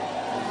prayer.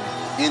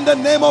 In the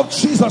name of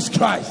Jesus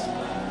Christ.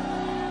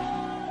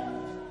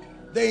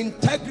 The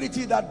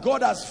integrity that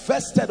God has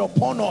vested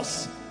upon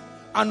us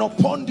and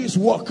upon this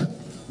work,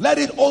 let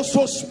it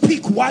also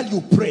speak while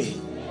you pray.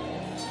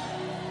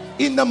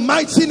 In the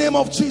mighty name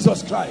of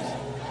Jesus Christ,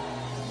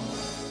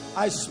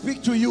 I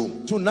speak to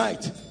you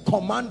tonight.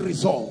 Command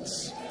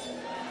results.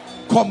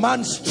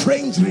 Command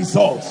strange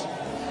results.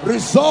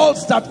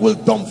 Results that will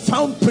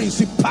dumbfound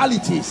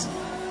principalities.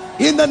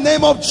 In the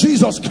name of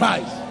Jesus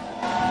Christ.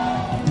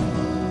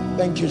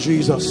 Thank you,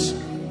 Jesus.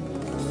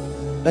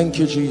 Thank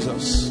you,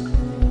 Jesus.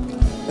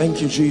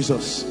 Thank you,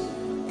 Jesus.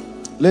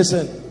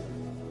 Listen,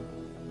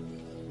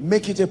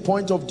 make it a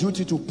point of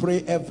duty to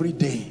pray every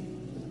day.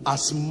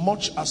 As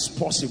much as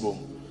possible,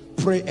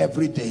 pray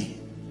every day.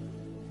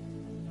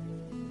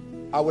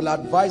 I will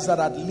advise that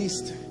at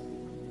least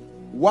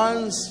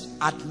once,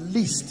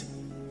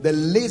 the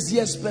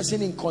laziest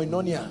person in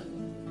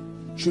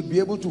Koinonia should be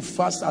able to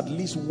fast at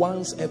least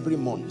once every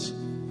month.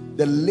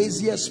 The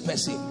laziest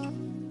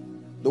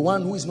person, the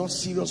one who is not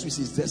serious with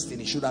his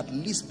destiny, should at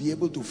least be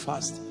able to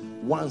fast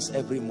once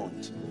every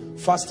month.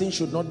 Fasting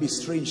should not be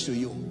strange to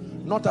you,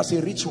 not as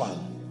a ritual,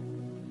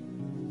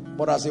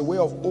 but as a way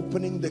of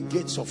opening the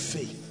gates of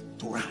faith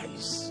to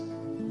rise.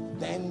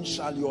 Then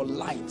shall your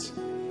light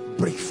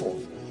break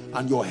forth,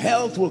 and your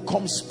health will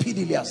come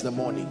speedily as the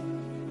morning.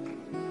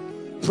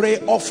 Pray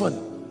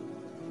often.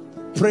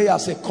 Pray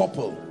as a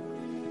couple.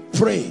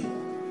 Pray.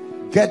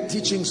 Get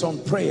teachings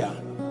on prayer.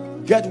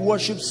 Get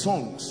worship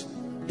songs.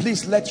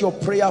 Please let your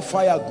prayer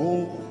fire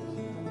go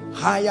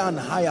higher and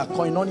higher.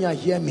 Koinonia,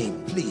 hear me,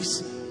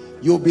 please.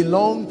 You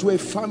belong to a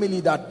family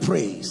that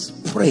prays.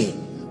 Pray.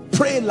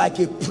 Pray like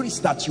a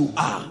priest that you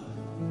are.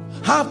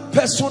 Have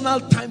personal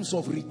times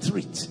of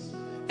retreat.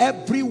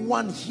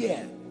 Everyone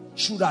here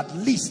should at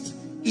least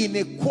in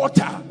a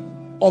quarter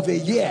of a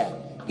year,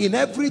 in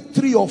every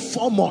 3 or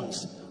 4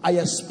 months, I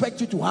expect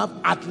you to have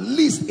at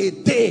least a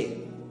day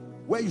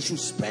where you should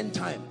spend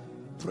time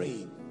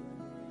praying.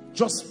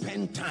 Just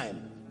spend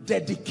time.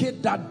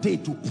 Dedicate that day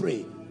to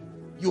pray.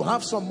 You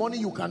have some money,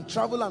 you can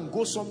travel and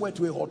go somewhere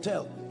to a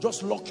hotel.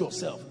 Just lock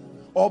yourself.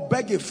 Or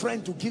beg a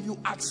friend to give you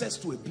access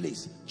to a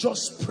place.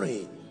 Just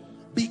pray.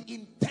 Be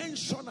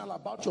intentional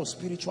about your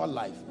spiritual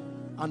life,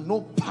 and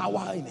no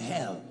power in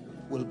hell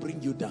will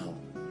bring you down.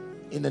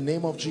 In the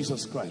name of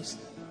Jesus Christ.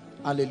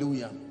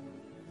 Hallelujah.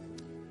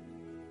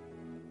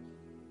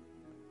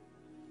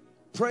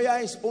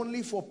 Prayer is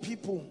only for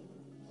people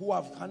who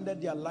have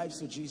handed their lives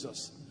to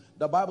Jesus.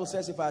 The Bible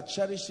says, if I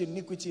cherish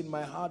iniquity in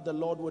my heart, the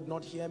Lord would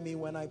not hear me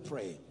when I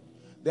pray.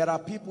 There are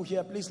people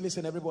here, please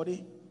listen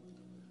everybody.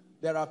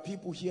 There are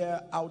people here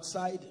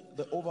outside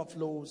the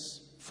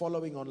overflows,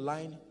 following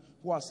online,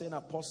 who are saying,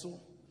 Apostle,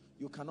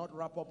 you cannot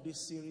wrap up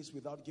this series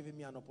without giving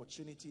me an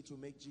opportunity to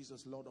make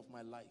Jesus Lord of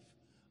my life.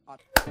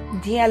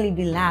 Dearly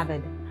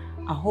beloved,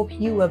 I hope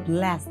you were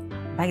blessed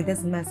by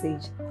this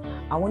message.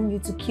 I want you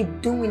to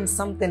keep doing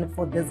something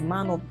for this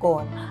man of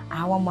God,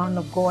 our man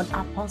of God,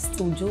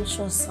 Apostle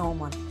Joshua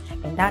Selman.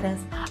 And that is,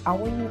 I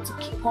want you to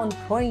keep on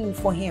praying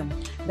for him,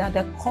 that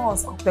the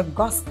cause of the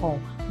gospel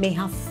may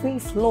have free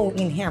flow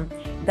in him,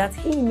 that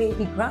he may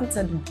be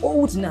granted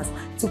boldness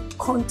to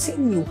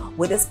continue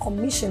with this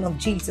commission of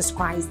Jesus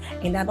Christ,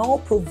 and that all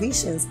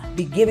provisions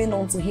be given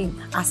unto him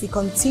as he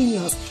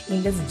continues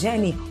in this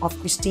journey of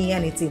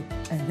Christianity.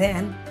 And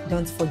then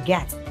don't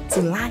forget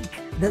to like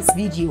this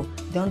video.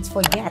 Don't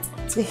forget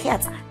to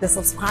hit the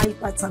subscribe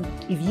button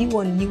if you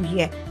are new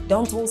here.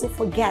 Don't also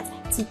forget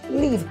to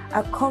leave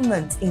a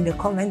comment in the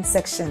comment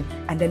section,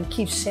 and then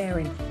keep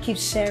sharing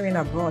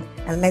abroad,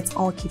 and let's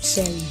all keep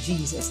sharing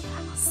Jesus.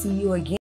 I'll see you again.